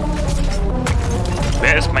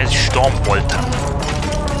 Wer ist mein Stormbolter?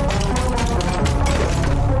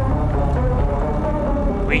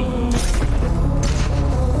 Ui.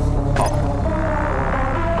 Oh.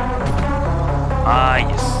 Ah,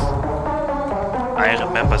 yes. I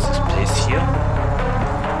remember this place here.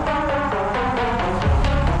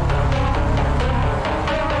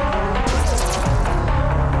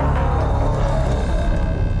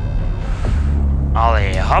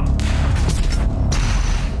 Alle hopp.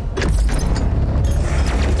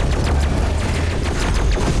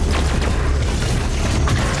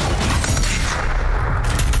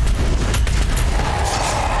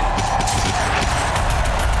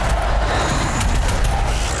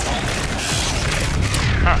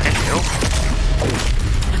 Ah, hello.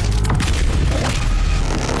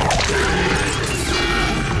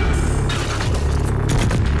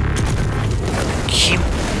 Kim.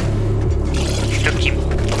 Stop Kim.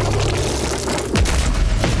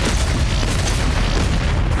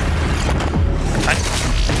 Halt.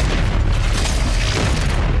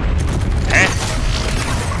 Hä?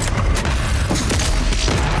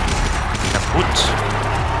 Kaputt.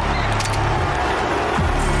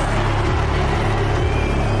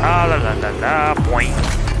 Ah la la la la, point.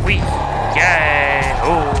 Oui. Yeah.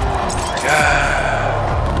 Oh. Yeah.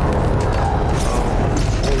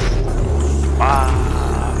 Oh. Ah.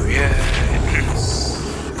 Yeah.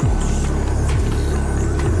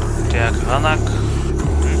 Der Granak.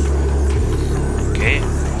 Okay.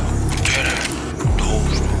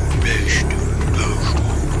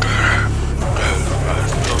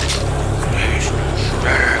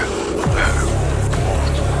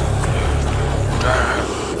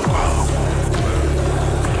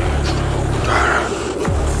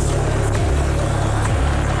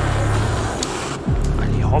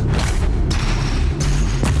 Ali hopp.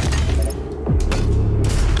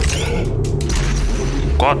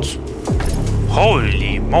 Gott.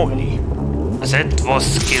 Holy moly. That was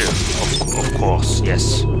skill, of course,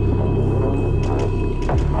 yes.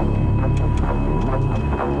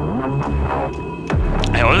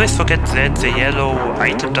 I always forget that the yellow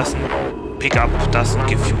item doesn't pick up, doesn't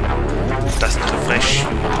give you, doesn't refresh.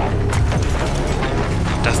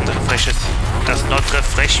 Does not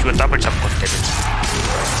refresh your double jump on level.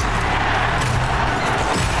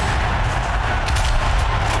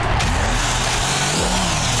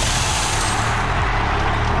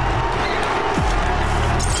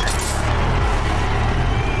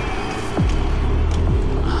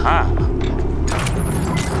 Aha.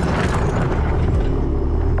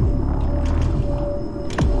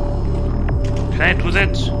 Can I do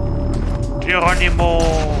that? Geronimo!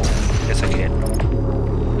 Yes, I can.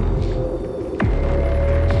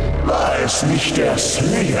 War es nicht der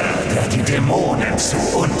Slayer, der die Dämonen zu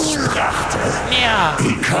uns brachte? Ja.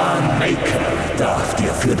 Die Khan Maker darf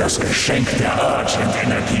dir für das Geschenk der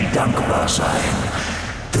Argent-Energie dankbar sein.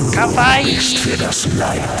 Du bist für das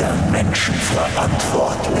Leid der Menschen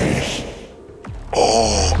verantwortlich.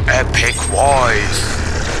 Oh, epic voice.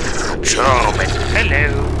 German.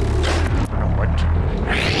 Hello. What?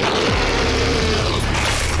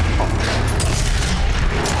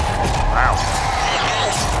 Wow.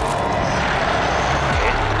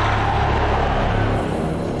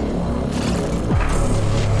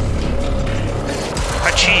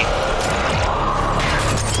 Hachi.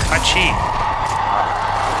 Hachi.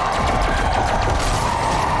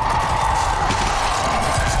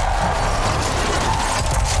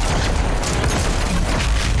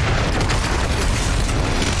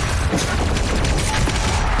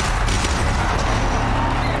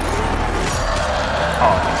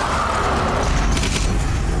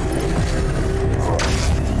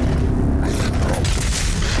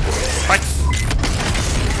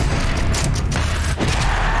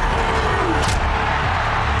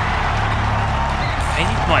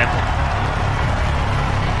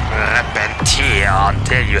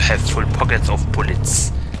 Until you have full pockets of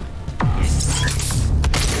bullets. Yes.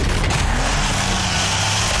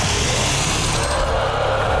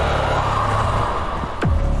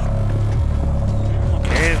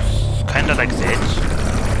 Okay, it's kinda like that.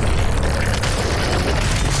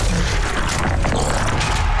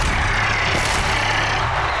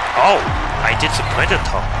 Oh, I did the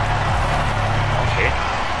Predator. Okay.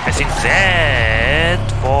 I think that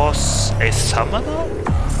was a summoner?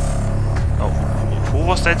 Who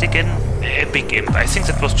was that again? A big imp. I think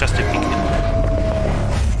that was just a big imp.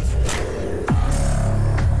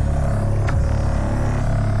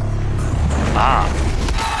 Ah.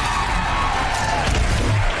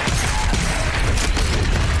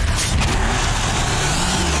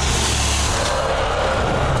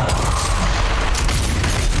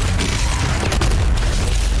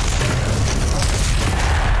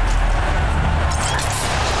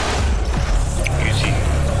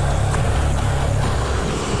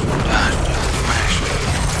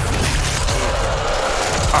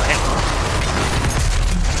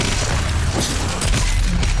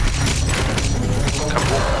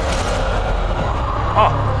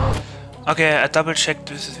 Okay, I double checked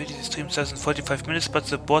this video stream starts in 45 minutes, but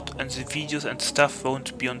the bot and the videos and stuff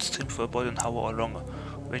won't be on stream for about an hour or longer.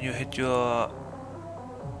 When you hit your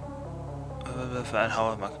an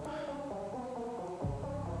hour mark.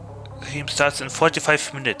 The stream starts in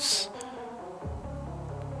 45 minutes.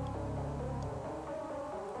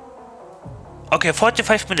 Okay,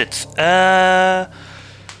 45 minutes. That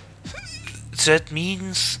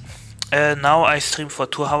means now I stream for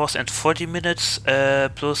 2 hours and 40 minutes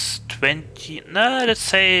plus 20, no, let's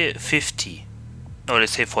say 50. No,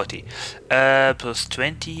 let's say 40. Plus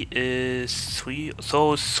 20 is 3,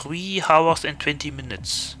 so 3 hours and 20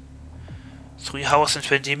 minutes. 3 hours and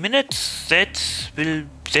 20 minutes, that will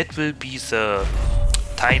be the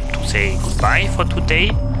time to say goodbye for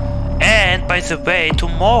today. And by the way,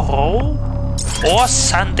 tomorrow or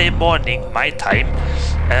Sunday morning, my time,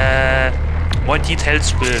 more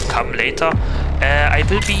details will come later. I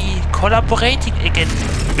will be collaborating again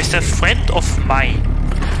with a friend of mine.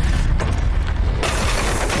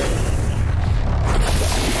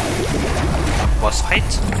 Boss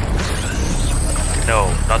fight?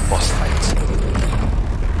 No, not boss fight.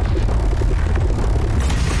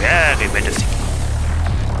 Very menacing.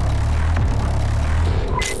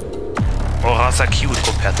 Or rather cute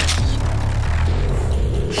compared to me.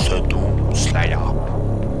 Shadow Slayer.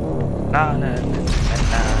 La, la, la,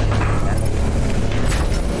 la, la.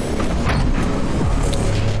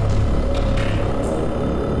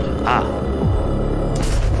 Ah.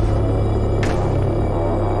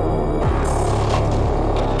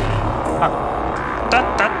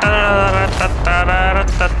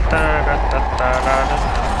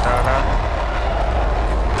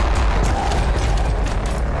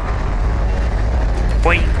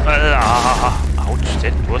 Boing. Ouch,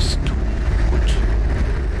 that was too good.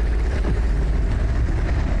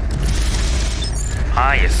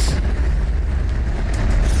 Ah, yes.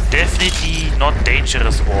 Definitely not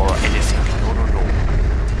dangerous or anything. No, no, no.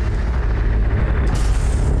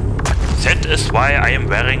 That is why I am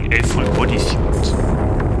wearing a full body suit.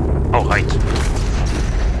 Oh, right.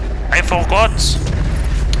 I forgot,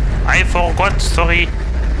 sorry.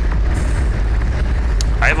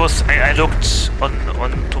 I looked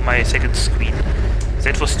onto my second screen.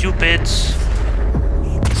 That was stupid.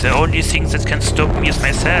 The only thing that can stop me is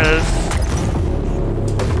myself.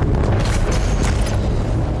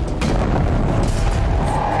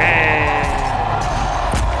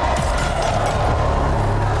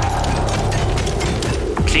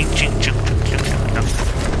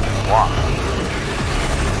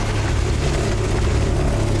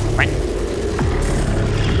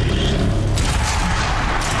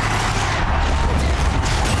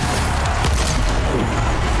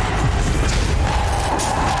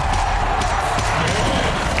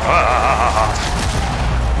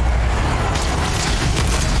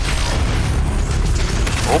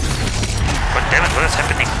 what is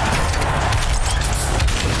happening?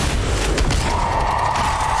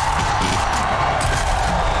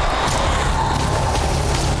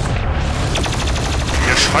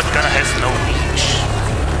 Your shotgun has no reach.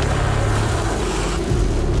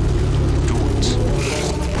 Dude.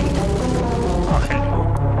 Oh, hello.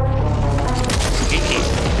 Sneaky.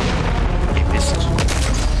 You missed.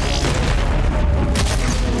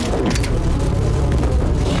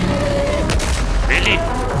 Really?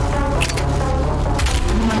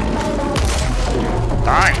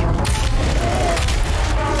 Die.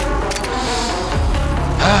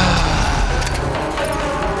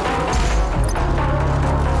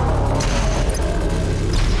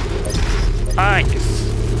 Yes.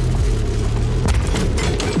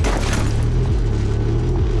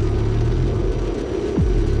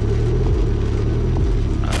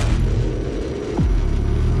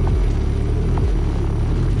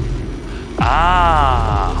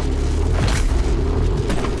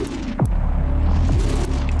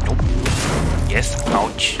 Nope. Yes,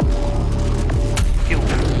 ouch. You.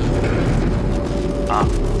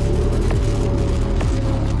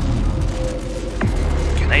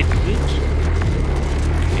 Can I do it?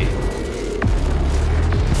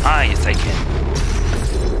 Yes, I can.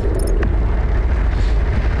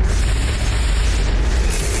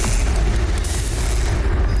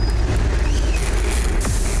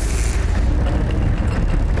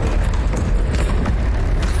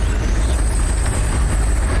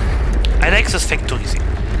 I like this factory thing.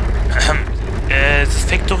 This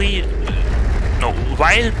factory, no,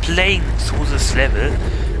 while playing through this level,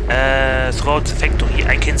 throughout the factory,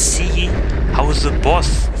 I can see how the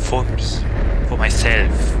boss for me, for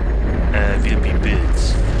myself, will be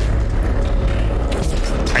built.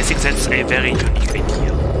 I think that's a very unique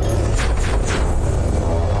idea.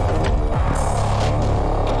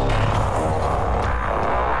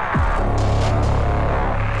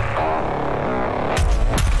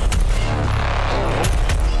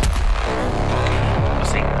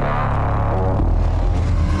 Nothing.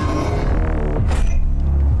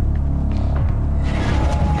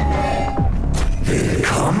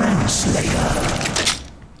 Willkommen, Slayer.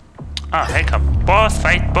 Welcome. Boss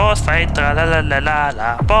fight, tra la la la la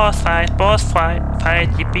la. Boss fight,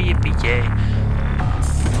 yippee yippee yay.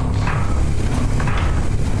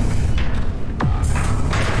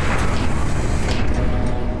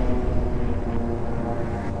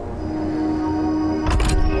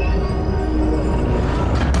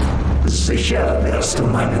 Sicher wirst du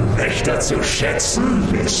meinen Wächter zu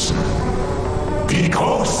schätzen wissen. Die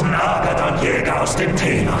großen Agathon-Jäger aus dem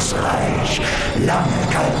Tenos-Reich. Lange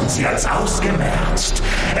galten sie als ausgemerzt.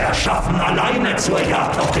 Erschaffen alleine zur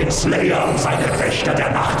Jagd auf den Slayer und seine Wächter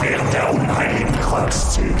der Nacht während der unheiligen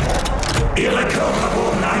Kreuzzüge. Ihre Körper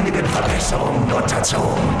wurden einigen Verbesserungen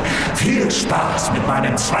unterzogen. Viel Spaß mit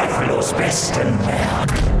meinem zweifellos besten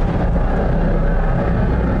Werk.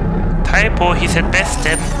 Typo, he said best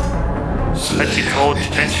step. But he wrote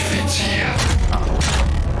best.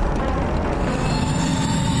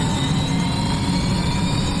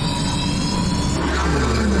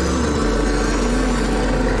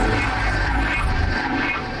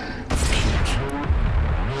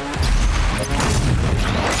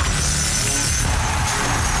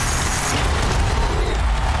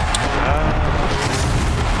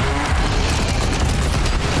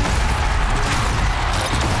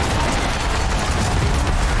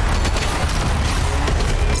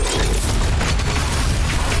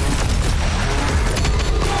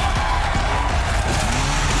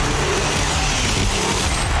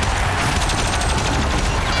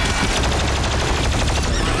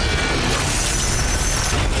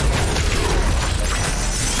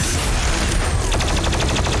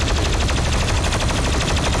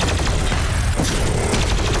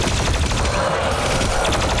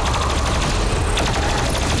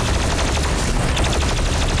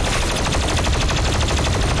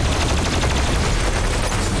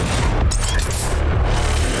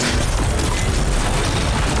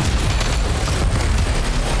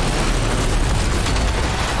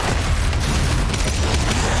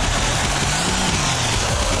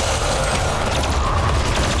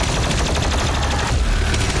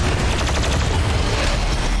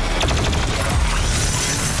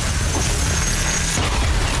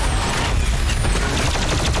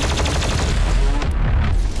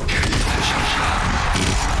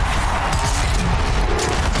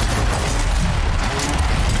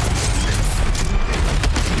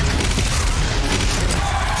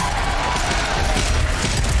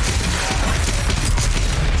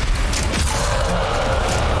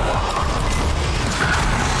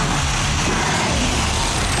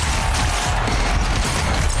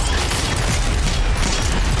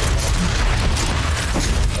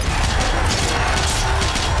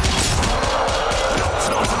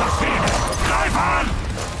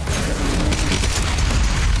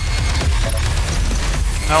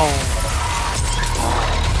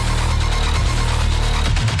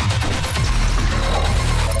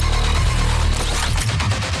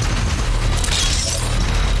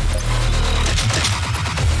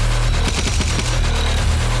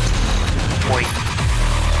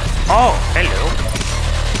 Hello.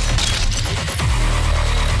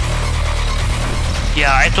 Yeah,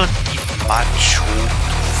 I don't need much to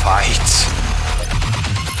fight.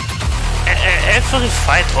 Every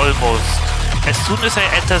fight almost. As soon as I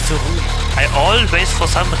enter the room, I always, for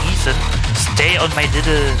some reason, stay on my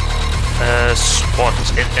little spot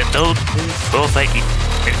and don't move further in.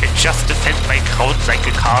 And just defend my ground like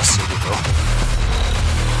a castle, you know.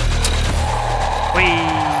 Whee!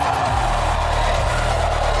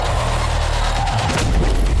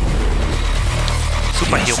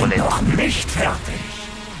 Superhero Land. Noch nicht fertig.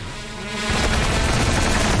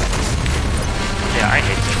 Yeah, I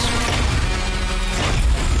hate this.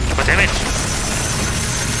 But damn it!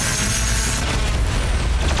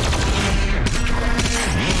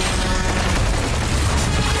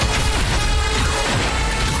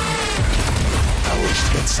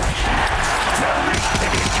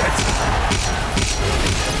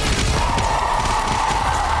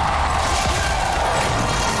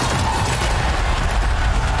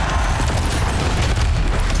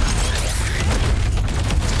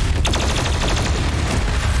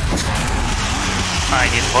 I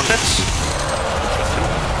need rockets.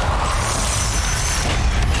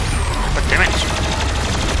 But damn it!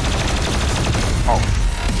 Oh,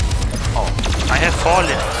 I have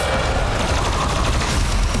fallen.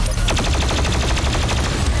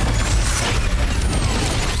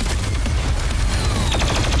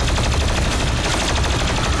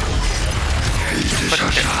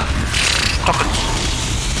 Stop it!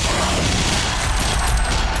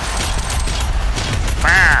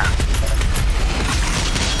 Ah!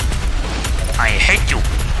 I hate you!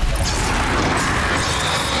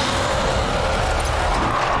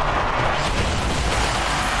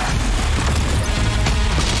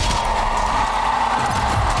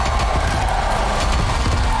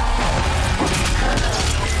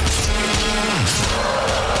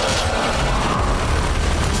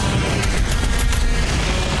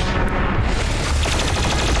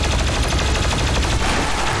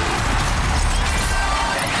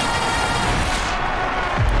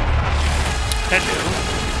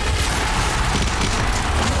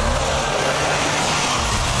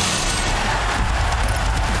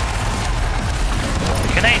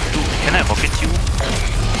 Can I rocket you?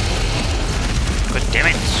 God damn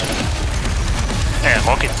it!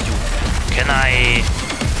 Rocket you. Can I?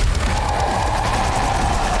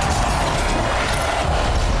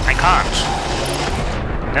 I can't.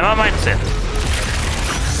 Never mind then.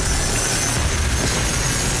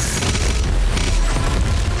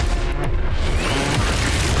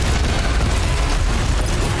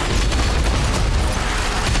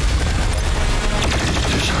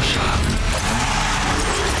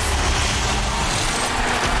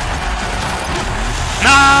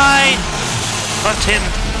 Nein! Not him!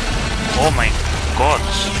 Oh my god!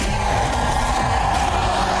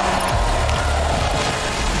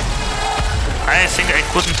 I think I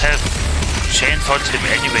couldn't have chainsawed him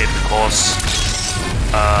anyway because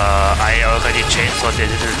I already chainsawed a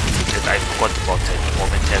little and I forgot about that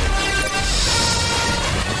momentarily.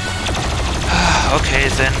 Okay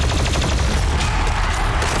then.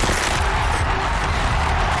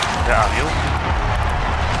 Where are you?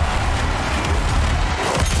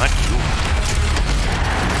 Not you.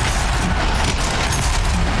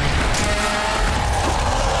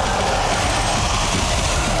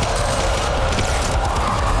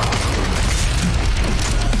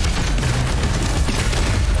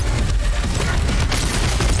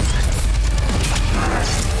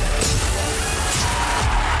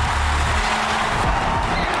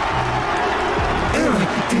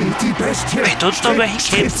 Die Bestie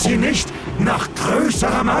strebt sie nicht nach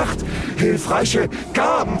größerer Macht, hilfreiche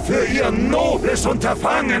Gaben für ihr nobles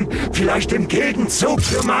Unterfangen, vielleicht im Gegenzug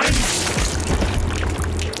für mein...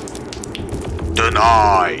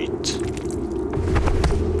 Denied.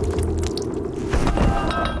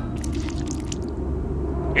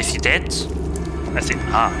 Is he dead? I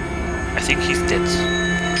think he's dead.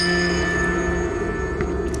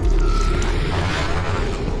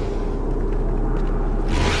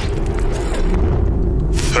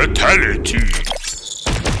 Fatality.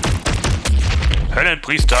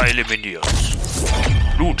 Höllenpriester eliminiert.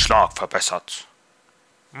 Blutschlag verbessert.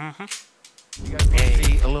 You guys want to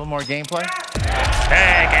see a little more gameplay?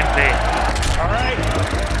 Hey, gameplay. All right.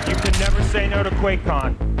 You can never say no to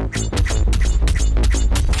QuakeCon.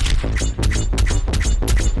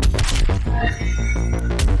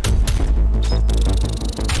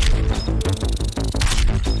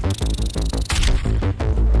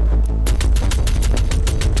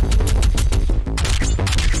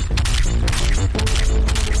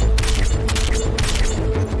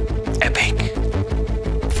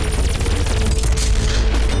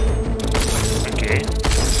 Okay.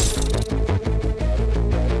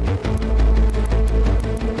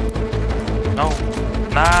 No.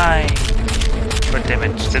 Nein. God damn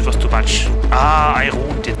it. That was too much. Ah, I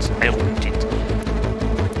ruined it. I ruined it.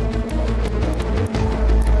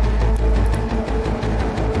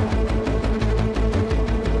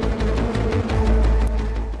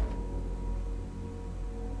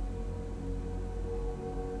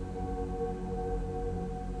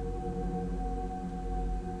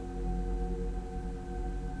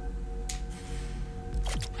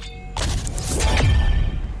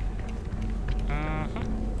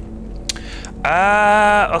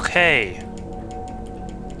 Okay.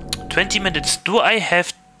 20 minutes. Do I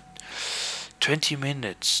have 20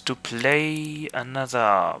 minutes to play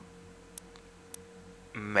another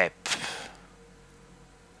map?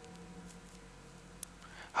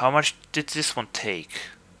 How much did this one take?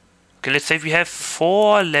 Okay, let's say we have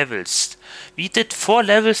 4 levels. We did 4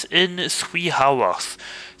 levels in 3 hours.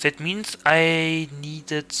 That means I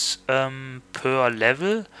needed per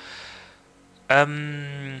level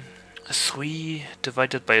 3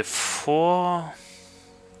 divided by 4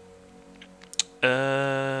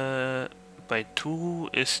 by 2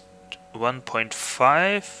 is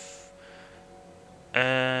 1.5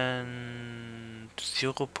 and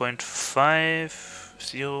 0.5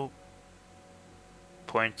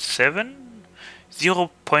 0.7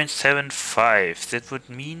 0.75. That would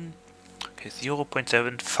mean okay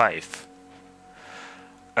 0.75.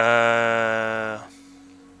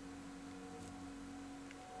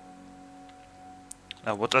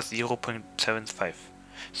 Now what is 0.75?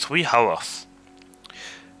 3 hours.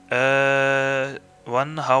 1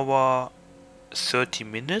 hour 30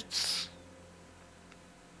 minutes.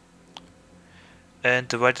 And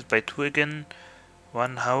divided by 2 again.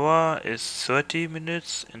 1 hour is 30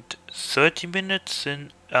 minutes and 30 minutes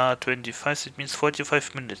in 25, it means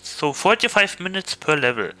 45 minutes. So 45 minutes per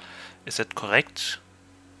level. Is that correct?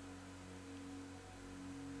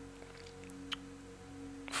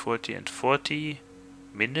 40 and 40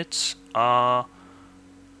 minutes are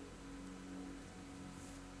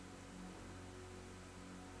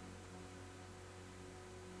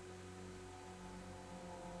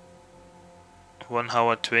 1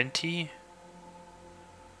 hour 20.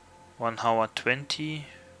 1 hour 20.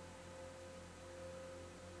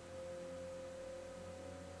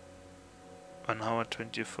 1 hour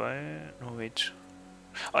 25. No, wait.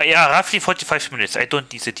 Oh, yeah, roughly 45 minutes. I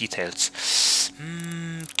don't need the details.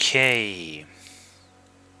 Okay.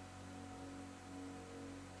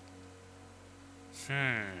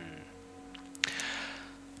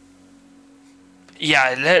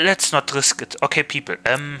 Yeah, let's not risk it. Okay, people.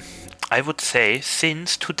 I would say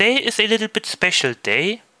since today is a little bit special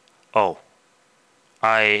day.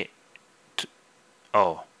 I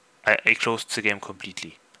closed the game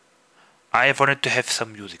completely. I wanted to have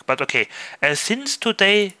some music, but okay. Since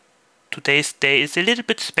today's day is a little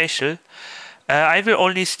bit special, I will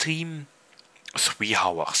only stream 3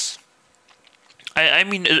 hours. I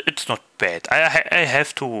mean, it's not bad. I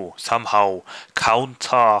have to somehow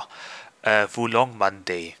counter Wulong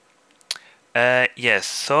Monday. Yes,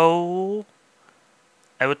 so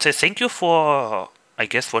I would say thank you for, I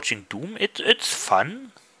guess, watching Doom. It's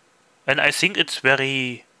fun, and I think it's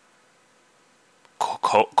very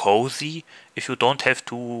cozy if you don't have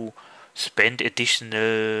to spend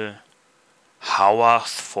additional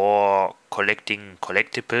hours for collecting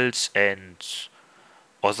collectibles and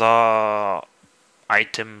other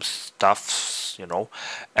items, stuffs, you know.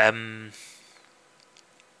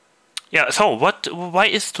 Yeah, so why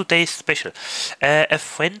is today special? A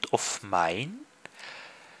friend of mine,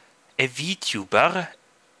 a VTuber,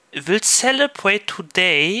 will celebrate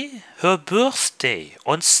today her birthday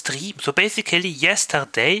on stream. So basically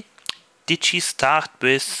yesterday did she start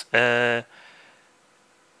with a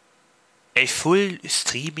full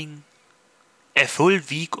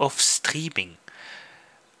week of streaming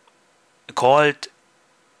called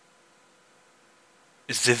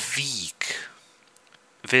The Week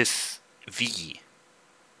with V,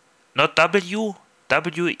 not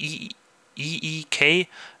W-E-E-K,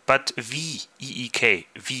 but V-E-E-K,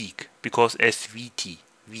 week, because SVT,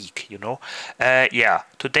 week, you know. Yeah,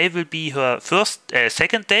 today will be her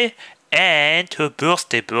second day and her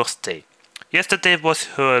birthday. Yesterday was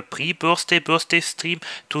her birthday stream.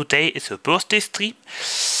 Today is her birthday stream.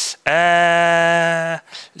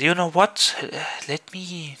 You know what? Let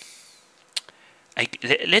me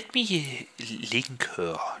link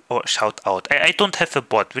her or shout out. I don't have a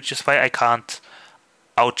bot, which is why I can't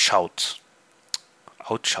outshout.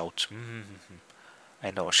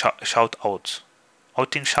 I know, shout out.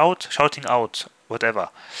 Shouting out, whatever.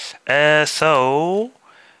 So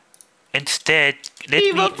Instead,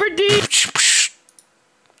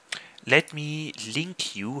 let me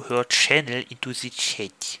link you her channel into the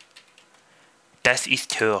chat. Das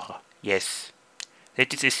ist her. Yes.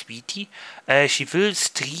 That is a sweetie. She will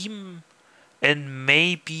stream in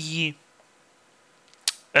maybe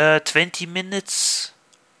 20 minutes,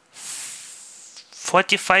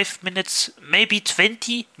 45 minutes, maybe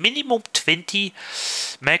 20, minimum 20,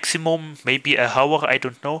 maximum maybe an hour, I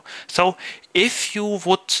don't know. So if you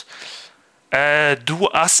would do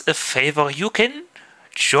us a favor, you can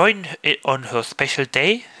join on her special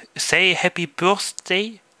day, say happy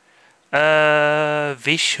birthday,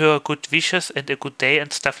 wish her good wishes and a good day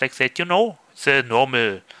and stuff like that, you know, the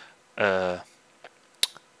normal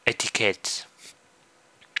etiquette.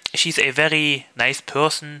 She's a very nice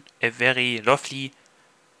person, a very lovely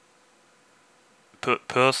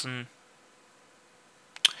person.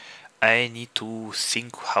 I need to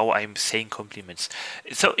think how I'm saying compliments.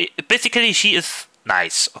 So basically she is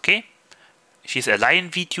nice, okay? She's a lion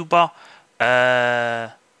VTuber.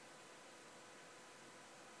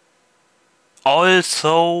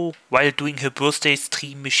 Also, while doing her birthday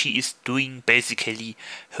stream, she is doing basically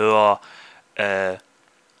her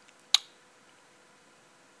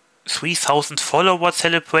 3000 follower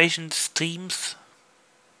celebration streams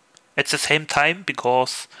at the same time,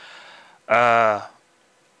 because yeah,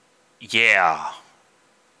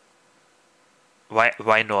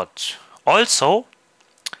 why not? Also,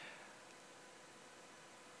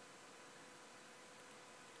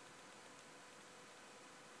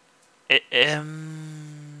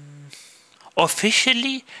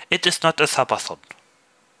 officially it is not a subathon,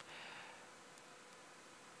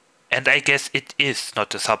 and I guess it is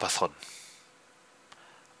not a subathon,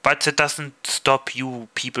 but that doesn't stop you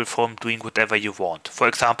people from doing whatever you want. For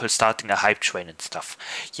example, starting a hype train and stuff.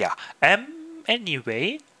 Yeah.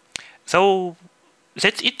 Anyway, so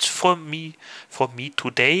that's it from me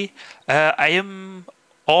today. I am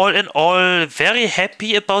all in all very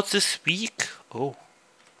happy about this week. Oh.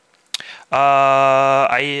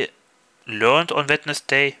 I learned on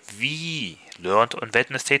Wednesday, we learned on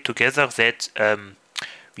Wednesday together that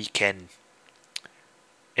we can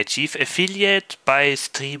achieve affiliate by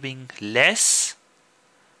streaming less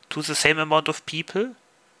to the same amount of people.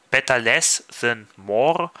 Better less than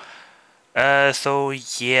more. So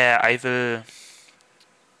yeah, I will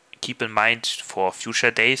keep in mind for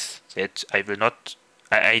future days that I will not,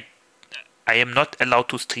 I am not allowed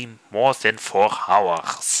to stream more than 4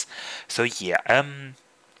 hours. So yeah,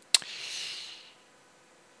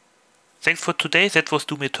 thanks for today. That was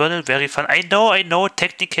Doom Eternal, very fun. I know,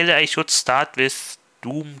 technically I should start with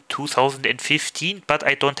Doom 2015, but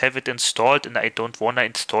I don't have it installed and I don't wanna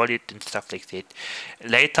install it and stuff like that.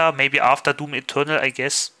 Later, maybe after Doom Eternal, I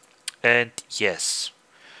guess. And yes.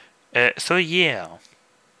 So yeah.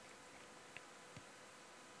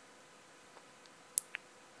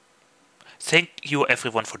 Thank you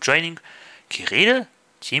everyone for joining. Kirill,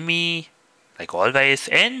 Jimmy, like always,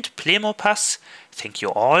 and Plemopass. Thank you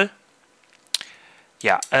all.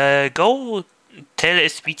 Yeah, go tell a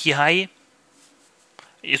sweetie hi.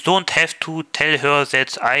 You don't have to tell her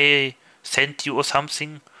that I sent you or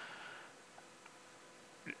something.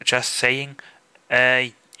 Just saying.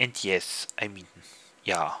 And yes, I mean,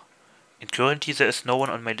 yeah. And currently there is no one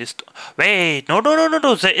on my list. Wait, no.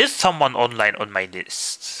 There is someone online on my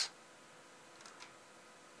list.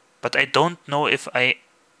 But I don't know if I...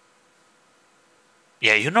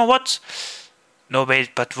 Yeah, you know what? No,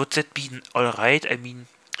 wait, but would that be alright? I mean,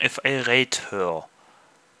 if I rate her.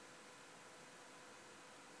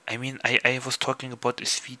 I mean, I was talking about a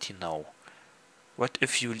sweetie now. What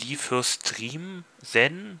if you leave her stream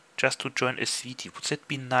then just to join a sweetie? Would that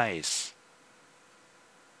be nice?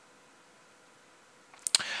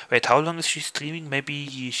 Wait, how long is she streaming?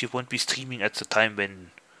 Maybe she won't be streaming at the time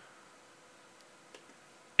when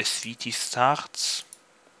a sweetie starts.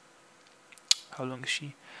 How long is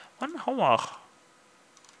she? 1 hour.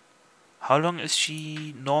 How long is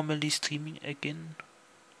she normally streaming again?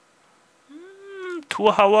 2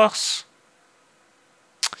 hours?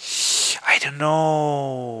 I don't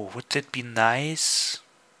know. Would that be nice?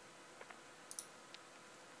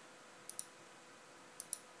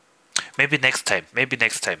 Maybe next time.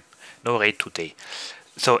 No raid today.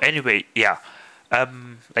 So anyway, yeah.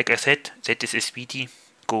 Like I said, that is a sweetie.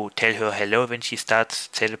 Go tell her hello when she starts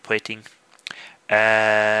celebrating.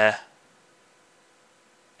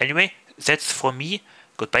 Anyway, that's for me.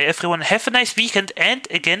 Goodbye everyone. Have a nice weekend. And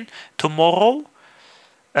again, tomorrow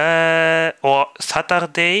or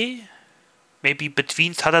Saturday, maybe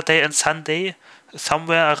between Saturday and Sunday,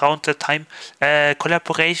 somewhere around the time,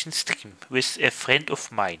 collaboration stream with a friend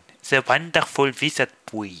of mine, the wonderful Wizard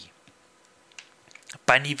Boy.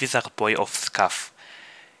 bunny wizard boy of scuff.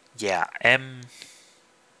 Yeah,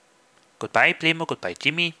 goodbye, Blemo, goodbye,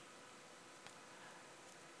 Jimmy.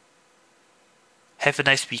 Have a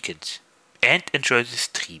nice weekend. And enjoy the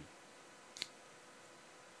stream.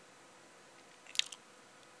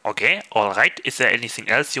 Okay, alright. Is there anything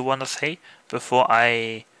else you wanna say before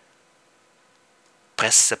I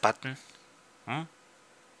press the button?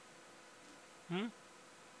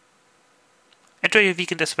 Enjoy your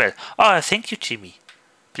weekend as well. Oh, thank you, Jimmy.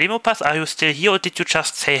 Blemopass, are you still here or did you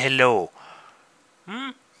just say hello?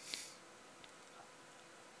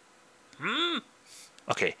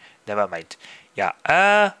 Okay, never mind. Yeah,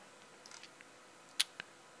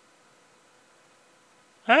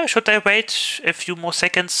 should I wait a few more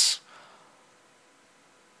seconds?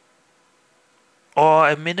 Or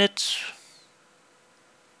a minute?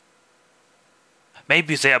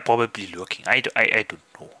 Maybe they are probably lurking. I don't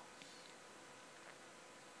know.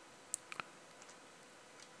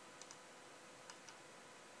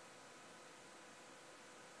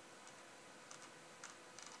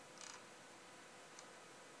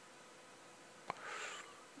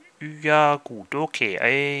 Ja, gut, okay,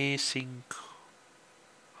 I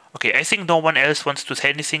think no one else wants to say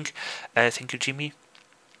anything. Thank you, Jimmy.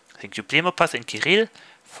 Thank you, Blemopass and Kirill,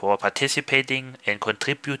 for participating and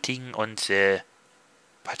contributing on the...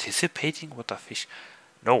 Participating? What the fish?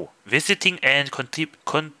 No, visiting and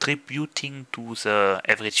contributing to the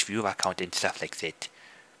average viewer count and stuff like that.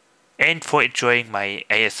 And for enjoying my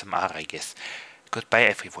ASMR, I guess. Goodbye,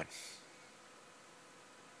 everyone.